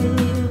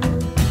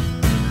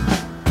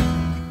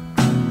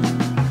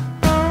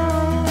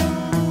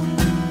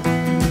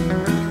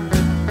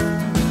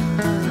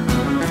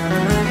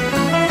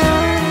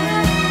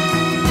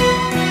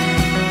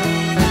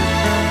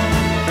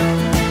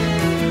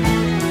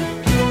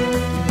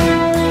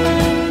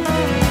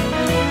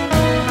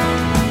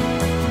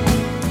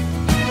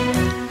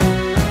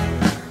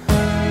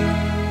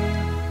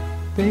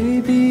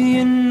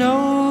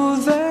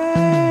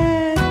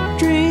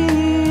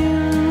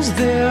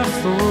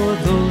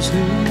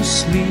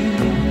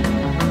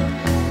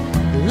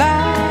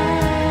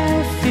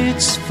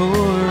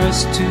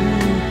 To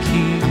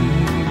keep.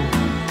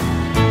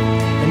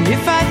 And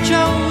if I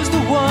chose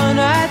the one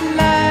I'd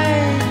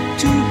like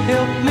to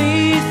help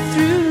me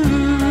through,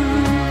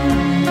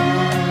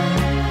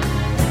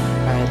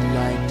 I'd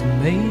like to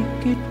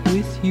make it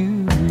with you.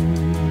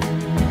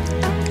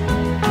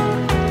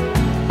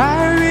 I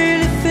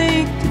really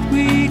think that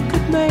we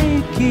could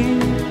make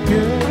it,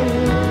 girl.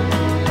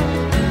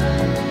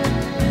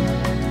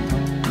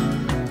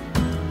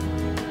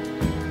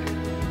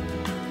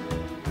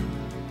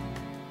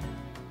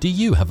 Do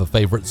you have a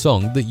favourite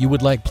song that you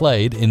would like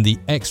played in the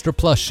Extra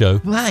Plus show?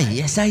 Why,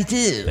 yes I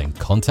do. Then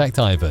contact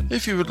Ivan.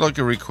 If you would like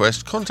a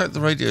request, contact the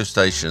radio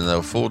station and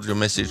they'll forward your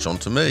message on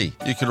to me.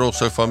 You can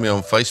also find me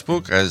on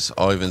Facebook as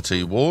Ivan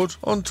T. Ward,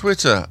 on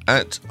Twitter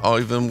at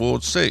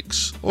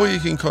IvanWard6, or you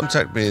can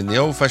contact me in the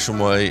old-fashioned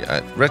way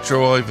at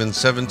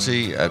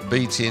RetroIvan70 at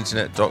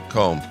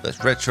btinternet.com. That's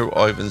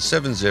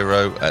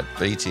RetroIvan70 at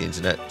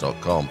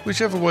btinternet.com.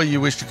 Whichever way you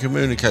wish to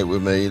communicate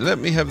with me, let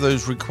me have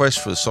those requests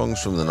for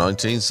songs from the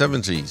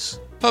 1970s.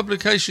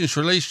 Publications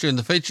released during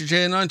the feature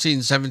year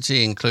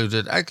 1970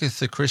 included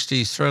Agatha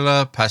Christie's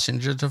thriller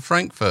Passenger to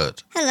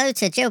Frankfurt. Hello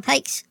to Jill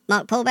Pakes,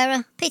 Mark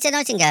Paulbearer, Peter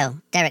Nightingale,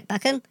 Derek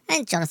Buckham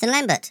and Jonathan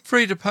Lambert.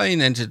 Frida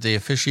Payne entered the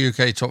official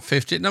UK Top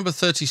 50 at number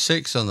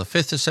 36 on the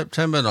 5th of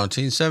September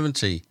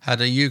 1970. Had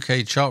a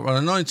UK chart run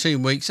of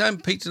 19 weeks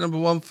and peaked at number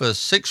 1 for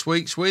 6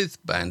 weeks with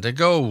Band of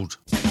Gold.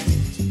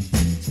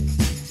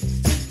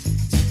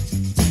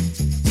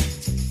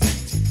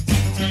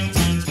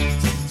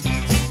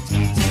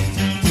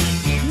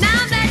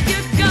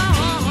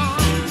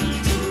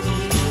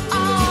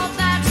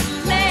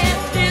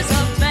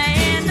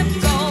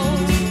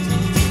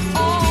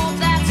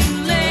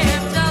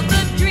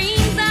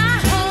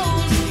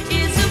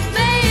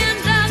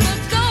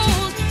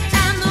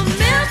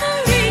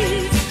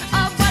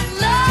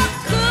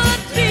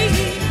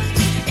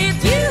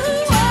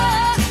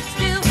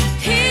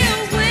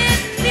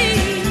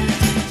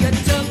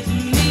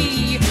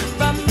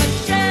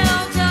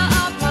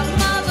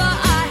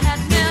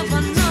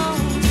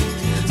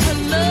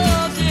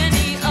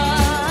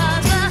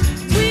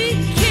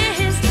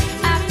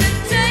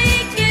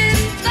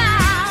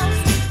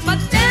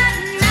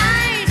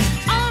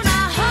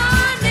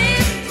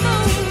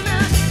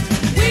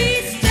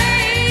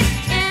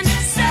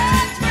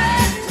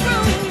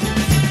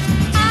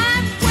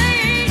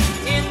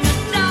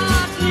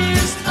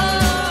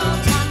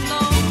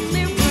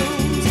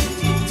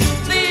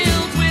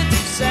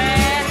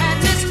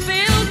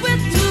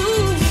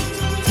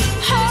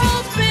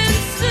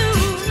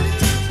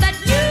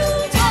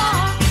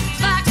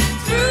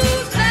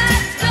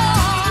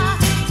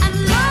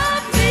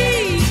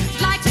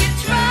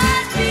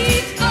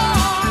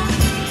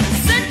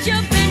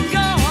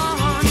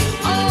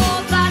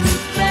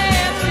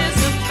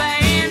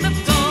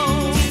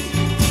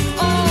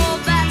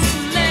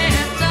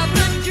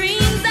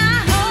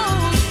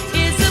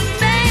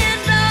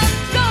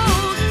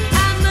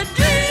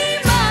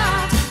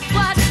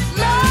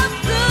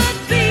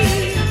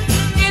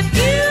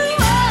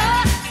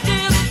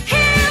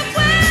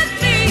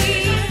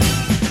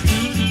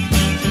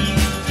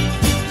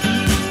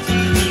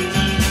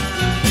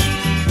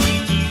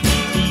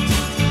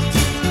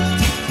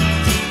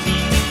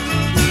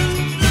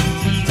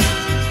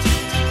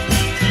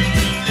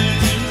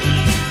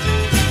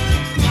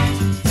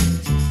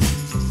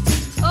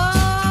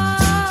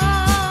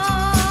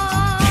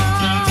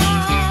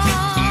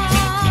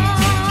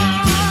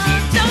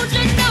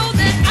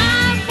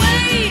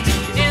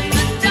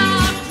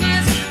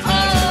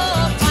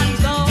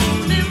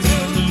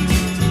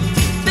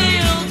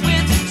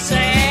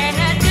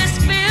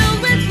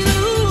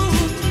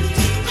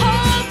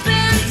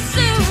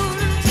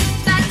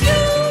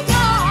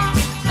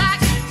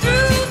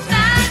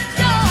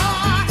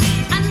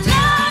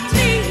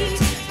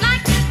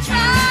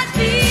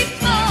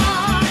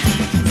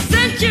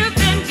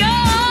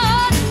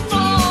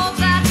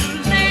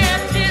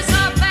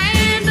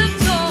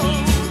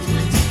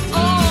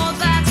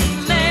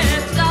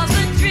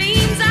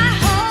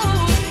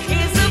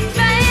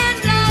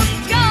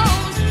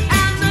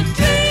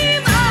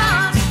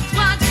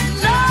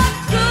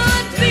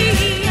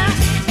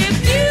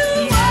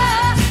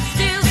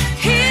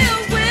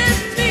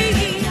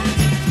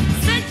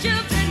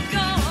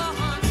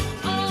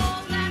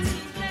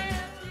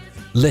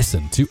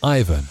 Listen to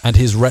Ivan and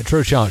his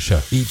Retro Chart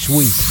Show each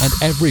week, and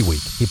every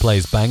week he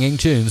plays banging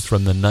tunes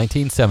from the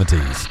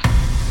 1970s.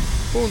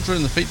 Born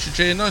during the feature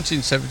year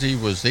 1970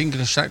 was the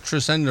English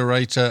actress and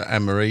narrator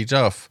Anne-Marie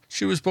Duff.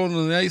 She was born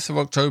on the 8th of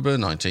October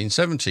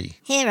 1970.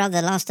 Here are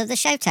the last of the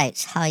show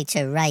tapes. Hi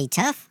to Ray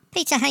Tuff,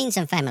 Peter Haynes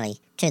and family,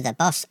 to the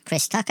boss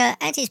Chris Tucker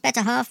and his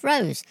better half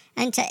Rose,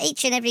 and to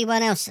each and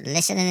everyone else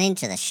listening in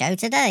to the show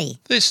today.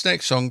 This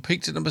next song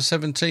peaked at number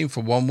 17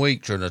 for 1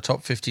 week during a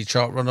top 50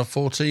 chart run of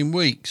 14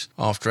 weeks,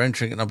 after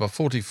entering at number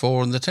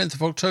 44 on the 10th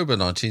of October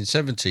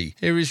 1970.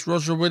 Here is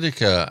Roger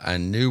Whittaker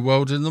and New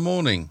World in the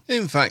Morning.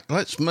 In fact,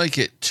 let's make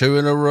it 2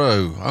 in a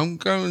row. I'm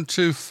going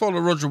to follow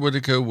Roger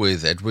Whittaker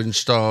with Edwin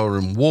Starr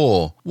and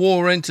War.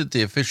 War entered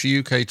the official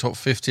UK top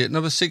 50 at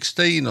number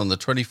 16 on the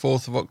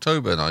 24th of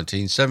October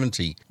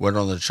 1970, went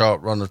on the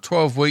chart run of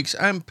 12 weeks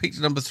and peaked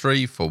at number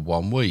 3 for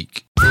 1 week.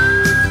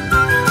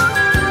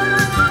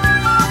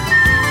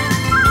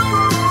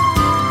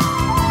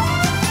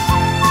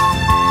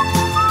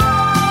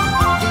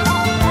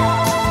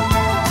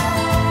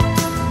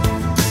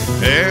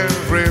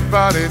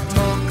 Everybody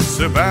talks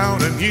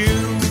about a new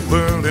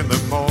world in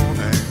the morning,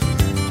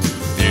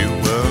 new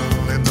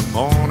world in the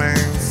morning,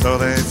 so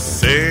they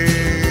say.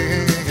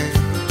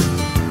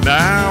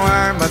 Now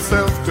I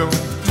myself don't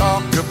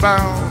talk about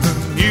about a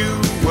new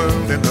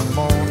world in the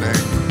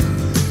morning.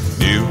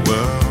 New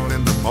world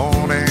in the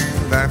morning,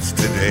 that's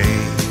today.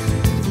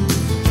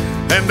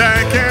 And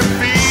I can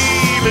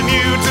feel a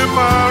new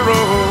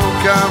tomorrow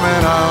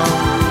coming on.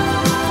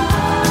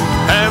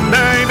 And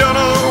I don't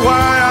know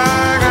why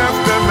I have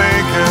to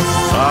make a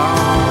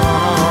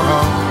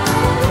song.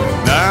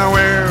 Now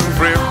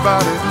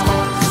everybody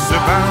talks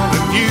about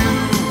a new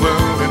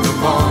world in the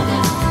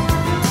morning.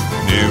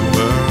 New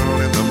world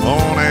in the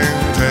morning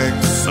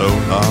takes so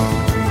long.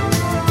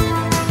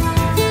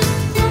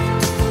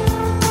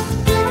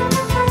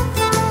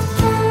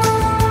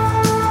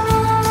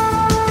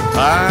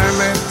 I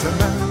met a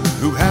man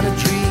who had a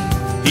dream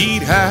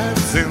he'd had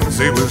since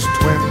he was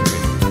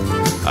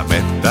 20. I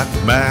met that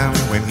man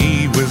when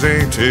he was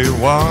 81.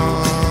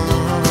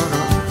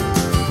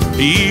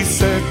 He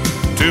said,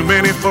 too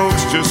many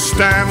folks just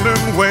stand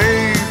and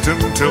wait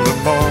until the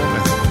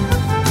morning.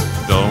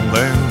 Don't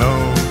they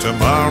know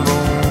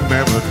tomorrow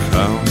never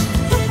comes?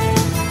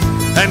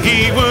 And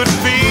he would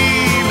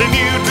feel a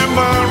new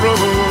tomorrow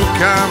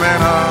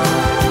coming on.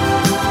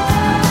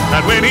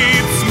 And when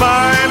he'd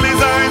smile,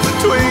 his eyes would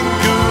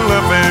twinkle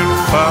up and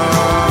far.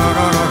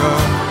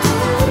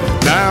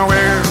 Now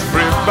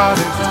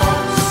everybody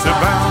talks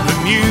about a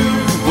new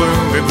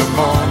world in the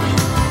morning.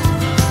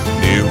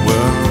 New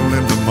world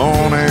in the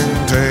morning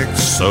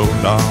takes so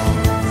long.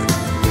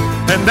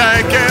 And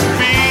I can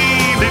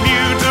feel a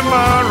new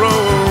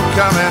tomorrow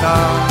coming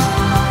on.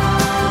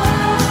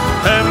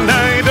 And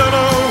I don't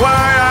know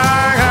why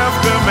I have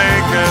to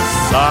make a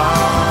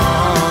song.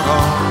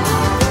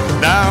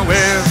 Now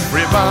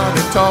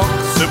everybody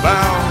talks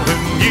about a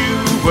new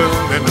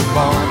world in the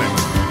morning.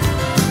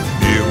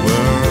 New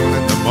world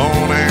in the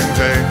morning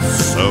takes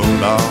so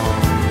long.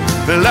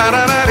 La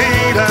da da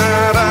dee da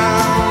da,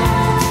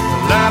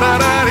 la da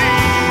da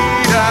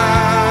dee da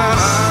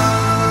da.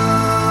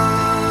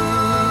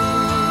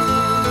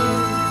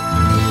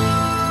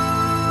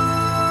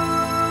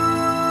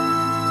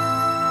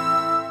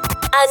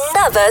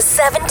 Another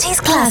 70s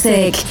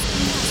classic.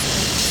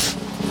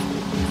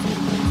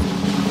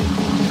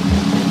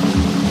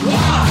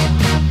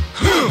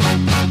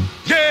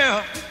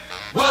 Yeah.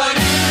 What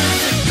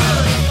is it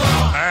good for?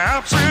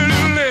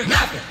 Absolutely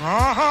nothing.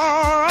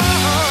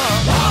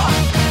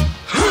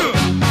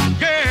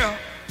 Yeah.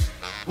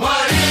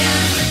 What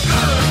is it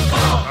good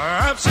for?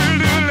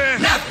 Absolutely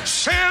nothing.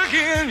 Say it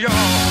again,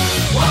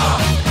 y'all.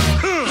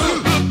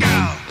 Look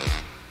out.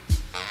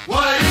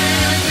 What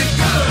is it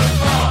good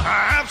for?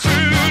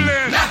 Absolutely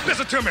nothing.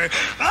 Listen to me.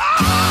 I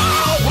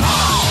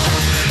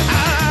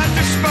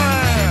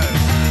despise.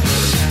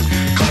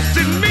 'Cause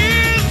it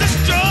means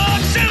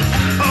destruction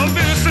of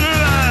innocent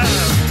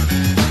lives.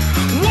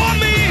 War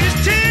means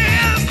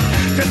tears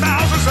to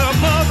thousands of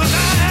mothers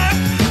die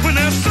when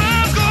their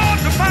sons go out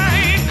to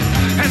fight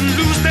and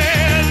lose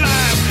their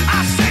lives. I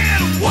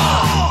said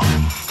war.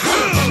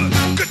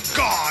 Good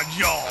God,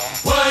 y'all.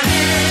 What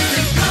is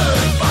it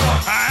good for?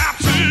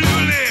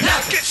 Absolutely.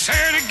 Get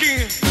said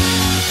again.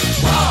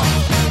 War.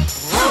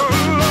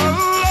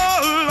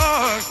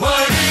 Lord.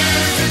 What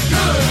is it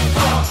good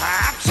for?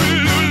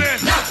 Absolutely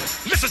nothing.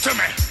 Listen to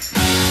me.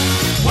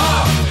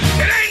 War.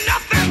 It ain't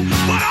nothing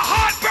but a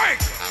heartbreak.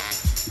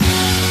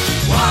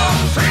 War.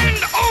 Friend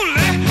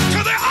only to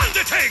the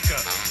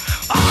undertaker.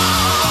 Oh,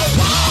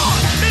 war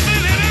is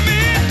an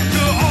enemy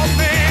to all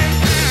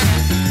mankind.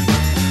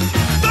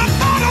 The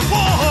thought of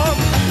war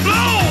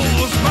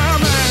blows my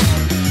mind.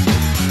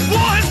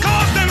 War has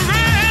caused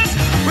unrest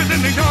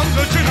within the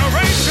younger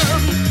generation.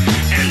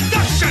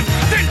 Induction,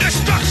 then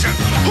destruction.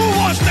 Who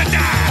wants to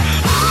die?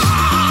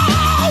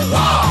 Oh,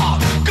 war.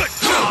 Good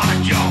God,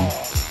 y'all.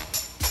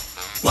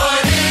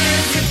 What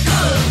is it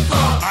good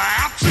for?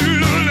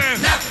 Absolutely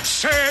nothing.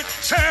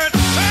 Said.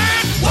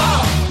 War.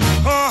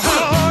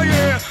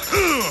 Yeah.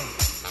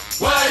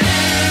 What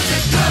is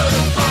it good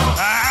for?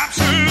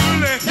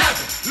 Absolutely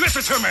nothing.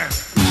 Listen to me.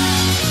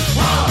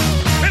 War.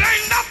 It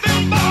ain't nothing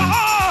but a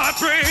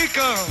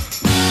heartbreaker.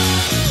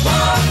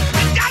 War.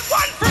 It's got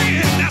one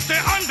friend, that's the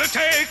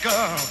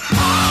undertaker.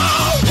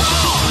 Oh,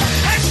 war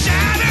has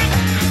shattered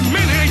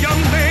many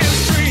young men's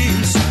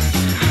dreams,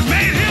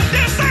 made him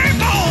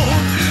disabled,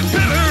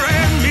 bitter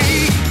and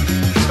mean.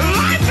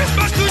 Life is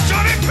much too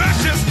short and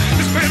precious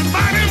to spend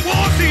fighting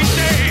wars each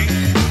day.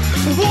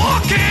 War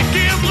can't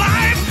give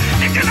life,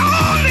 it can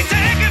only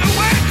take it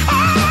away.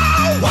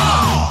 Oh,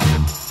 war!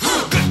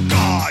 Good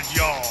God,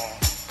 y'all.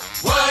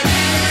 What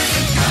is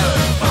it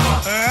good for?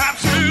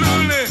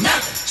 Absolutely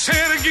nothing. Say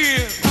it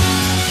again.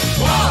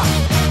 War.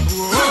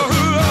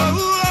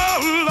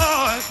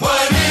 Lord.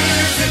 What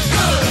is it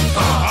good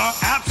for?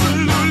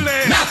 Absolutely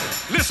nothing.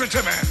 Listen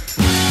to me.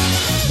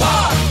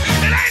 War.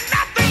 It ain't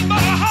nothing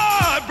but a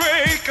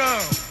heartbreaker.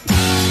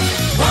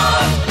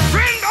 War.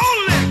 Friend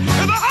only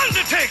to the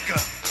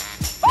undertaker.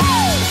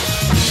 Woo!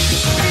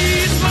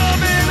 Please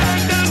love and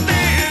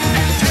understand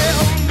and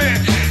tell me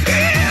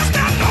here's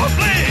not no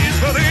place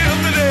for them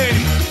today.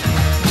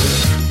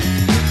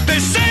 They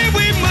say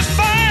we must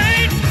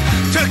fight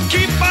to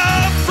keep our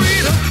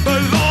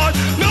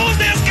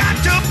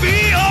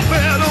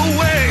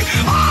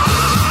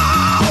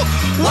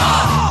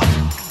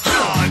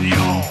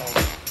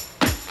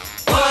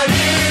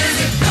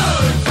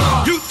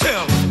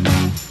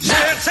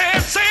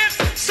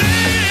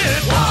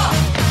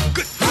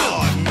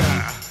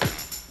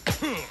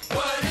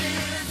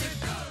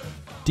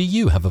Do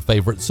you have a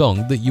favourite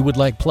song that you would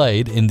like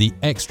played in the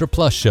Extra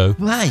Plus show?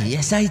 Why,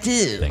 yes I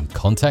do. Then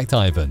contact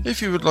Ivan.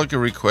 If you would like a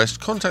request,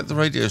 contact the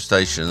radio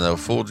station and they'll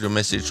forward your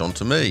message on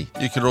to me.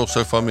 You can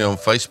also find me on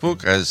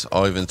Facebook as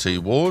Ivan T.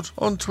 Ward,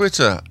 on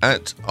Twitter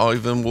at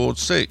Ivan Ward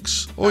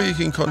 6, or you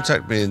can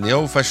contact me in the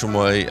old-fashioned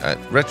way at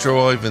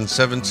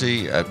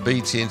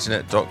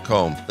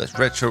retroivan70@btinternet.com. That's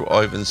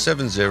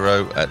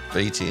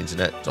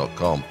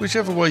retroivan70@btinternet.com.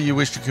 Whichever way you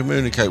wish to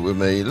communicate with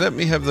me, let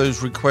me have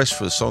those requests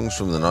for songs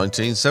from the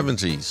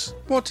 1970s.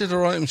 What did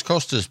our items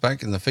cost us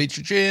back in the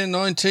featured year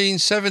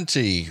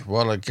 1970?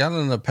 Well, a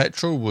gallon of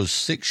petrol was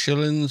 6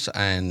 shillings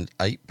and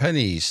 8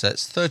 pennies.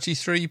 That's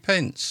 33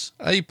 pence.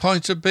 A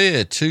pint of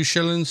beer, 2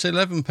 shillings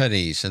 11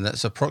 pennies, and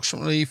that's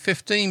approximately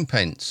 15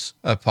 pence.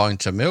 A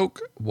pint of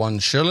milk, 1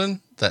 shilling.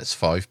 That's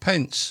 5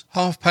 pence.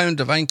 £1/2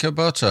 of Anchor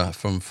butter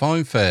from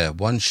Fine Fare,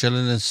 1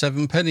 shilling and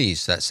 7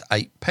 pennies. That's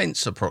 8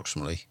 pence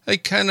approximately. A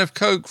can of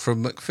Coke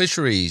from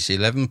McFisheries,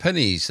 11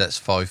 pennies. That's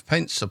 5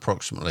 pence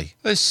approximately.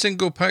 A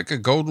single pack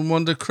of Golden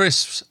Wonder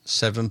crisps,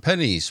 7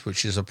 pennies,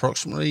 which is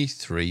approximately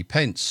 3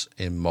 pence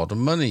in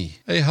modern money.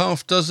 A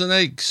half dozen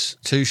eggs,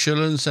 2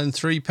 shillings and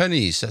 3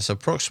 pennies. That's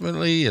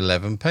approximately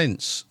 11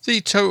 pence.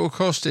 The total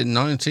cost in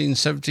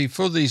 1970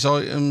 for these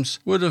items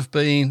would have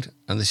been,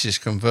 and this is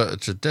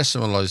converted to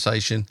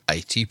decimalisation,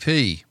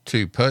 80p.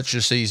 To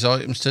purchase these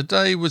items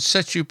today would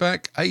set you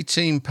back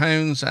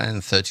 £18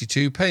 and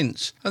 32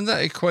 pence, and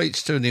that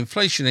equates to an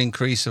inflation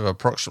increase of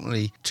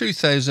approximately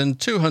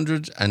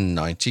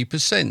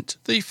 2,290%.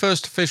 The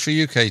first official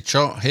UK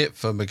chart hit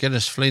for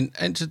McGuinness Flint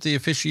entered the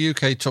official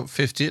UK Top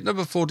 50 at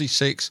number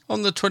 46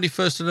 on the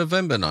 21st of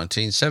November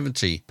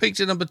 1970, peaked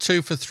at number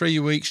 2 for 3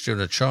 weeks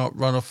during a chart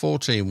run of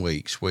 14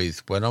 weeks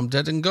with When I'm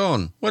Dead and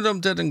Gone. When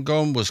I'm Dead and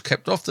Gone was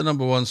kept off the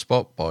number 1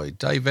 spot by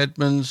Dave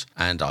Edmunds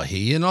and I Hear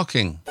You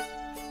Knocking.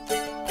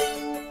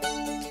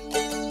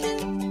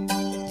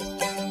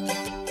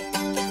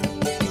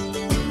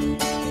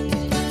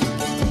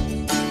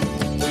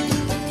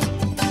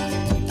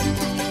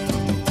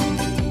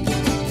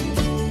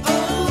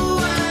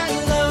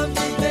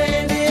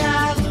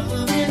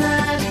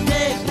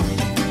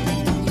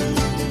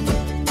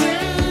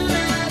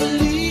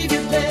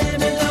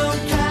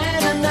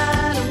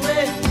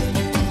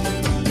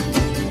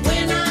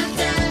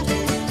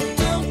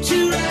 Don't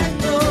you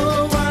let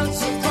go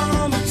once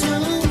upon a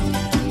tune.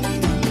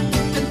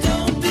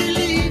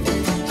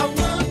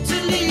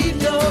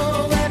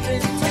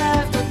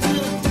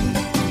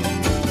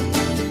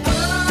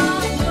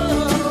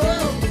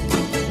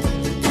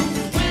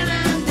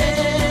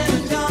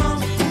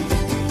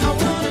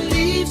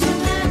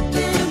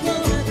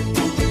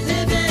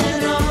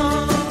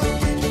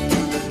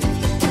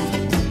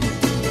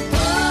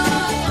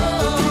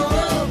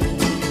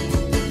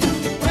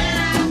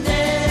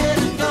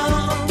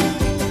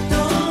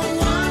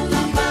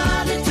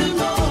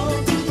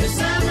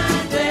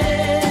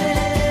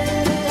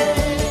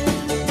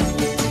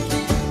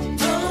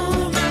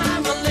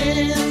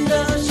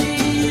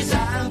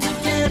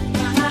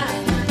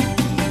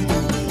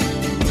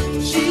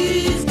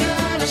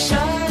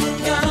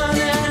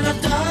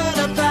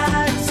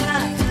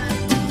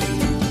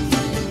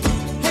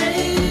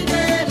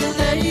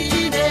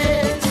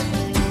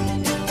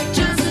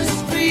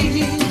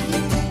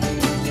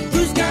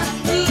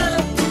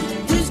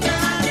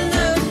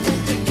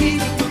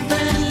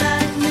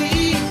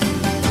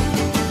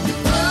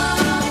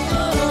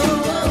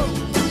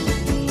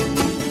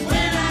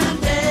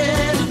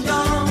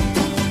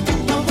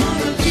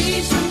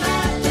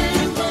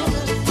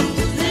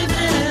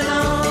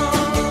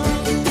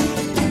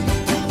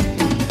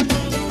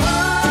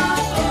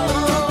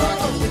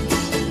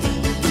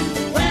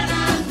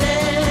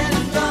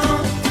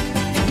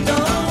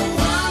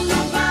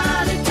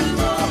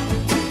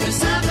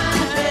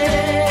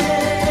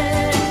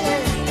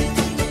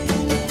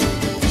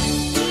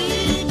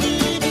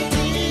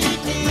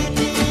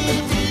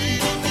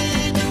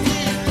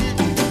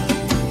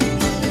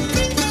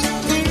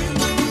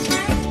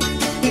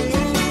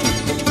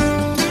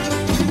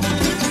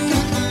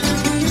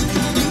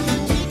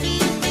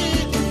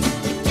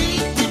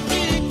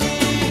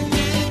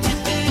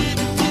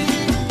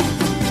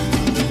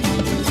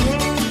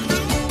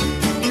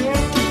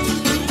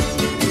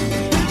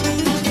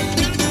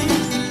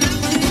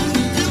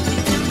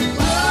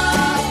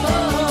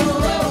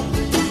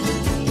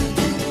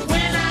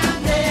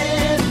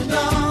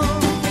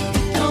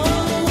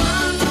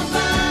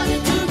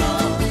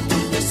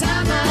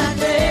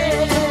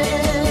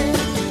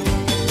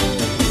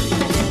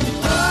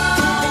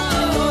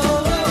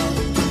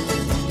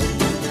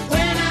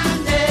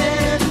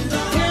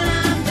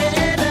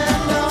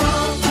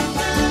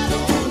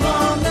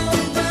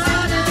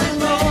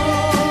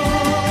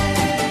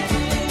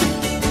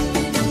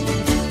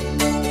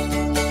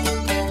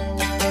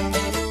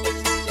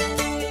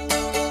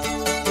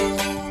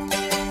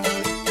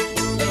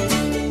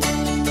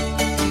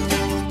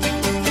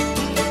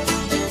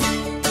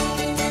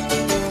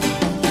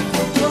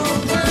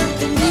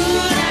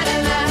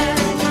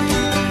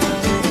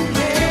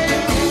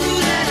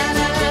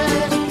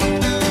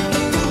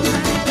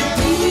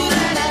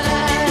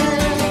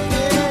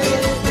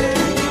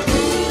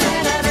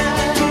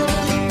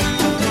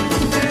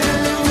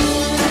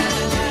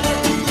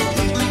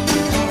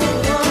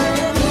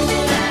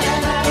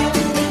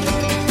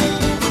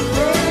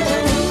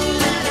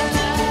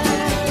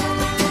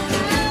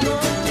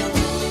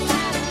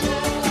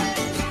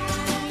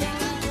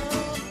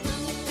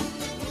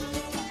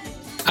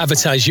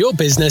 Advertise your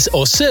business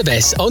or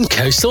service on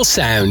Coastal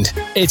Sound.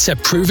 It's a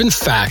proven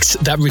fact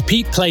that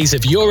repeat plays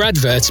of your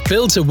advert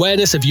builds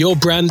awareness of your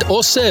brand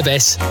or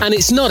service, and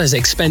it's not as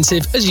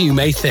expensive as you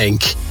may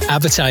think.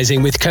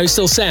 Advertising with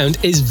Coastal Sound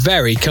is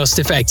very cost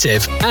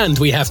effective, and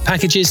we have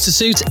packages to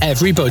suit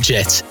every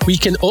budget. We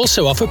can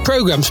also offer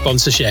program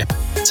sponsorship.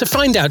 To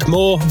find out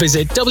more,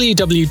 visit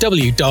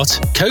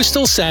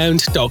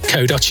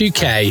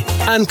www.coastalsound.co.uk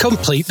and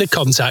complete the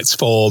contacts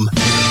form.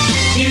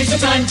 Here's the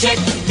time check,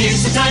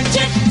 it's the time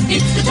check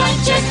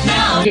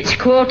now. It's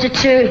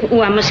 1:45. Oh,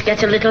 I must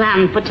get a little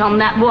hand put on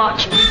that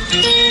watch.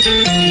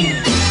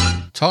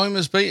 Time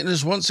has beaten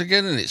us once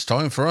again, and it's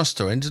time for us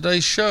to end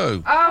today's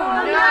show.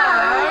 Oh,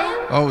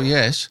 no! Oh,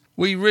 yes.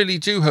 We really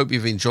do hope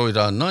you've enjoyed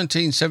our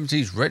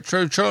 1970s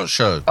retro chart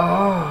show.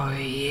 Oh,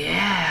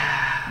 yeah.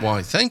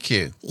 Why, thank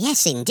you.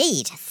 Yes,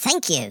 indeed.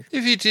 Thank you.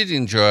 If you did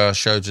enjoy our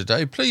show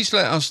today, please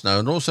let us know,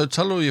 and also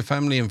tell all your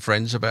family and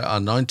friends about our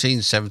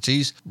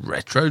 1970s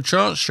retro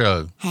chart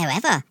show.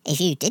 However,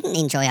 if you didn't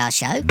enjoy our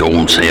show...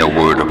 Don't say a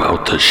word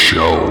about the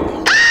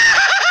show.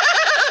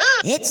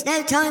 It's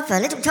now time for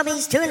Little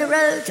Tommy's 2 in a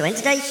row to end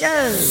today's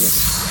show.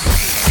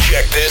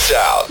 Check this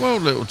out. Well,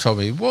 little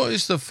Tommy, what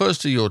is the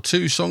first of your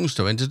 2 songs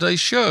to end today's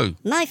show?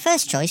 My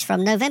first choice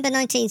from November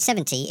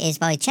 1970 is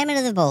by Chairman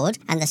of the Board,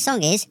 and the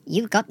song is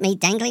You Got Me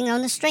Dangling on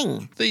a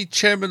String. The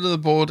Chairman of the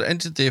Board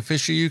entered the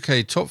official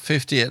UK Top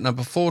 50 at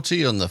number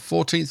 40 on the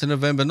 14th of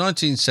November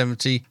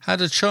 1970,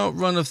 had a chart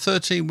run of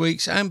 13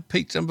 weeks and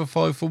peaked number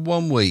 5 for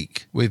 1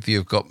 week, with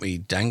You've Got Me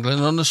Dangling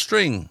on a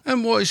String.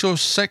 And what is your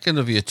second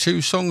of your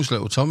 2 songs,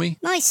 little Tommy?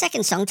 My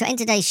second song to end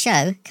today's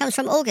show comes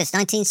from August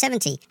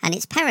 1970, and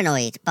it's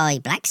Paranoid by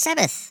Black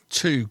Sabbath.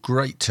 2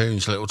 great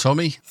tunes, little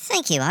Tommy.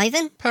 Thank you,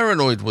 Ivan.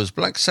 Paranoid was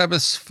Black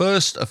Sabbath's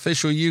first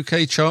official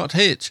UK chart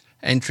hit,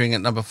 entering at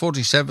number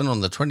 47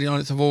 on the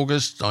 29th of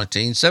August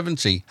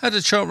 1970. Had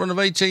a chart run of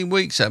 18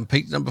 weeks and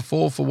peaked number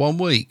 4 for 1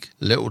 week.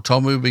 Little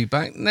Tommy will be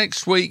back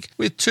next week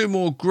with 2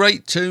 more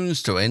great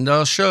tunes to end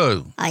our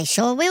show. I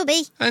sure will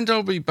be. And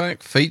I'll be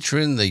back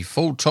featuring the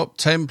full top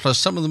 10 plus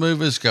some of the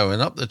movers going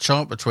up the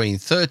chart between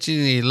 13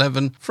 and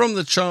 11 from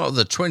the chart of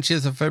the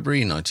 20th of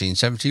February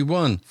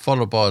 1971,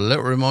 followed by a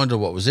little reminder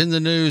of what was in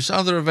the news,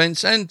 other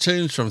events and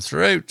tunes from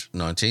throughout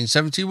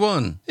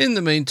 1971. In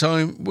the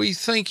meantime, we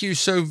thank you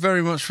so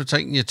very much for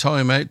taking your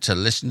time out to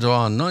listen to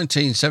our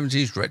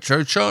 1970s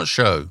retro chart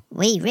show.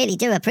 We really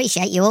do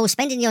appreciate you all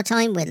spending your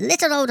time with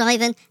little old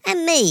Ivan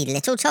and me,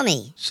 little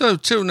Tommy. So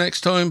till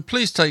next time,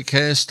 please take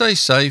care, stay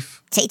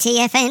safe.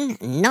 TTFN,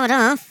 not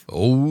off.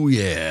 Oh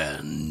yeah,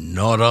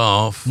 not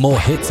off. More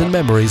hits and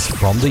memories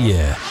from the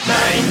year.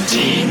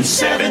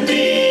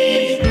 1970.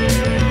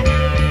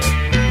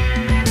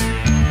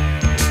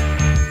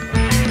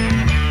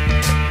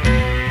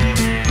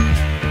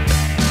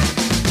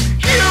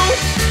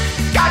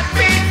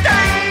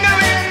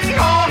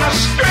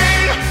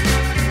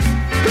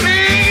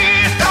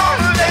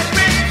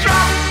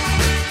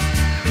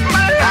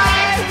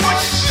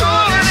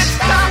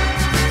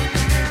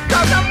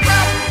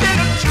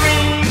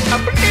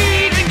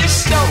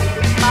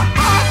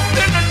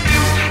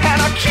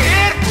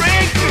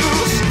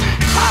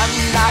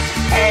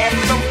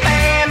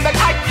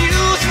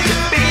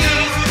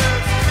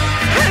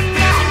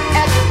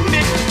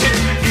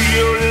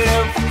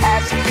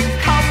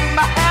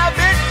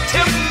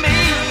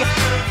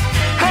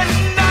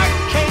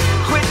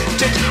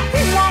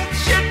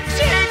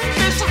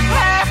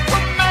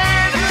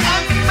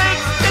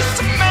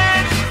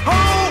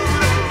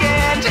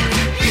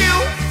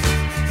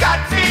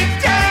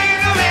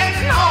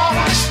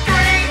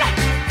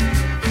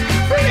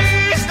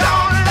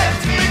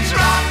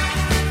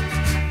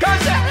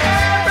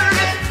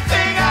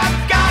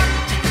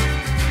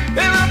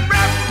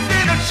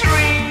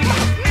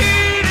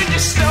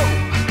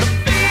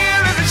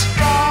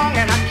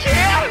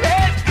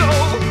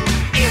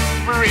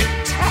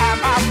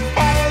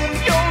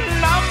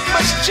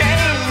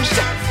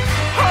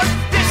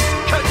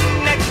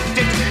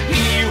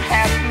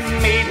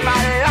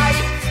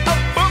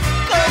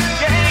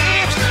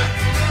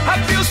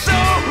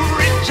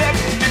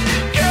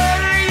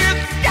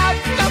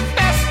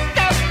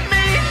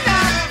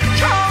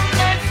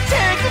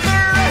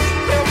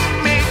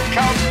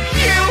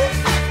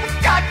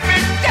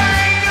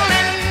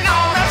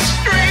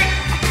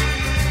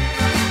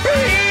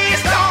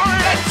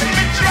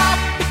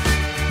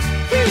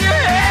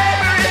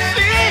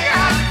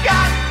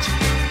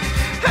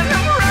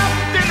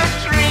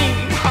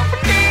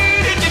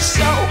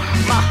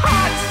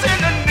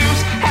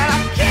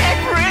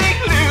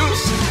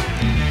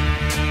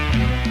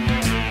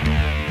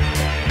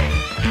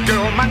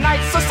 My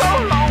nights are so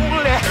lonely.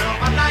 Girl,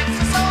 my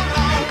nights are so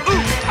lonely.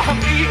 Ooh, I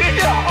need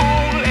you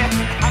only.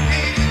 I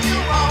need you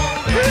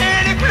only.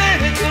 Plenty,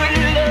 plenty good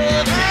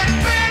love. Plenty,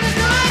 plenty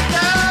good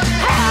love.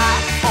 I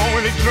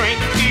only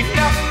drink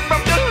enough from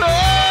the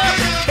love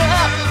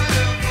cup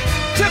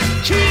to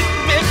keep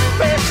me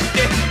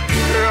thirsty.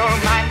 Girl,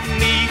 my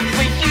need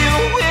for you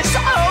is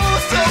oh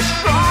so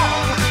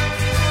strong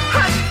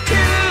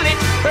until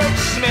it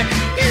hurts me.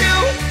 You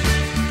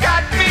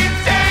got me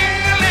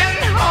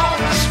dangling on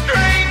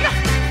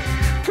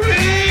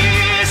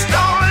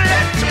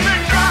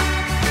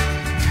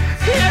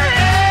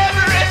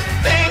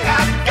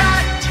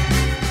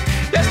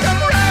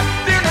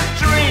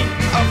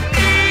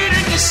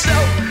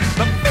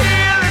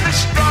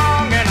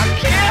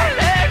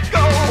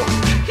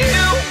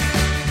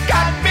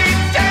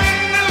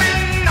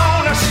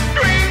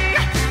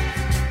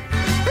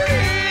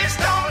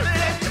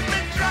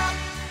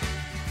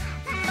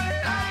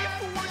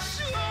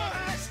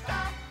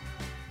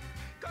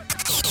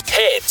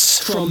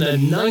the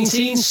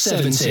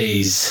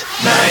 1970s.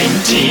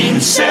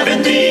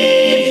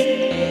 1970.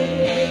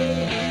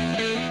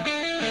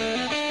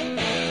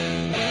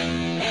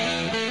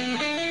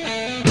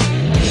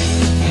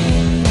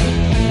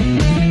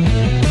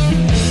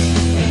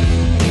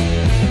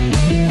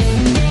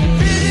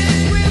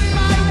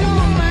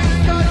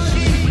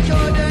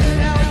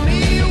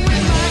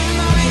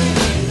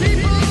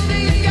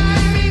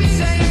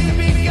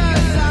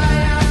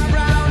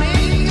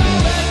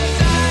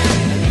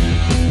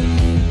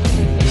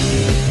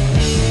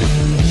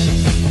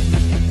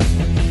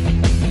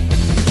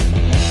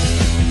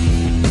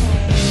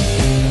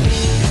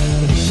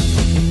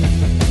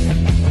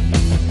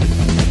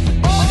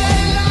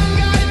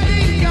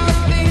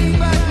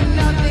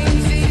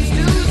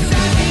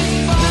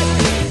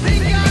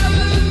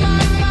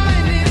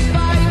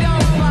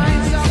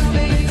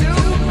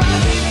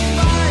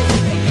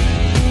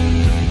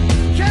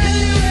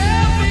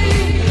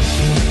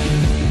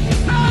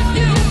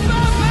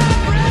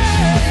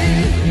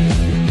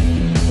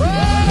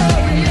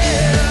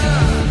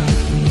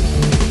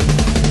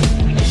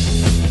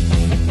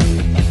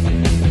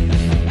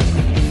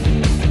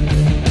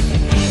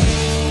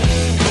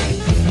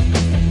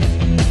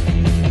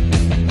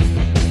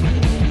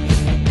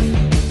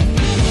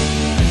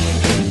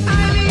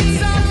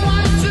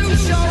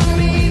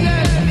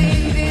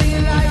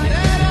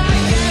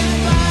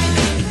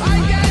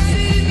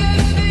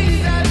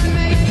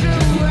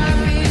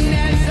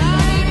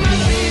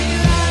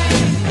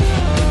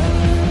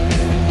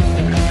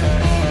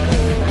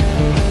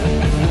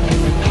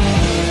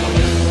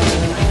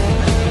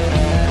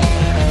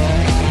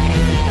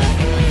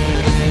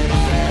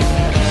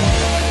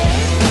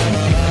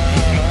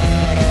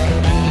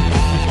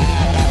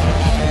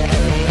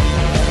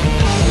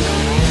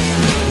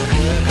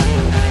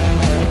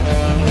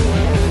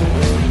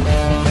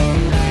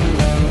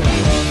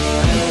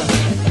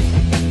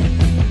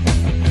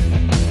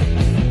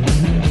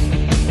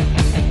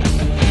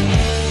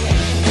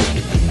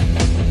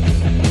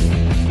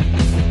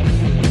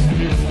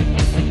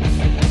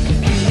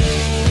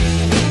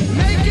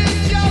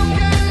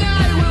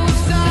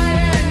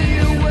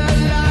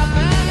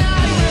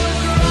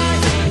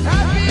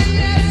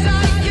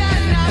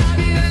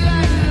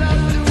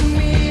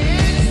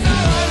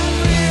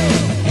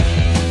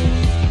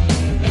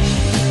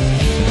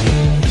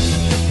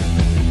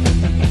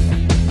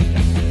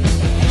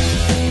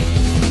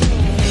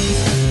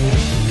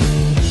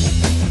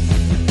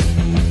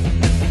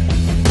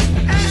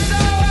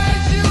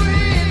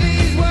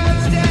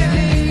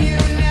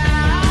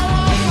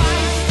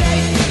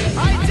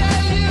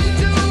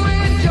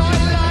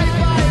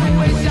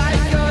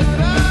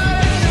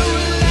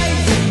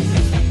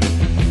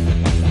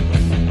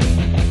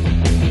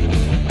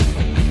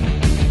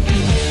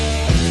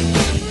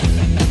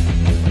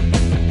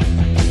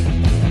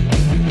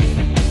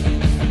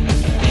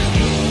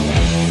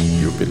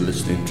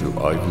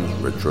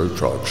 Retro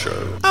Chart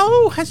Show.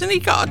 Oh, hasn't he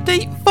got a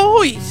deep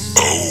voice?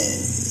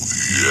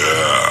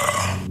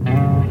 Yeah.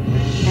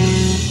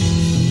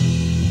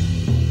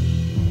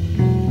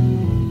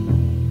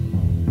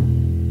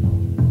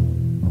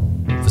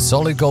 For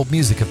solid gold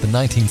music of the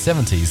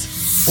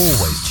 1970s,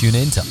 always tune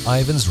in to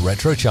Ivan's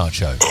Retro Chart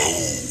Show.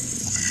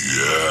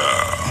 Yeah.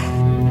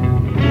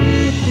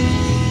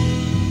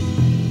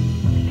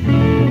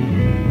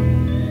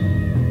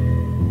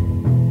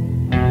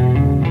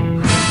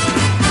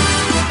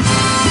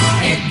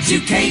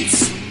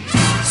 Educates,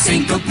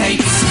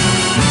 syncopates,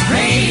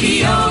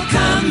 radio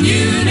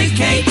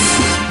communicates,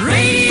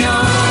 radio,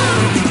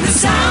 the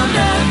sound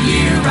of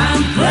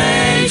year-round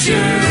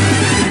pleasure.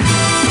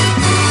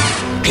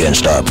 Can't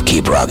stop,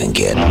 keep rocking,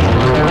 kid.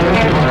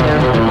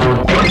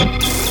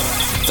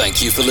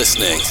 Thank you for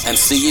listening and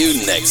see you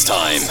next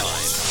time.